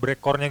ada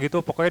breakcore-nya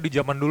gitu. Pokoknya di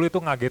zaman dulu itu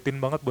ngagetin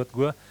banget buat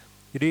gue.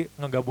 Jadi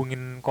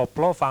ngegabungin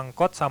koplo,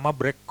 Fangkot sama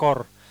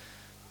breakcore.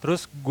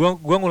 Terus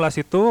gue ngulas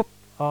itu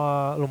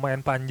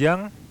lumayan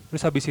panjang.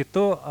 Terus habis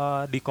itu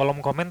di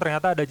kolom komen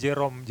ternyata ada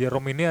Jerome.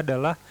 Jerome ini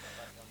adalah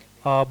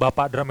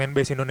bapak drum and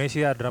bass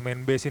Indonesia. Drum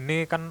and bass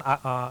ini kan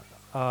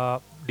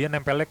dia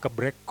nempelnya ke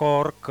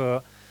breakcore, ke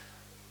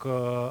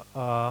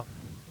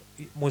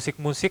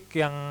musik-musik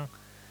yang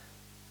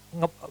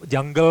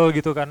jungle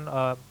gitu kan,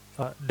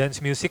 dance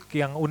music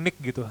yang unik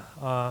gitu.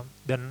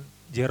 Dan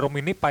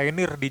Jerome ini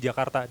pioneer di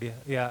Jakarta dia,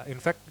 ya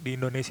in fact di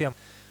Indonesia.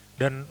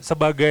 Dan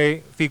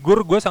sebagai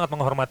figur gue sangat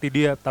menghormati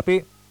dia.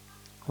 Tapi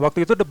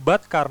waktu itu debat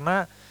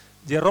karena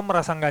Jerome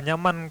merasa nggak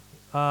nyaman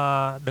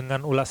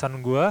dengan ulasan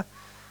gue.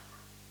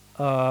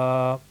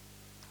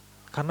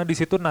 Karena di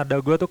situ nada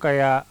gue tuh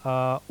kayak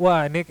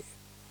wah ini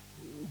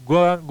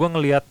gue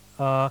ngelihat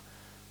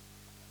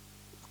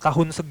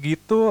tahun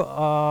segitu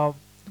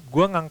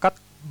gue ngangkat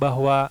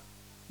bahwa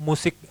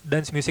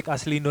dance music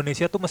asli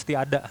Indonesia tuh mesti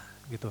ada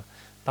gitu.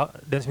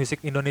 Dance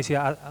music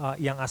Indonesia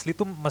yang asli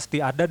tuh mesti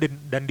ada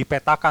dan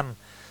dipetakan.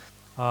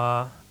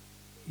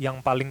 Yang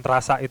paling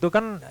terasa itu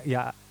kan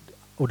ya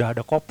udah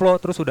ada koplo,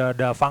 terus udah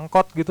ada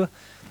fangkot gitu.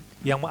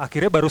 Yang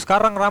akhirnya baru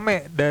sekarang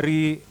rame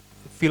dari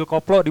Phil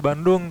Koplo di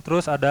Bandung,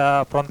 terus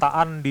ada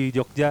Prontaan di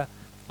Jogja.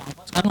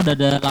 Sekarang udah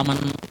ada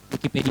laman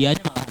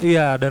Wikipedia-nya malah.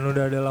 Iya, dan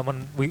udah ada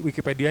laman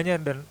Wikipedia-nya,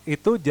 dan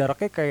itu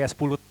jaraknya kayak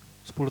 10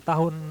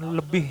 tahun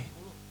lebih.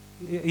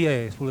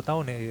 Iya, 10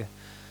 tahun ya, iya.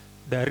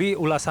 Dari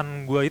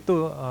ulasan gua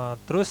itu,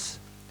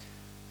 terus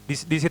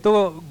di situ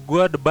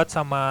gua debat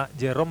sama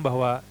Jerome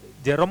bahwa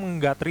Jerome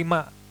nggak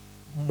terima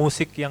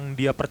musik yang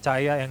dia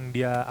percaya, yang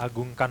dia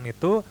agungkan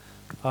itu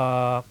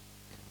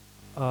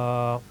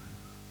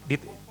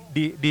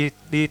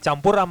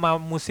dicampur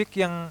sama musik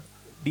yang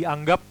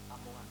dianggap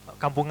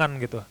kampungan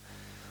gitu.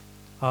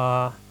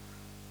 Eh,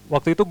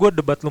 Waktu itu gue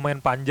debat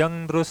lumayan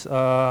panjang, terus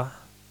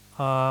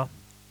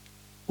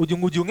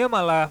ujung-ujungnya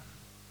malah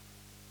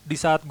di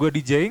saat gue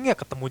DJing ya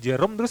ketemu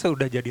Jerome, terus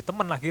udah jadi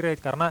temen akhirnya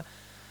karena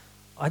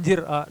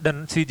anjir,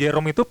 dan si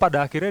Jerome itu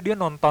pada akhirnya dia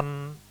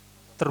nonton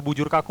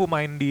Terbujur Kaku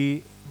main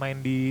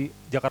di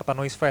Jakarta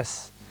Noise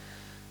Fest.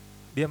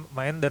 Dia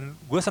main dan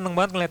gue seneng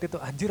banget ngeliat itu,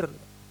 anjir,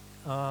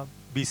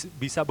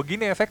 bisa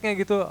begini efeknya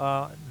gitu,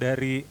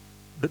 dari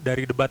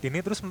debat ini.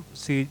 Terus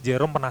si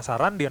Jerome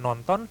penasaran, dia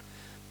nonton,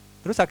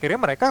 terus akhirnya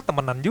mereka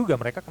temenan juga,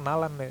 mereka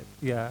kenalan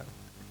ya.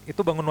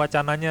 Itu bangun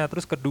wacananya.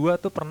 Terus kedua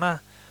tuh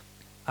pernah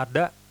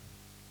ada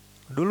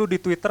dulu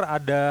di Twitter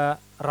ada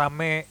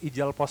rame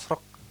Ijal Post Rock.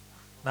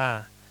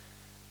 Nah,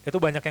 itu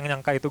banyak yang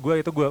nyangka itu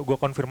gue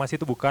konfirmasi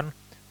itu bukan.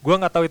 Gue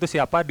nggak tahu itu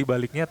siapa di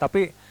baliknya,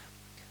 tapi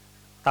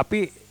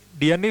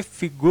dia nih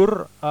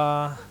figur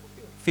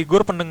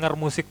pendengar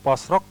musik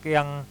post rock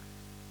yang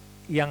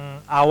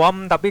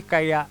awam tapi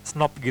kayak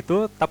snob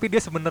gitu, tapi dia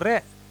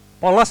sebenarnya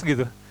polos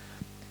gitu.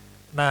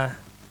 Nah,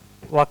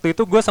 waktu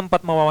itu gue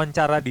sempat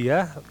mewawancara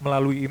dia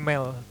melalui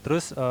email,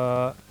 terus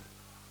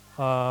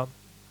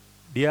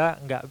dia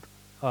nggak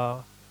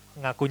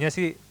ngakunya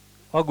sih,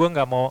 oh gue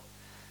nggak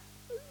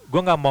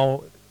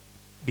mau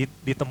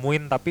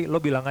ditemuin, tapi lo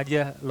bilang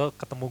aja lo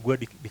ketemu gue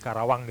di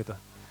Karawang gitu.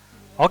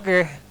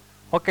 Oke,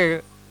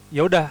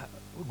 ya udah,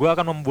 gue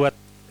akan membuat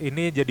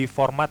ini jadi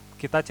format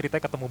kita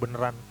ceritanya ketemu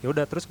beneran. Ya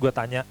udah, terus gue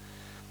tanya,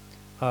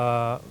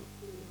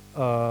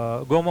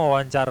 gue mau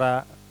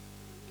wawancara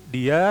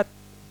dia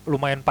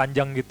lumayan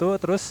panjang gitu,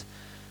 terus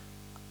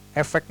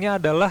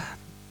efeknya adalah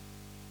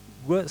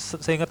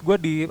seingat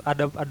gue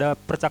ada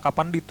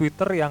percakapan di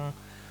Twitter yang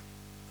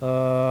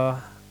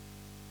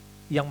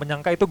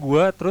menyangka itu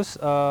gue, terus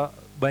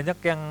banyak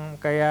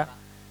yang kayak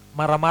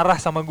marah-marah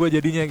sama gue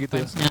jadinya gitu.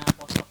 Fansnya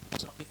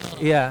post-rock itu.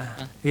 Iya.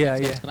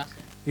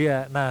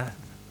 Nah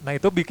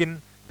itu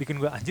bikin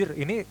gue anjir,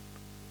 ini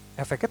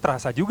efeknya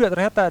terasa juga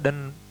ternyata,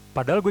 dan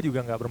padahal gue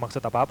juga nggak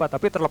bermaksud apa-apa,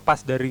 tapi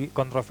terlepas dari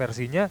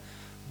kontroversinya,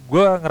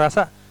 gue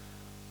ngerasa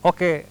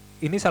oke,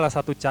 ini salah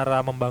satu cara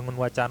membangun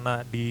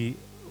wacana di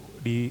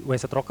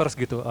Wasted Rockers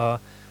gitu.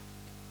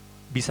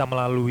 Bisa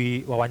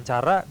melalui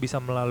wawancara, bisa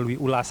melalui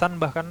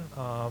ulasan, bahkan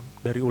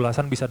dari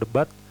ulasan bisa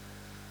debat.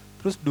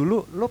 Terus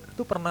dulu lo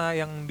tuh pernah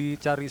yang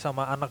dicari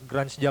sama anak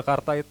grunge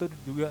Jakarta itu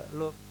juga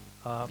lo.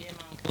 Tapi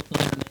emang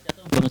kultur Indonesia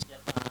tuh belum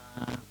siap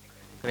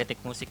kritik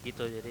musik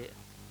gitu, jadi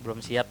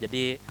belum siap.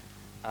 Jadi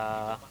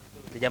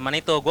di zaman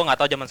itu gue nggak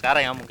tahu zaman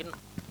sekarang ya, mungkin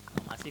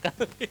masih kan.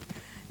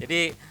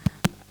 Jadi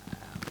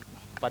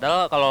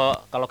padahal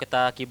kalau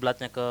kita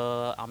kiblatnya ke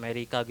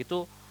Amerika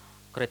gitu,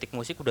 kritik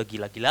musik udah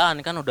gila-gilaan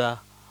kan,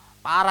 udah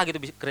parah gitu.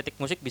 Kritik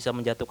musik bisa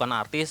menjatuhkan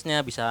artisnya,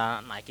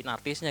 bisa naikin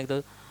artisnya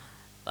gitu.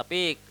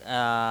 Tapi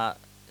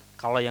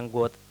kalau yang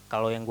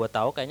gue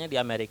tahu kayaknya di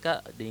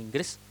Amerika, di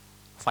Inggris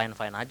fine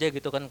aja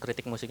gitu kan,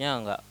 kritik musiknya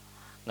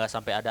nggak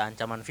sampai ada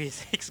ancaman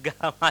fisik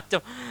segala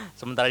macam.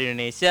 Sementara di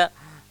Indonesia,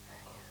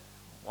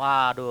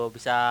 waduh,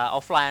 bisa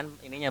offline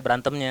ininya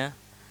berantemnya.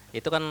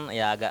 Itu kan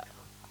ya agak,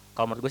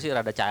 kalau menurut gue sih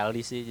rada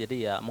childish sih.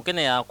 Jadi ya mungkin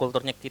ya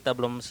kulturnya kita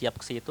belum siap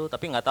ke situ,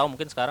 tapi nggak tahu,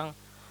 mungkin sekarang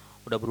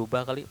udah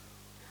berubah kali.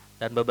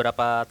 Dan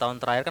beberapa tahun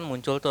terakhir kan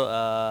muncul tuh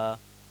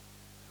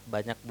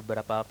banyak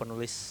beberapa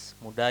penulis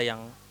muda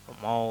yang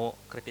mau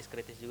kritis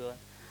juga.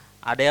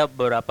 Ada ya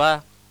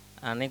beberapa,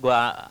 ini gue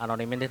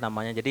anonimin deh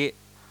namanya. Jadi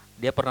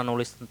dia pernah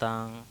nulis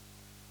tentang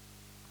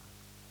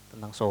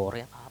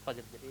sore apa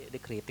gitu, jadi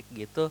dia kritik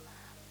gitu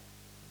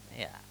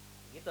ya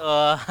gitu.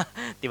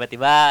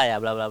 Tiba-tiba ya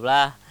bla bla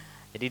bla,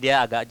 jadi dia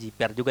agak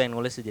jiper juga yang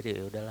nulis.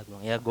 Jadi udahlah,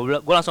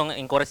 gue langsung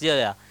encourage dia,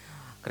 ya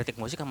kritik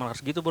musik emang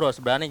harus gitu bro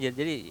sebenarnya.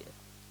 Jadi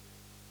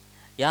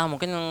ya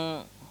mungkin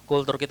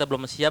kultur kita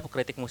belum siap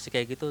kritik musik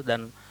kayak gitu.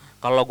 Dan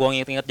kalau gue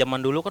inget zaman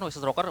dulu kan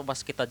Wasted Rocker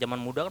pas kita zaman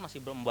muda kan masih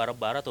belum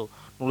bara-bara tuh,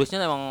 nulisnya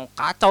emang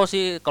kacau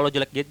sih. Kalau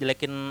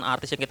jelekin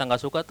artis yang kita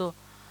nggak suka tuh.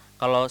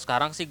 Kalau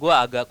sekarang sih gue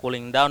agak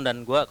cooling down,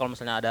 dan gue kalau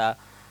misalnya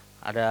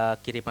ada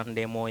kiriman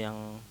demo yang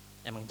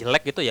emang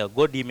jelek gitu, ya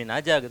gue diemin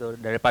aja gitu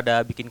daripada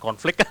bikin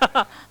konflik.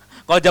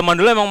 Kalau zaman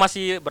dulu emang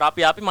masih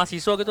berapi-api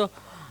mahasiswa gitu,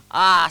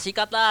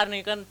 sikat lah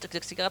nih kan,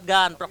 sikat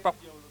gan prok.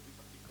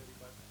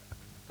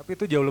 Tapi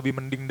itu jauh lebih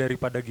mending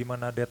daripada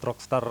gimana Dead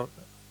Rockstar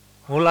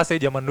ngulas ya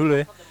zaman dulu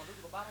ya.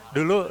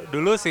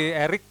 Dulu si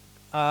Erik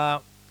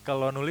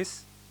kalau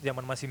nulis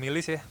zaman masih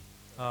milis ya.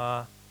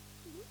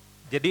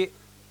 Jadi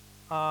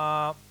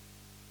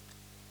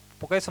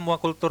pokoknya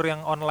semua kultur yang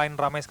online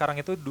ramai sekarang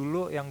itu,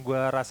 dulu yang gue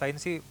rasain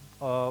sih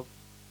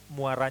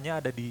muaranya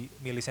ada di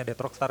milisnya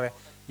Dead Rockstar ya.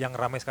 Yang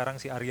ramai sekarang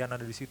si Aryan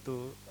ada di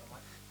situ.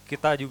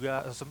 Kita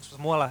juga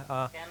semua lah.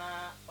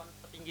 Skena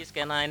petinggi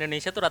skena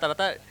Indonesia tuh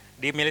rata-rata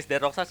di milis Dead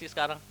Rockstar sih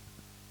sekarang.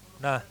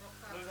 Nah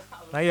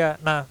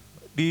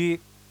di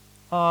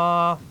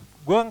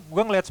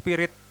gue ngeliat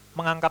spirit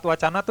mengangkat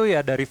wacana tuh ya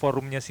dari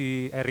forumnya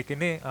si Erik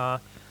ini,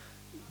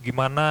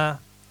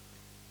 gimana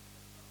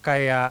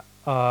kayak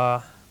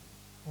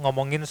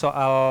ngomongin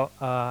soal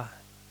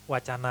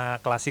wacana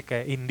klasik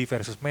kayak indie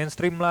versus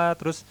mainstream lah,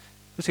 terus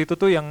itu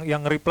tuh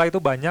yang reply itu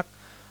banyak.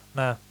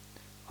 Nah,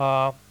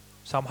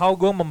 somehow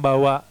gue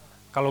membawa,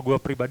 kalau gue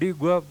pribadi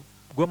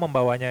gue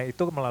membawanya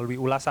itu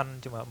melalui ulasan,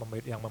 cuma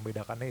yang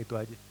membedakannya itu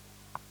aja.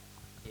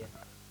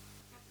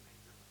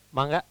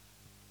 Mangga.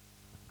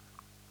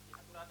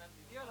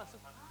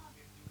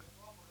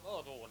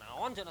 Oh tuh,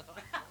 naon cenah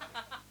teh.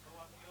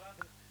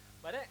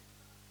 Bade,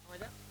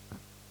 aja.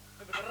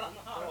 Beneran.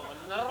 Oh,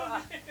 bener.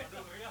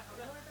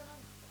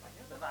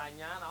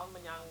 Bertanya, naon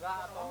menyangga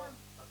atau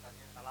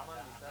salaman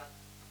bisa.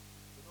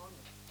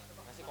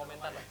 Ngasih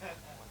komentar lah.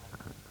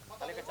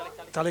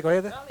 Cali kowe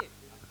teh.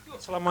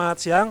 Selamat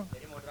siang.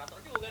 Jadi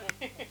moderator juga nih.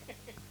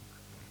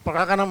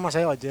 Perkenalkan nama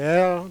saya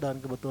Ojel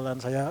dan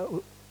kebetulan saya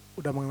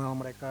udah mengenal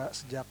mereka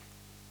sejak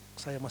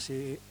saya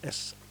masih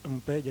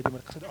SMP, jadi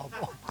mereka sudah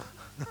om-om.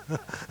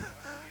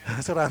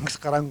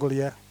 sekarang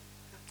kuliah.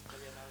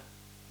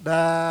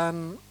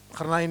 Dan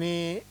karena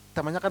ini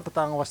temanya kan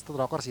tentang Wasted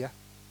Rockers ya.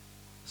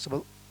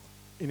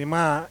 Ini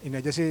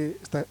aja sih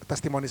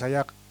testimoni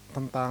saya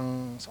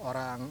tentang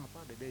seorang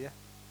Dede ya.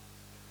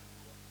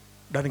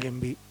 Dan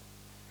Gembi.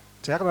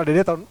 Saya kenal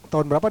Dede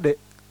tahun berapa, Dek?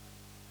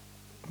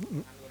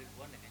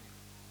 2000-an deh kayaknya.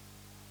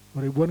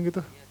 2000-an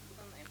gitu. Iya, dulu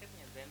kan ente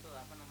punya band tuh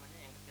apa namanya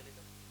yang kecil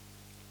itu.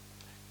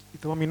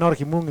 Itu mah minor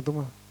Kimung itu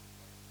mah.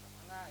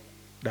 Enggak, ya.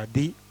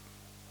 Dadi.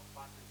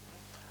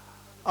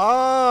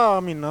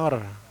 Oh,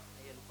 minor.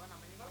 Iya lupa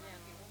namanya pokoknya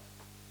yang itu.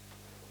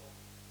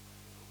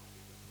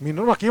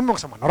 Minor mah Kimung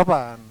sama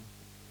Norpan.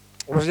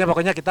 Maksudnya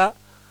pokoknya kita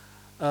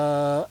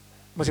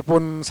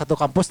meskipun satu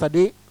kampus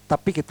tadi,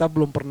 tapi kita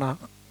belum pernah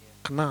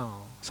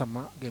kenal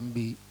sama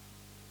Gembi.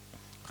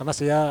 Karena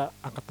saya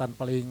angkatan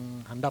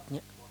paling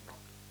handapnya.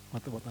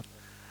 Botak.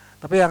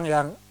 Tapi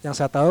yang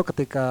saya tahu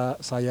ketika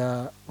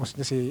saya,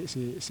 maksudnya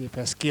si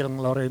Feskil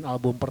ngeluarin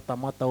album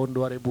pertama tahun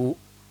 2000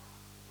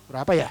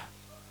 berapa ya?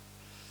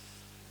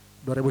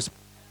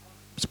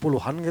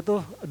 2010-an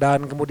gitu,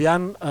 dan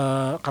kemudian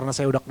karena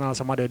saya udah kenal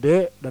sama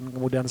Dede dan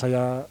kemudian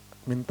saya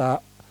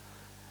minta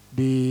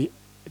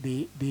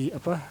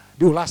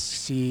diulas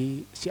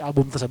si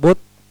album tersebut,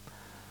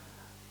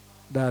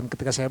 dan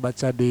ketika saya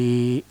baca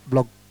di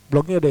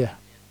blognya deh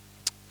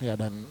ya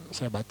dan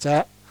saya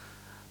baca,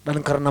 dan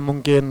karena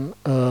mungkin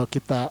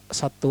kita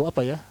satu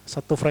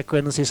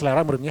frekuensi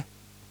selera menurutnya,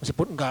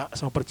 meskipun enggak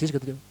sama persis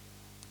gitu,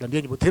 dan dia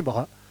nyebutin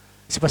bahwa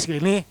si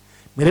Pascal ini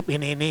mirip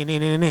ini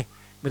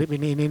mirip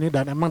ini,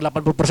 dan emang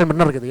 80%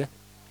 benar gitu ya.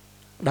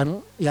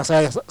 Dan yang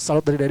saya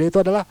salut dari Dede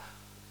itu adalah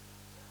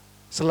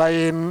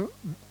selain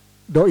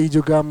Doi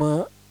juga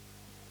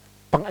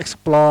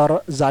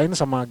pengeksplor Zain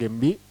sama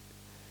Gembi,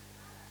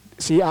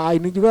 si AA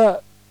ini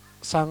juga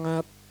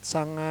sangat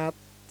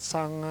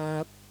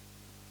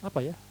apa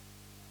ya,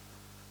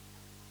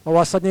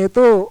 wawasannya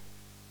itu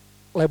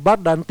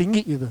lebar dan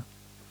tinggi gitu,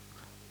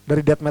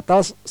 dari death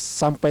metal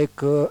sampai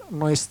ke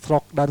noise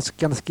rock dan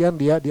sekian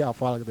dia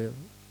hafal gitu.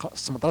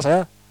 Sementara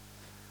saya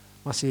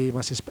masih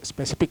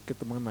spesifik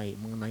gitu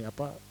mengenai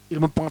apa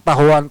ilmu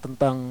pengetahuan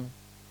tentang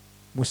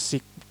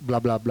musik bla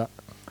bla bla,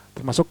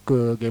 termasuk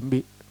ke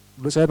Gembi.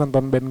 Dulu saya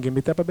nonton band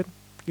Gembi itu apa band?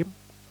 Gem?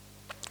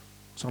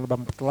 Sang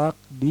Lebam Petelak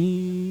di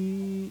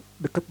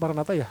deket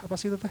Maranatha ya, apa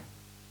sih itu teh?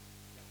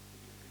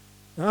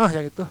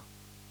 Yang itu.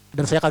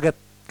 Dan saya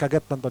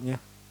kaget nontonnya.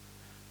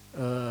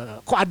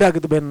 Kok ada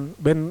gitu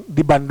band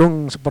di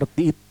Bandung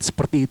seperti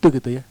itu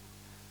gitu ya.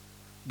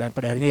 Dan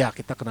pada akhirnya ya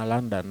kita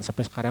kenalan dan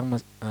sampai sekarang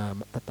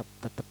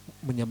tetap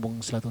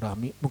menyambung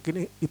silaturahmi.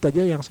 Mungkin itu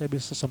aja yang saya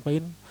bisa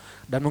sampaikan,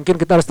 dan mungkin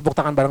kita harus tepuk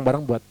tangan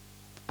bareng-bareng buat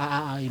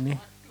AAA ini.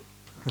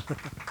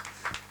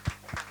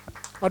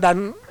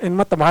 Dan ini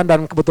mah tambahan,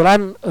 dan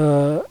kebetulan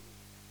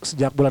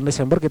sejak bulan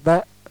Desember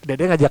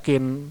Dede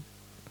ngajakin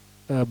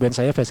band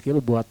saya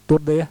Feskil buat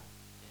tour deh ya.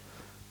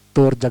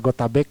 Tour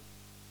Jagotabek.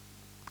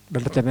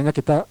 Dan rencananya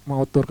kita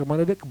mau tour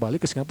kemana deh? Ke Bali,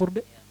 ke Singapura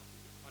deh.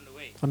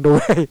 On the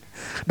way.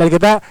 Dan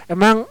kita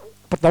emang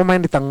pertama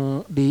main di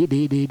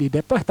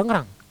Depok,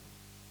 Tangerang,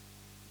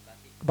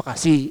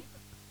 Bekasi.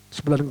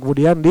 Sebulan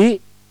kemudian di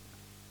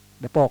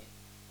Depok,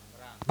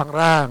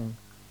 Tangerang.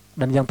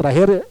 Dan yang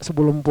terakhir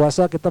sebelum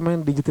puasa kita main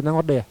di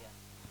Jatinangor deh ya.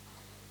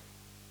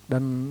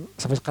 Dan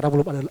sampai sekarang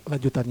belum ada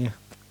lanjutannya.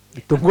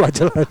 Ditunggu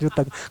aja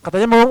lanjutannya.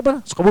 Katanya mau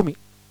apa? Sukabumi.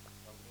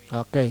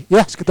 Oke,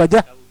 ya segitu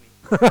aja.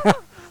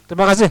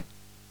 Terima kasih.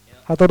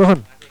 Hatur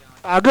nuhun.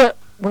 Agak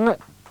banget.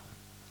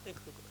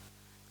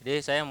 Jadi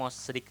saya mau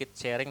sedikit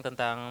sharing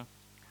tentang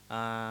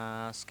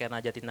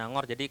skena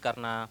Jatinangor. Jadi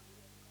karena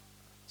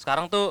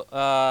sekarang tuh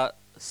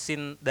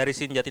dari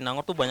scene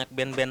Jatinangor tuh banyak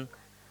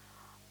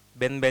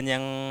band-band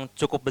yang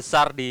cukup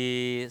besar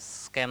di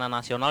skena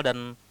nasional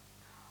dan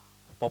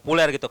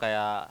populer gitu,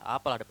 kayak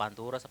apalah The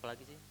Panturas,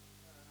 apalagi sih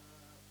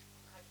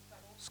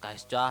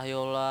Skies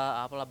Cahyo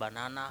lah, apalah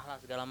Banana lah,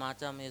 segala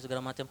macam.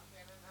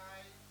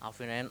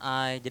 Alvin and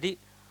I. Jadi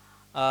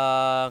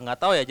nggak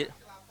tahu ya,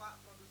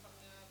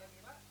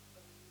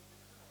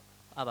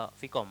 apa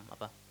Vicom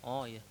apa,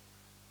 oh iya.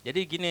 Jadi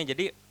gini,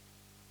 jadi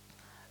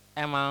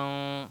emang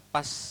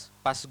pas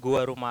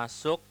gua baru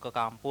masuk ke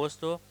kampus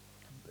tuh,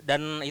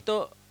 dan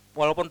itu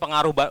walaupun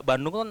pengaruh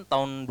Bandung kan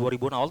tahun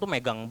 2000-an awal tuh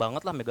megang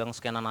banget lah, megang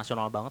skena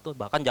nasional banget tuh.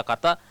 Bahkan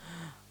Jakarta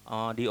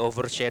di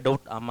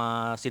overshadowed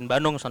sama Sin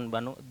Bandung.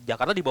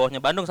 Jakarta di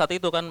bawahnya Bandung saat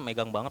itu kan,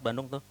 megang banget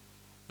Bandung tuh.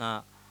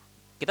 Nah,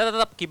 kita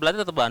tetap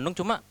kiblatnya tetap Bandung,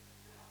 cuma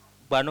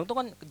Bandung tuh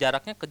kan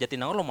jaraknya ke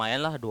Jatinangor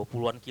lumayan lah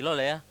 20-an kilo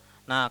lah ya.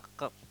 Nah,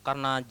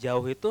 karena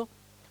jauh itu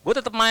gue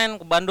tetap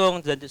main ke Bandung.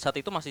 Saat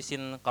itu masih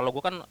Sin, kalau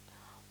gue kan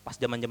pas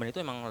zaman-zaman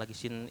itu emang lagi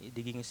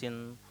digging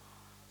Sin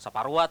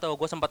Saparua tuh.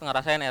 Gue sempat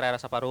ngerasain era-era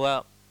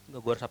Saparua.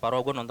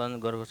 Gue nonton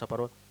Gor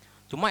Saparua.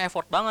 Cuma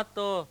effort banget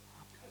tuh.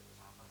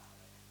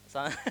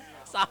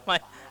 Sama.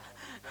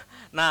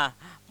 Nah,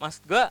 mas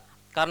gue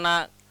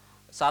karena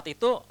saat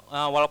itu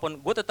walaupun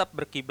gue tetap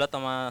berkiblat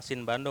sama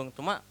Sin Bandung,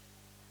 cuma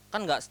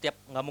kan nggak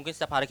mungkin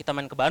setiap hari kita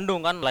main ke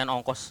Bandung kan, lain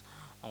ongkos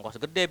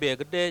gede, biaya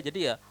gede. Jadi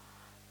ya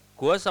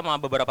gue sama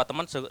beberapa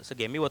teman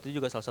segemi waktu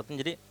itu juga salah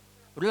satunya, jadi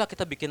udahlah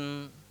kita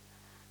bikin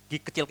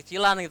gig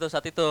kecil-kecilan gitu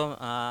saat itu,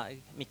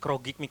 mikro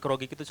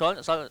gig itu.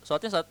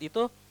 Soalnya saat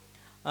itu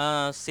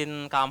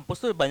scene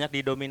kampus tuh banyak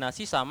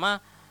didominasi sama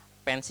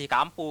pensi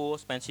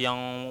kampus, pensi yang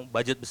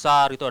budget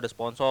besar itu, ada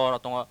sponsor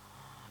atau enggak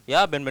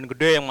ya band-band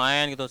gede yang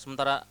main gitu.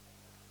 Sementara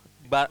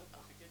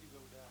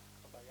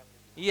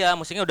iya,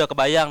 musiknya udah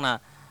kebayang. Nah,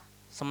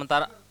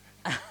 sementara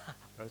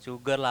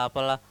sugar lah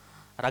apalah,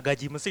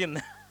 ragaji mesin.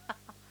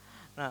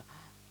 Nah,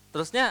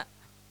 terusnya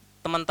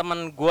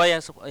teman-teman gue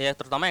yang ya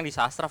terutama yang di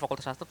sastra,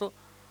 fakultas sastra tuh,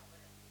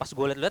 pas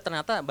gue lihat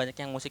ternyata banyak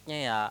yang musiknya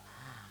ya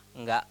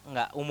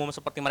nggak umum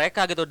seperti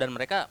mereka gitu, dan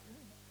mereka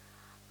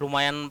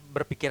lumayan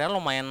berpikiran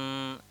lumayan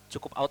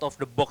cukup out of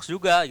the box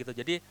juga gitu.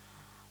 Jadi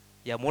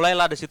ya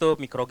mulailah dari situ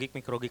mikro gig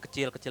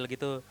kecil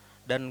gitu,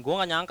 dan gue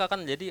nggak nyangka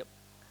kan. Jadi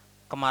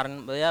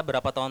kemarin ya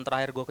berapa tahun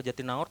terakhir gue ke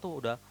Jatinangor tuh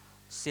udah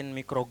scene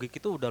mikro gig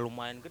itu udah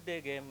lumayan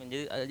gede game.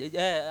 Jadi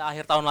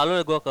akhir tahun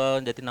lalu gue ke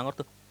Jatinangor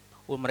tuh,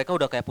 mereka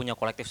udah kayak punya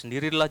kolektif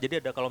sendiri lah. Jadi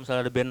ada kalau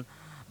misalnya ada band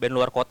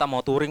luar kota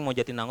mau touring mau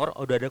Jatinangor,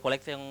 udah ada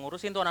kolektif yang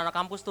ngurusin tuh anak-anak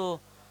kampus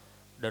tuh,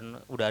 dan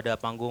udah ada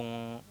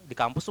panggung di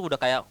kampus tuh, udah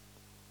kayak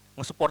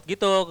nge-support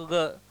gitu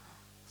ke.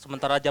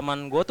 Sementara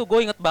zaman gue tuh,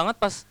 gue inget banget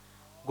pas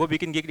gue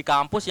bikin gig di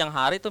kampus yang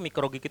hari tuh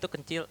mikro gig itu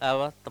kecil,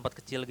 tempat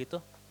kecil gitu.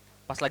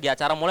 Pas lagi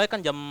acara mulai kan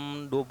jam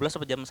 12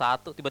 sampai jam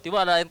 1,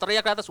 tiba-tiba ada yang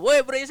teriak ke atas,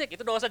 "Woi berisik!"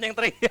 Itu dosen yang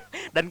teriak.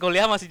 Dan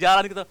kuliah masih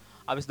jalan gitu.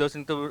 Habis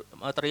dosen itu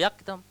teriak,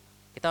 kita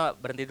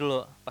berhenti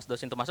dulu. Pas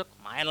dosen itu masuk,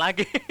 main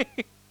lagi.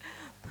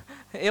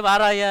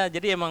 Parah ya.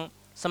 Jadi emang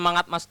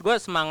semangat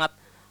semangat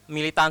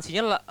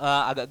militansinya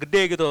agak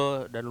gede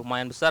gitu dan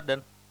lumayan besar,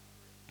 dan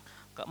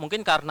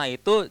mungkin karena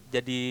itu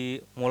jadi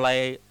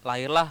mulai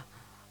lahirlah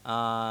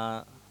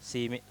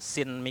si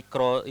scene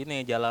mikro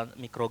ini, jalan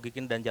mikro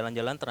gikin dan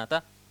jalan-jalan ternyata.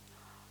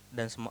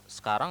 Dan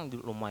sekarang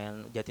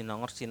lumayan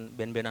Jatinangor scene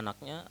band-band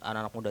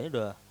anak-anak mudanya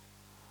udah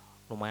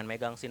lumayan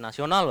megang scene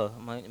nasional loh.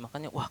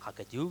 Makanya wah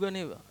kaget juga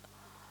nih.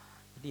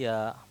 Jadi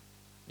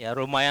ya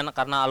lumayan,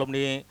 karena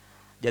alumni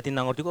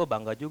Jatinangor juga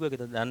bangga juga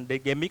gitu. Dan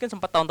Demby kan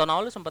sempat tahun-tahun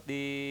awal sempat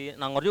di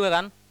Nangor juga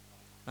kan.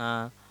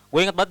 Nah, gue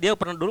inget banget dia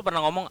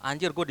pernah ngomong,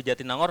 "Anjir, gue di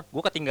Jatinangor,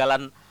 gue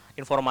ketinggalan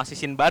informasi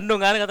scene Bandung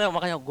kan," katanya.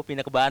 Makanya gue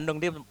pindah ke Bandung.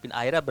 Dia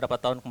akhirnya berapa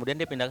tahun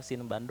kemudian dia pindah ke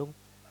scene Bandung.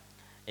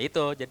 Ya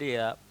itu, jadi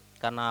ya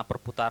karena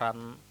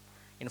perputaran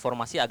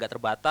informasi agak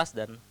terbatas,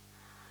 dan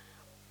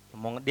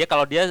dia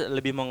kalau dia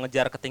lebih mau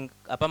ngejar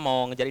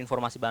mau ngejar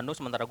informasi Bandung,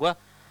 sementara gue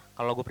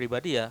kalau gue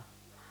pribadi ya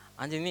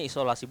anjing ini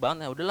isolasi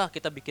banget. Ya udahlah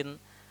kita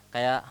bikin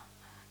kayak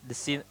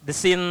the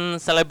scene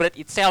celebrate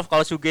itself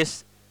kalau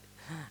shoegaze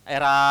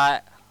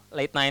era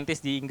late 90s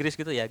di Inggris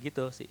gitu ya,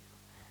 gitu sih.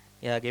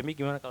 Ya Gemi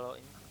gimana kalau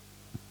ini?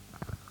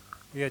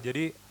 Iya,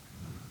 jadi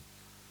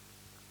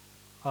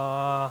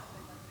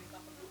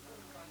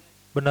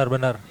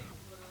benar-benar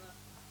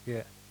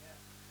ya.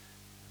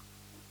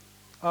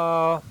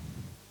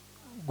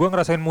 Gue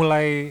ngerasain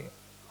mulai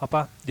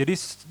apa? Jadi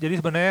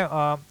sebenarnya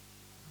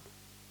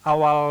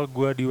awal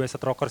gue di Wasted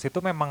Rockers itu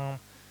memang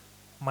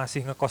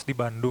masih ngekos di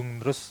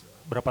Bandung. Terus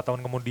berapa tahun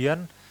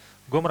kemudian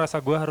gue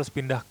merasa gue harus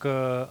pindah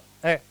ke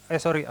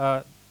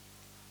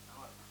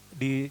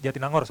di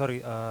Jatinangor,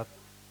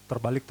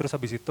 terbalik. Terus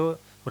habis itu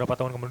berapa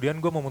tahun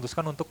kemudian gue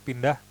memutuskan untuk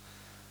pindah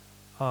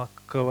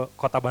ke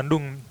kota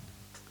Bandung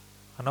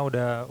karena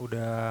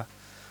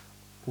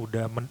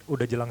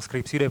udah jelang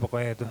skripsi deh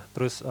pokoknya itu.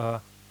 Terus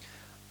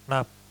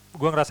nah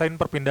gue ngerasain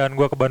perpindahan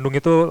gue ke Bandung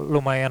itu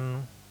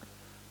lumayan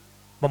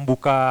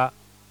membuka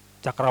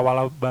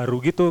cakrawala baru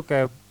gitu,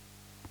 kayak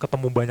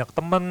ketemu banyak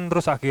temen,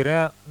 terus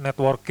akhirnya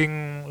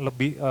networking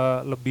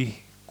lebih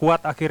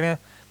kuat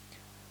akhirnya.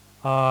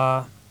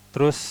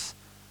 Terus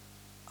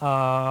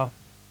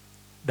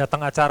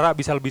datang acara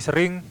bisa lebih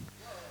sering,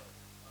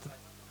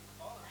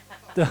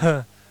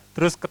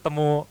 terus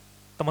ketemu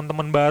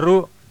teman-teman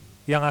baru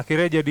yang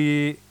akhirnya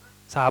jadi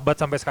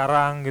sahabat sampai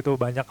sekarang gitu,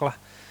 banyak lah.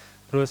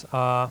 Terus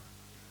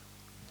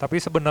tapi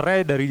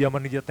sebenarnya dari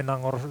zaman di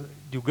Jatinangor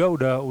juga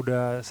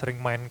udah sering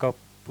main ke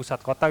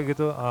pusat kota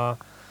gitu.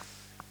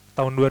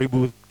 Tahun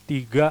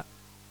 2003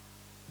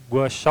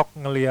 gue shock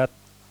ngelihat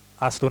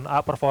Astun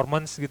A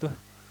performance gitu,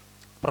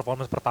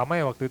 performance pertama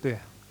ya waktu itu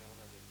ya,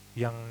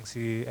 yang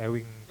si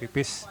Ewing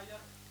Pipis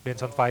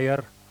Dance on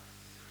Fire.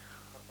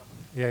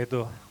 Ya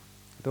itu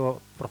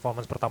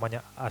performance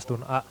pertamanya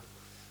Astun A.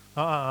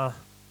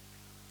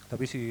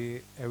 Tapi si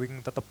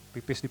Ewing tetap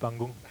pipis di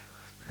panggung.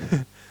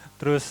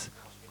 Terus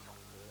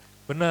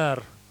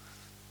benar.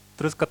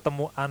 Terus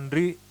ketemu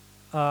Andri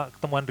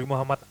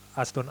Muhammad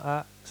Astun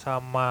A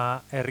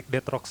sama Eric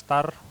Dead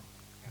Rockstar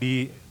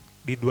di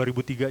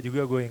 2003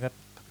 juga, gue ingat,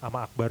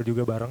 sama Akbar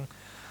juga bareng.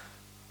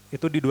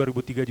 Itu di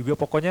 2003 juga.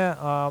 Pokoknya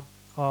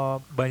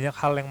banyak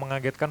hal yang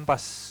mengagetkan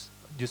pas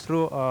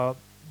justru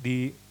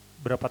di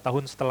berapa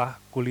tahun setelah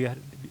kuliah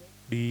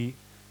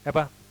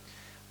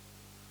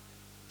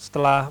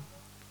setelah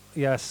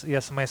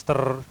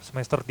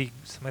semester 3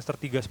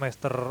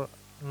 semester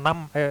 6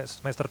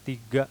 semester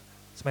 3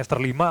 semester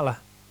 5 lah,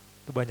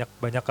 itu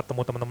banyak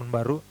ketemu teman-teman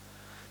baru.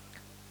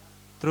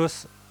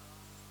 Terus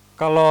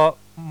kalau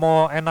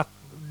mau enak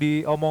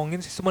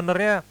diomongin sih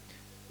sebenarnya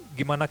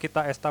gimana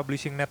kita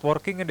establishing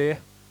networking deh.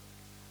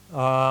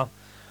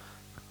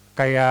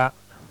 Kayak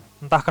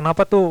entah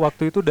kenapa tuh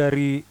waktu itu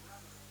dari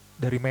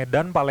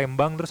Medan,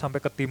 Palembang terus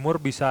sampai ke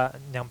timur bisa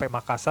nyampe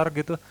Makassar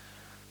gitu,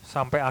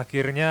 sampai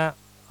akhirnya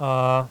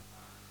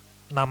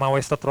nama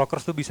Wasted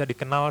Rockers tuh bisa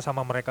dikenal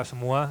sama mereka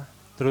semua.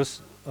 Terus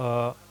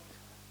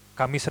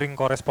kami sering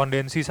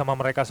korespondensi sama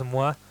mereka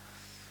semua.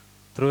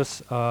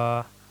 Terus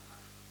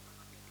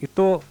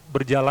itu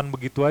berjalan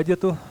begitu aja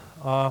tuh,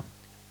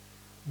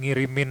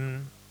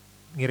 ngirimin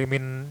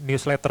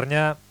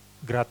newsletternya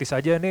gratis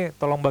aja nih,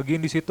 tolong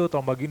bagiin di situ,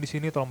 tolong bagiin di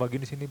sini, tolong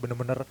bagiin di sini,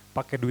 bener-bener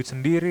pakai duit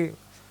sendiri.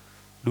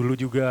 Dulu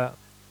juga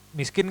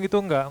miskin gitu,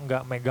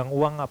 nggak megang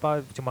uang apa,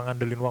 cuma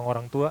ngandelin uang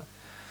orang tua.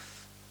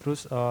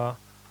 Terus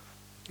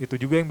itu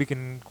juga yang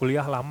bikin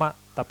kuliah lama,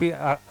 tapi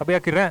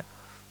akhirnya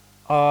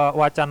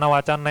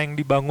wacana-wacana yang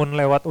dibangun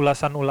lewat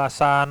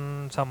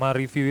ulasan-ulasan sama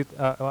review,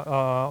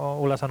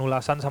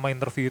 ulasan-ulasan sama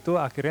interview itu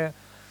akhirnya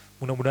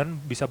mudah-mudahan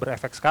bisa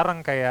berefek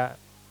sekarang, kayak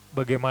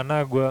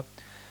bagaimana gue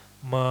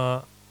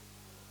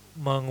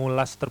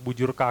mengulas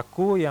Terbujur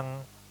Kaku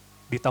yang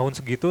di tahun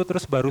segitu,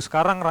 terus baru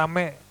sekarang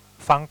rame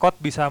Fangkot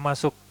bisa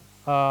masuk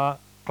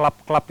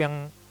klub-klub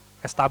yang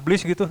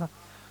established gitu.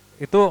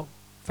 Itu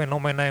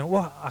fenomena yang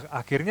wah,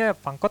 akhirnya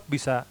Fangkot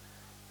bisa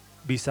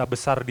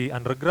besar di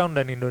underground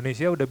dan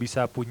Indonesia udah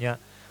bisa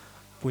punya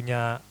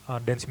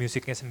dance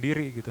musicnya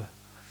sendiri gitu.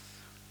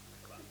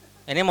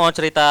 Ini mau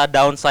cerita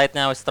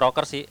downside-nya West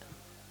Rocker sih.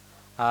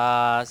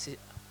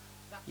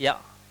 Ya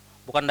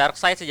bukan dark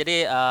side sih,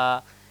 jadi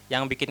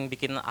yang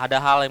bikin ada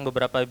hal yang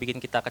beberapa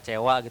bikin kita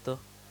kecewa gitu.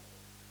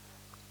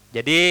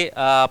 Jadi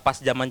pas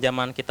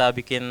zaman kita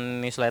bikin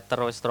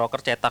newsletter West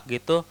Rocker cetak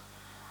gitu,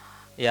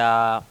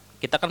 ya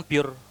kita kan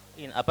pure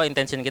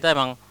intention kita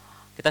emang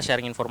kita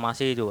sharing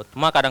informasi gitu.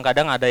 Cuma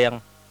kadang-kadang ada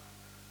yang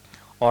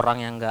orang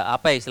yang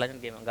istilahnya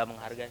nggak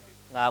menghargai,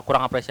 nggak,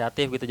 kurang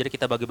apresiatif gitu. Jadi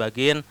kita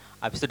bagi-bagiin,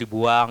 habis itu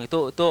dibuang.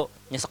 Itu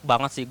nyesek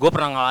banget sih. Gue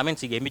pernah ngalamin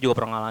sih, Gemi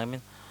juga pernah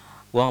ngalamin.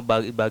 Gue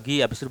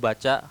bagi-bagi, habis itu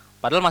dibaca.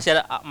 Padahal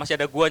masih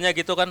ada guanya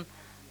gitu kan.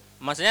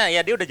 Maksudnya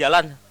ya dia udah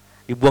jalan,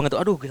 dibuang itu.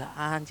 Aduh gila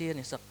anjir,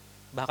 nyesek.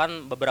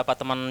 Bahkan beberapa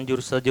teman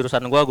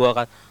jurusan gue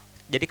akan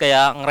jadi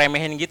kayak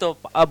ngeremehin gitu.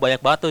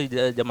 Banyak banget tuh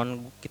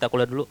zaman kita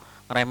kuliah dulu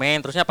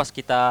ngeremehin. Terusnya pas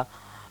kita,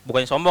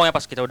 bukannya sombong ya,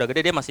 pas kita udah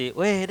gede dia masih,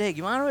 weh deh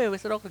gimana weh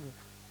West Rock.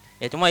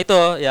 Ya cuma itu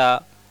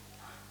ya,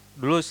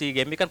 dulu si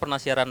Gembi kan pernah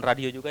siaran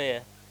radio juga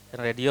ya,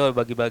 radio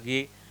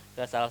bagi-bagi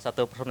ke salah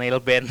satu personil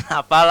band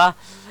apalah,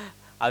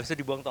 habis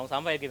itu dibuang tong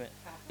sampah ya Gem.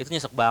 Itu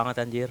nyesek banget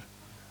anjir.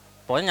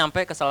 Pokoknya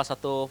nyampe ke salah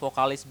satu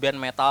vokalis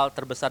band metal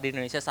terbesar di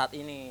Indonesia saat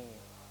ini,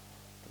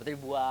 tiba-tiba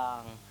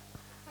dibuang.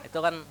 Itu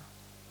kan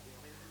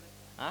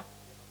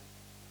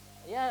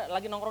ya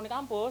lagi nongkrong di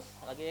kampus,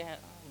 lagi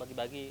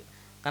bagi-bagi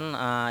kan.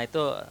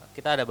 Itu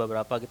kita ada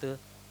beberapa gitu.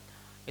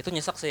 Itu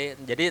nyesek sih.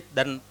 Jadi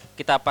dan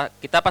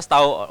kita pas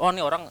tahu oh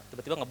nih orang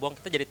tiba-tiba ngebuang,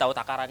 kita jadi tahu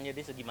takarannya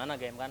dia segimana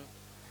game kan.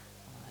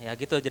 Ya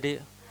gitu. Jadi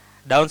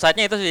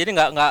downside-nya itu sih, jadi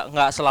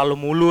nggak selalu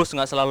mulus,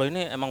 nggak selalu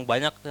ini, emang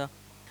banyak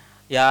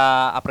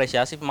ya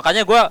apresiasi.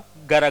 Makanya gue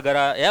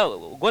gara-gara ya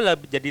gue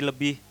jadi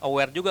lebih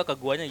aware juga ke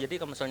guanya. Jadi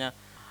kalau misalnya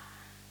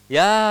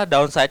ya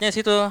downside-nya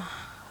sih tuh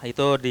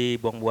itu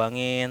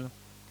dibuang-buangin.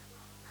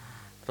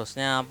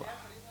 Terusnya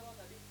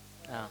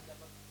ya.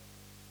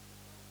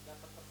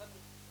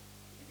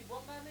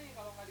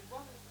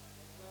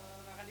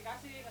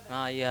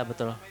 Nah iya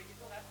betul.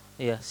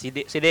 Iya si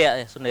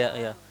Dea ya, Sunda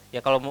ya. Ya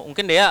kalau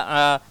mungkin dia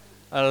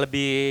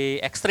lebih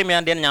ekstrim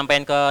ya, dia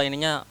nyampein ke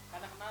ininya.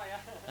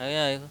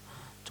 Iya.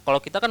 Kalau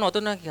kita kan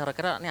waktu itu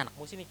kira-kira nih anak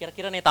musik nih,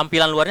 kira-kira nih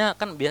tampilan luarnya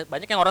kan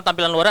banyak yang orang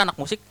tampilan luarnya anak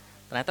musik,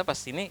 ternyata pas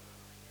ini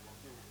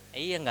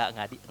iya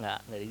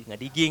nggak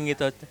digging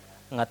gitu,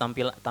 nggak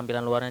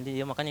tampilan luarnya aja.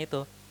 Ya, makanya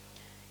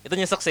itu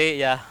nyesek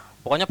sih ya.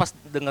 Pokoknya pas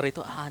denger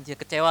itu anjir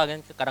kecewa kan.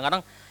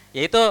 Kadang-kadang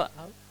ya itu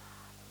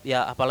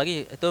ya,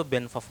 apalagi itu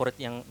band favorit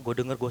yang gue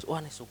denger, gue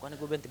wah nih suka nih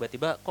gue band,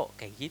 tiba-tiba kok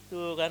kayak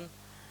gitu kan.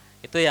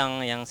 Itu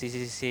yang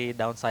sisi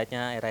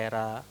downside-nya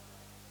era-era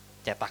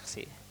cetak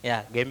sih.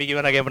 Ya, Gemmy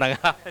gimana, game pernah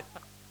nggak?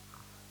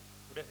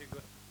 Udah sih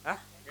gue. Hah?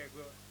 Kayak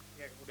gue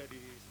udah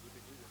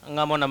disebutin juga.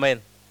 Nggak mau nambahin?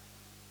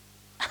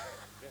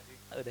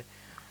 Udah.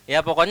 Ya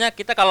pokoknya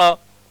kita kalau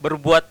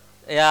berbuat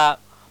ya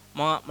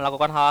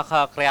melakukan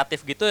hal-hal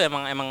kreatif gitu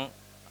emang emang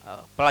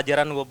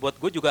pelajaran buat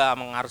gue juga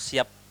emang harus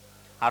siap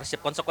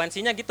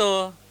konsekuensinya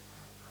gitu.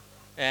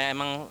 Ya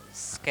emang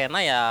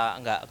skena ya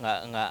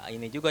nggak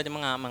ini juga cuma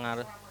nggak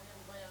mengaruh.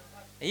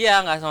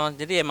 Iya nggak sama,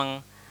 jadi emang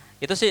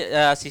itu sih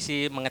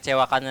sisi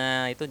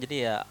mengecewakannya itu,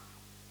 jadi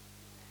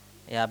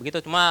ya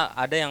begitu. Cuma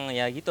ada yang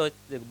ya gitu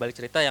balik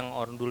cerita yang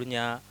orang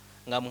dulunya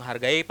nggak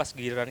menghargai, pas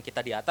giliran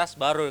kita di atas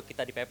baru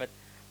kita dipepet.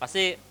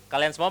 Pasti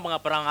kalian semua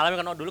pernah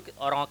ngalamin kan, oh dulu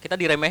orang kita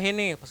diremehin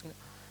nih pas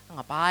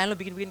ngapain lo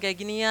bikin kayak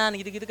ginian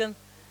gitu kan.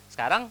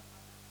 Sekarang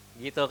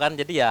gitu kan,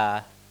 jadi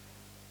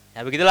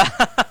ya begitulah.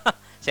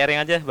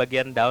 Sharing aja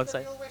bagian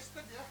downside.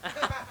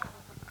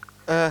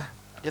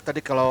 Ya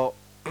tadi kalau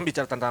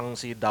bicara tentang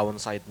si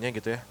downside-nya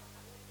gitu ya,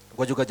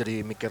 gue juga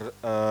jadi mikir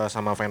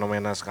sama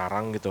fenomena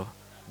sekarang gitu,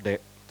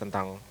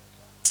 tentang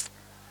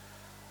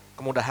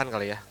kemudahan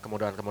kali ya,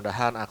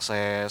 kemudahan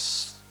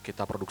akses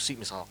kita produksi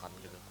misalkan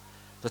gitu.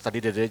 Terus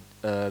tadi Dede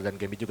dan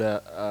Gembi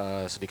juga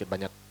sedikit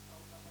banyak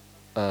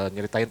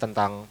nyeritain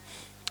tentang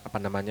apa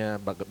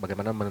namanya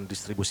bagaimana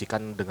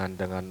mendistribusikan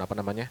dengan apa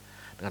namanya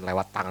dengan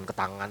lewat tangan ke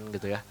tangan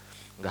gitu ya.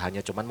 Nggak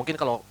hanya cuman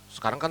mungkin kalau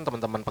sekarang kan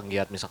teman-teman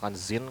penggiat misalkan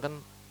Zin kan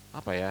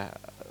apa ya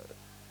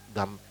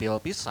gampil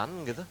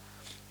pisan gitu,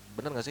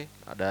 bener nggak sih,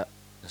 ada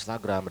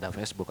Instagram, ada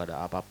Facebook,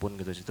 ada apapun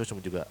gitu, itu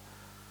cuma juga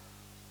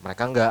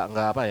mereka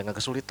nggak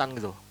kesulitan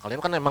gitu.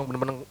 Kalian kan emang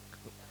bener-bener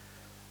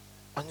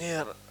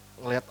anjir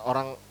ngelihat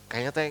orang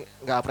kayaknya teh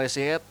nggak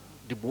appreciate,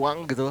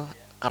 dibuang gitu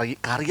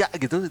karya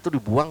gitu, itu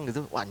dibuang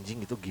gitu. Wah,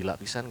 anjing gitu, gila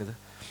pisan gitu.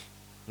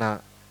 Nah,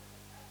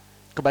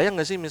 kebayang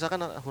nggak sih misalkan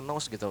who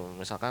knows gitu,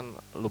 misalkan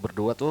lu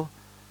berdua tuh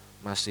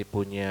masih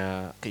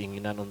punya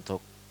keinginan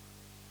untuk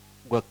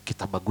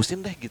kita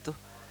bagusin deh gitu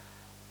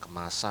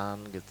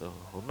kemasan gitu,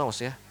 who knows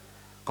ya.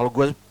 Kalau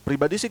gue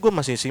pribadi sih gue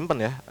masih simpen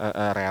ya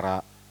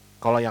Rera.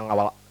 Kalau yang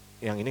awal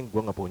yang ini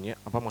gue nggak punya,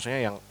 apa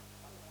maksudnya yang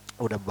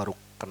udah baru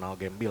kenal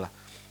Gembi lah,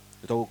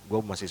 itu gue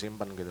masih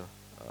simpen gitu.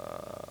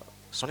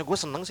 Soalnya gue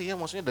seneng sih ya,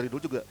 maksudnya dari dulu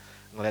juga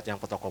ngeliat yang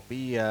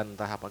fotokopian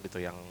entah apa gitu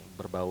yang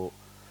berbau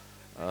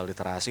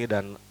literasi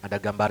dan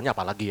ada gambarnya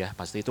apalagi ya,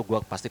 pasti itu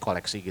gue pasti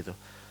koleksi gitu.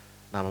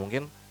 Nah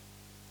mungkin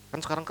kan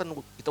sekarang kan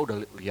kita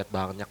udah lihat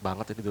banyak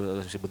banget itu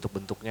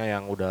bentuk-bentuknya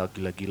yang udah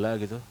gila-gila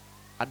gitu.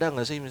 Ada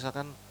nggak sih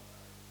misalkan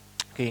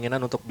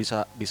keinginan untuk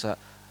bisa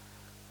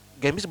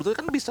Gembi sebetulnya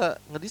kan bisa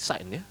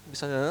ngedesain ya,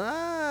 bisa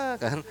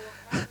kan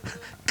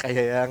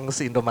kayak yang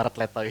si Indomaret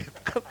Leto itu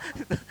kan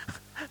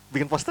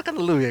bikin poster kan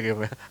lu ya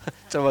Gem ya.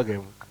 Coba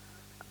Gem.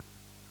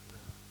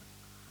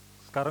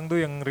 Sekarang tuh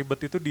yang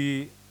ribet itu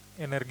di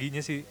energinya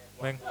sih,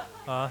 Meng.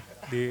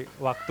 Di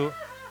waktu.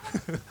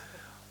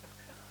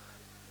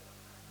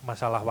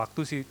 Masalah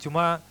waktu sih.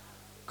 Cuma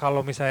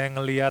kalau misalnya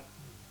ngelihat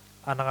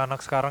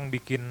anak-anak sekarang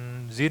bikin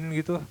zin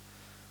gitu,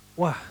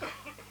 wah,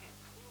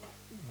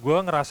 gue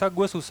ngerasa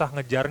gue susah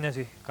ngejarnya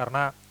sih,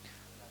 karena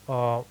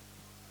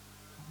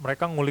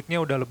mereka nguliknya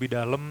udah lebih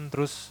dalam,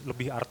 terus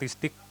lebih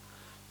artistik.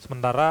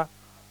 Sementara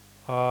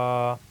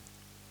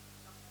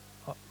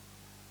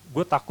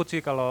gue takut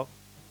sih kalau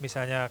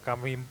misalnya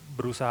kami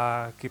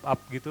berusaha keep up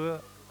gitu,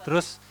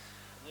 terus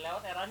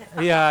Lewat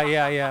eranya.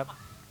 iya,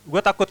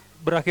 gue takut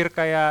berakhir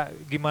kayak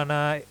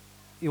gimana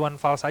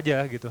Iwan Fals aja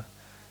gitu.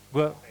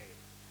 Gue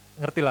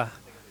ngerti lah,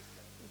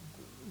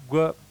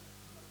 gue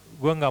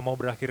nggak mau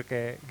berakhir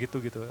kayak gitu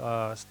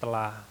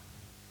setelah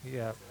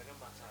ya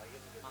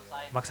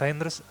maksain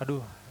terus,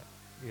 aduh,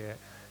 iya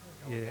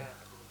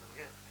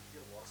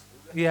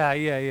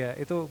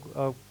itu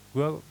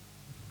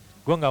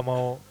gue nggak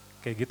mau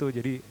kayak gitu.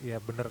 Jadi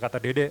ya bener kata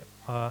Dede,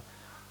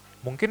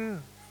 mungkin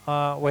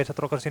Westside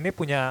Rockers ini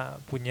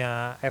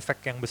punya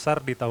efek yang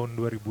besar di tahun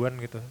 2000-an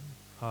gitu,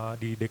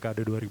 di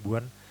dekade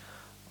 2000-an.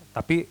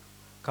 Tapi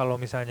kalau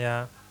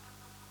misalnya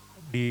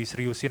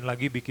diseriusin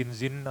lagi bikin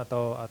zin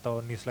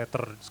atau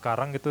newsletter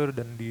sekarang gitu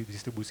dan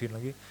didistribusin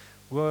lagi,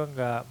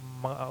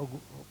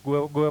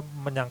 gue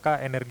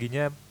menyangka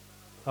energinya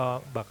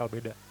bakal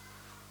beda.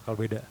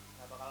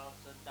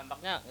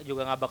 Dampaknya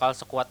juga nggak bakal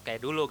sekuat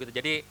kayak dulu gitu.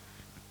 Jadi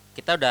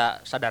kita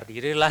udah sadar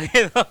diri lah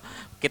gitu.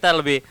 Kita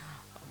lebih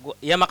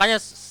ya makanya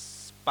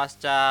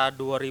pasca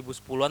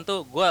 2010-an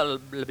tuh gue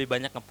lebih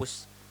banyak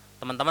nge-push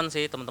teman-teman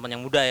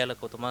yang muda ya,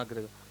 terutama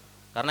gitu.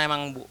 Karena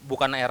emang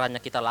bukan eranya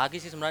kita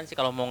lagi sih sebenarnya sih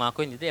kalau mau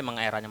ngakuin, jadi emang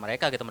eranya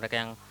mereka gitu. Mereka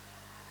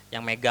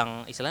yang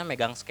megang, istilahnya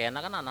megang skena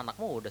kan anak-anak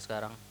muda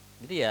sekarang.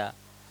 Jadi ya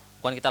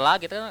bukan kita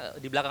lagi, kita kan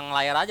di belakang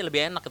layar aja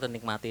lebih enak gitu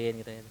nikmatin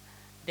gitu.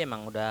 Jadi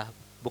emang udah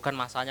bukan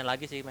masanya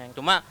lagi sih, Meng.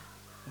 Cuma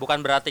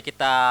bukan berarti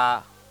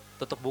kita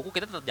tutup buku,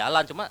 kita tetap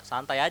jalan, cuma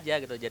santai aja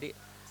gitu. Jadi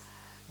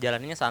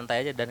jalaninnya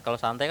santai aja, dan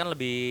kalau santai kan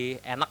lebih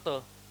enak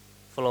tuh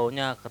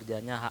flow-nya,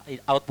 kerjanya,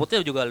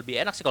 outputnya juga lebih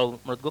enak sih kalau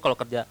menurut gua kalau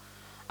kerja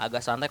agak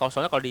santai. Kalau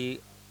soalnya kalau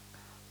di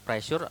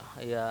pressure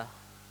ya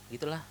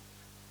gitulah.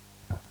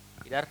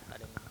 Idar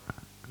ada yang...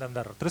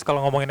 Bentar. Terus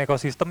kalau ngomongin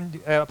ekosistem,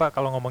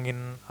 kalau ngomongin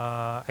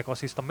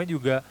ekosistemnya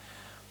juga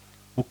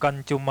bukan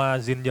cuma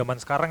zin zaman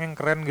sekarang yang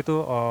keren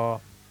gitu,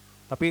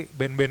 tapi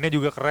band-bandnya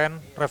juga keren,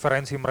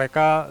 referensi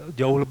mereka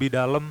jauh lebih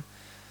dalam.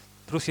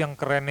 Terus yang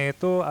kerennya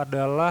itu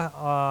adalah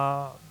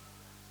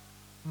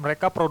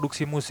mereka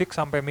produksi musik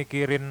sampai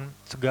mikirin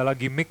segala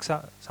gimmick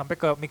sampai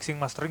ke mixing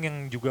mastering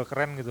yang juga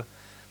keren gitu.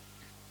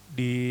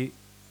 Di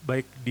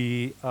baik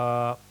di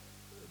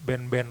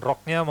band-band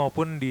rocknya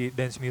maupun di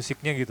dance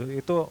musicnya gitu.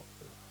 Itu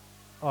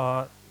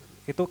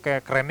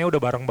kayak kerennya udah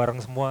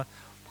bareng-bareng semua.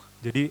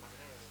 Jadi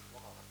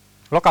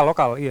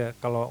lokal iya,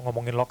 kalau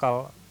ngomongin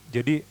lokal.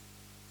 Jadi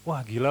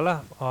wah gila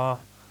lah.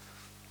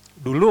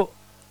 Dulu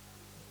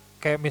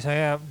kayak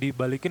misalnya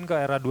dibalikin ke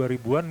era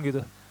 2000-an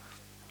gitu.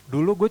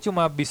 Dulu gue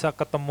cuma bisa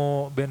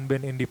ketemu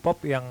band-band indie pop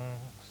yang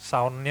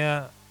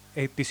soundnya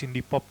 80s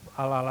indie pop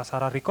ala-ala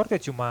Sarah Record ya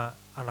cuma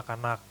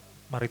anak-anak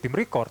Maritim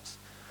Records.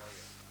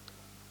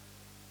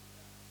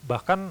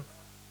 Bahkan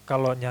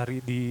kalau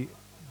nyari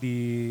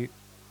di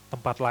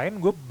tempat lain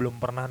gue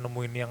belum pernah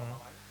nemuin yang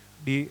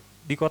di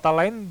kota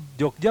lain.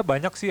 Jogja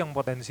banyak sih yang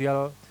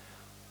potensial.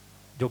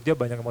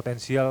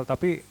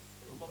 Tapi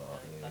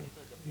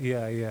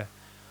iya.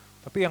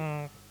 Tapi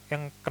yang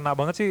kena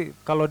banget sih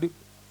kalau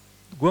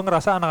gue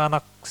ngerasa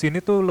anak-anak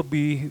sini tuh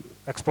lebih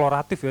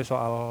eksploratif ya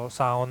soal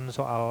sound,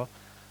 soal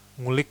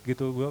ngulik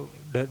gitu. Gue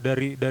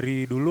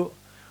dari dulu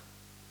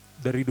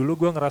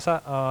gue ngerasa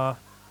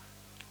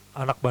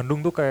anak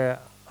Bandung tuh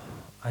kayak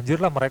anjir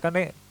lah mereka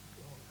nih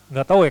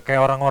nggak tahu ya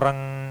kayak orang-orang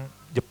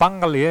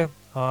Jepang kali ya.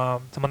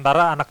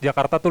 Sementara anak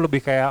Jakarta tuh lebih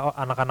kayak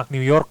anak-anak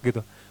New York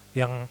gitu.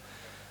 Yang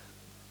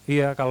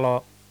iya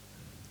kalau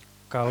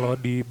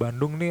di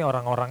Bandung nih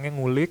orang-orangnya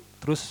ngulik,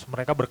 terus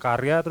mereka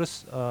berkarya,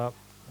 terus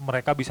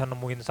mereka bisa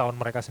nemuin sound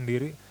mereka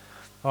sendiri.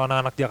 Kalau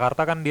anak-anak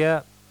Jakarta kan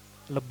dia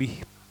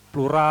lebih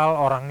plural,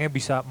 orangnya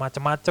bisa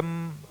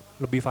macem-macem,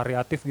 lebih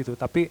variatif gitu.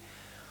 Tapi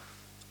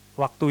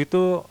waktu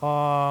itu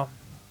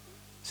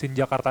scene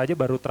Jakarta aja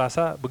baru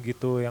terasa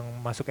begitu yang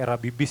masuk era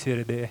Bibis ya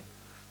deh.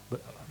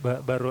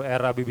 Baru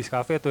era Bibis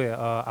Cafe tuh ya,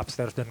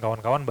 Upstairs dan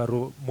kawan-kawan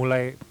baru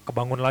mulai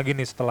kebangun lagi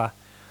nih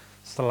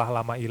setelah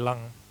lama hilang.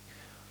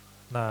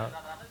 Nah,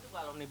 Rata-rata itu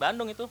alumni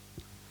Bandung itu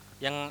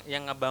yang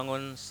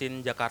ngebangun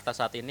scene Jakarta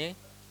saat ini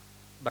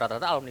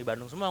rata-rata alumni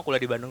Bandung semua, kuliah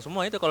di Bandung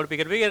semua itu kalau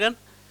dipikir-pikir kan.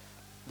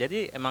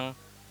 Jadi emang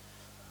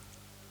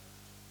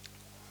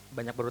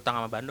banyak berutang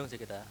sama Bandung sih,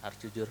 kita harus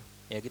jujur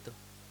ya gitu.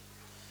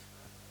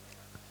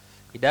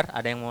 Idar,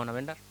 ada yang mau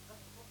nambahin Dar?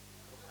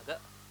 Agak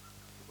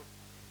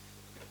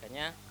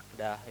kayaknya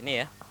udah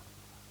ini ya.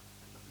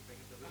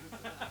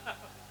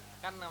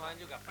 Kan namanya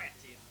juga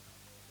pecin.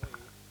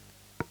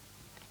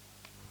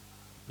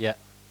 Ya,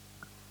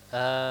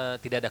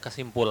 tidak ada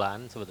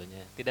kesimpulan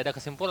sebetulnya. Tidak ada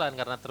kesimpulan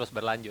karena terus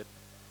berlanjut.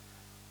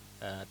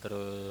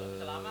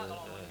 Terus,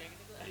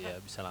 iya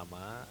bisa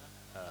lama.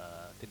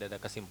 Tidak ada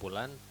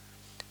kesimpulan.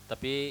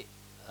 Tapi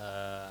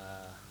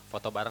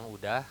foto bareng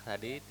udah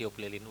tadi, tiup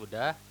lilin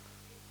udah,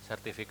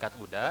 sertifikat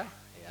udah,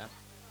 ya.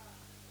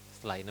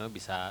 Setelah ini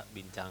bisa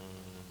bincang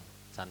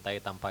santai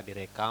tanpa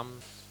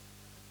direkam.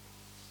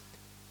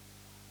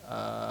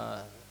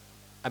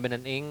 Aben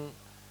dan Ing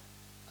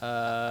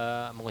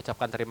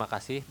mengucapkan terima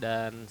kasih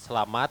dan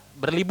selamat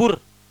berlibur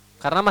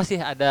karena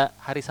masih ada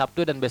hari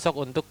Sabtu dan besok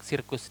untuk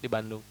sirkus di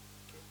Bandung.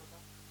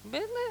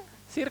 Bener,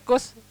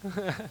 sirkus.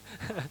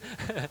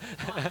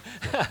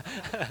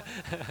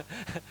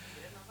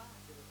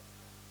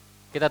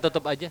 Kita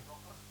tutup aja.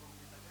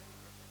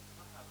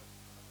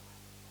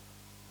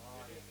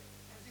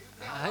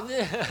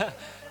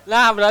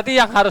 Nah,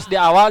 berarti yang harus di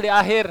awal di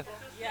akhir.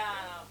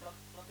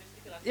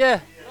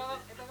 Iya.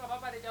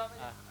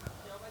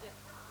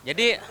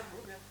 Jadi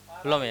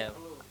belum ya.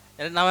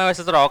 Jadi namanya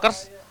Wasted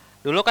Rockers.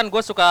 Dulu kan gue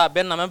suka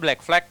band namanya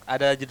Black Flag,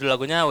 ada judul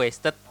lagunya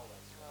Wasted.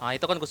 Nah,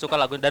 itu kan gue suka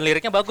lagu dan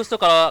liriknya bagus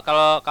tuh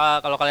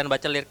kalau kalian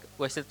baca lirik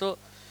Wasted tuh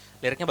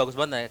liriknya bagus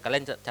banget. Nah,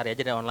 kalian cari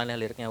aja di online ya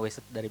liriknya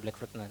Wasted dari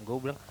Black Flag. Nah, gue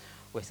bilang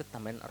Wasted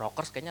tambahin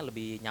Rockers kayaknya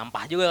lebih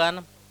nyampah juga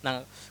kan.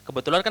 Nah,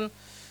 kebetulan kan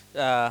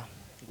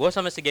gue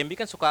sama si Gembi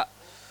kan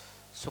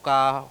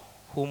suka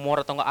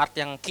humor atau enggak art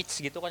yang kitsch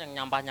gitu kan,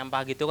 yang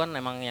nyampah-nyampah gitu kan,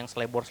 emang yang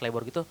selebor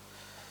gitu.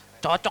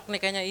 Cocok nih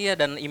kayaknya, iya,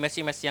 dan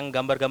image-image yang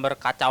gambar-gambar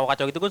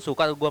kacau-kacau gitu kan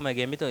suka gue sama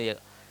game itu ya.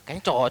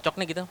 Kayaknya cocok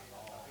nih gitu.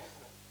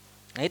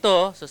 Nah itu,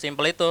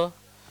 sesimpel itu.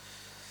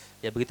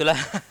 Ya begitulah.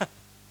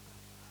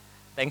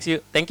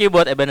 Thank you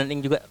buat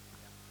abandoning juga.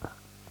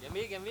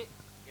 Gembi.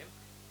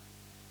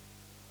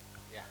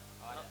 Ya.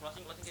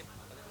 Closing game.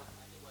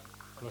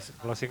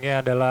 Closingnya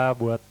adalah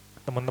buat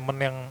teman-teman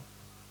yang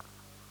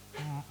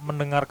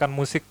mendengarkan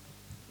musik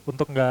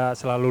untuk nggak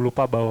selalu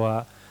lupa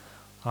bahwa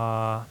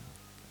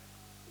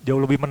jauh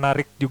lebih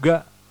menarik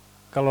juga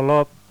kalau lo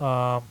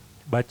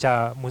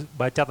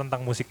baca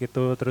tentang musik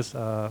itu, terus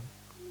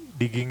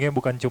diggingnya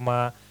bukan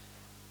cuma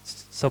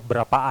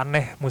seberapa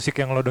aneh musik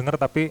yang lo denger,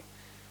 tapi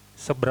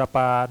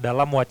seberapa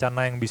dalam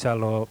wacana yang bisa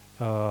lo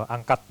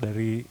angkat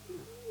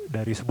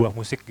dari sebuah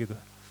musik gitu.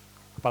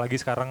 Apalagi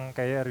sekarang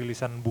kayak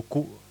rilisan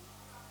buku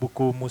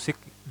musik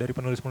dari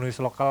penulis-penulis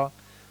lokal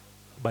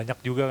banyak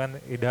juga kan.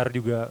 Idar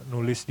juga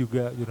nulis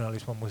juga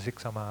jurnalisme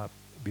musik sama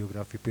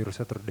biografi Pirus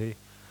Saturday.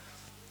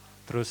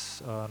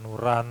 Terus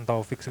Nuran,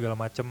 Taufik segala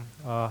macem.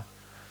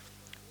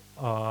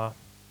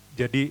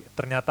 Jadi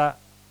ternyata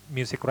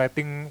music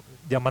writing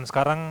zaman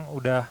sekarang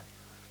udah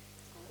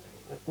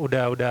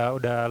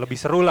lebih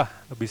seru lah,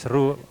 lebih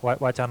seru,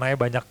 wacananya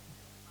banyak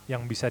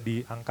yang bisa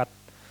diangkat.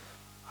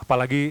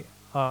 Apalagi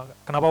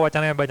kenapa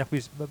wacananya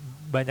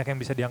banyak yang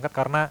bisa diangkat,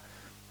 karena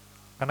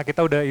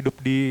kita udah hidup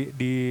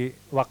di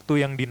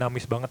waktu yang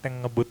dinamis banget,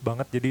 yang ngebut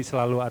banget, jadi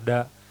selalu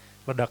ada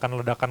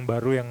ledakan-ledakan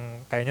baru yang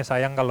kayaknya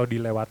sayang kalau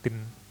dilewatin.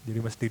 Jadi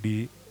mesti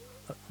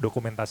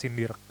didokumentasin,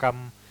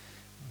 direkam,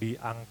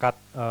 diangkat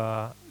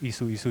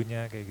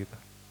isu-isunya kayak gitu.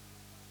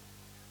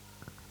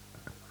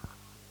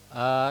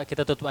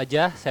 Kita tutup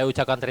aja. Saya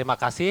ucapkan terima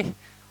kasih.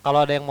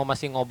 Kalau ada yang mau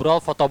masih ngobrol,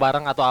 foto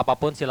bareng atau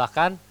apapun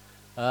silahkan.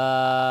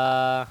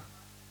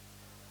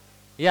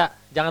 Ya,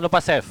 jangan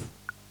lupa save.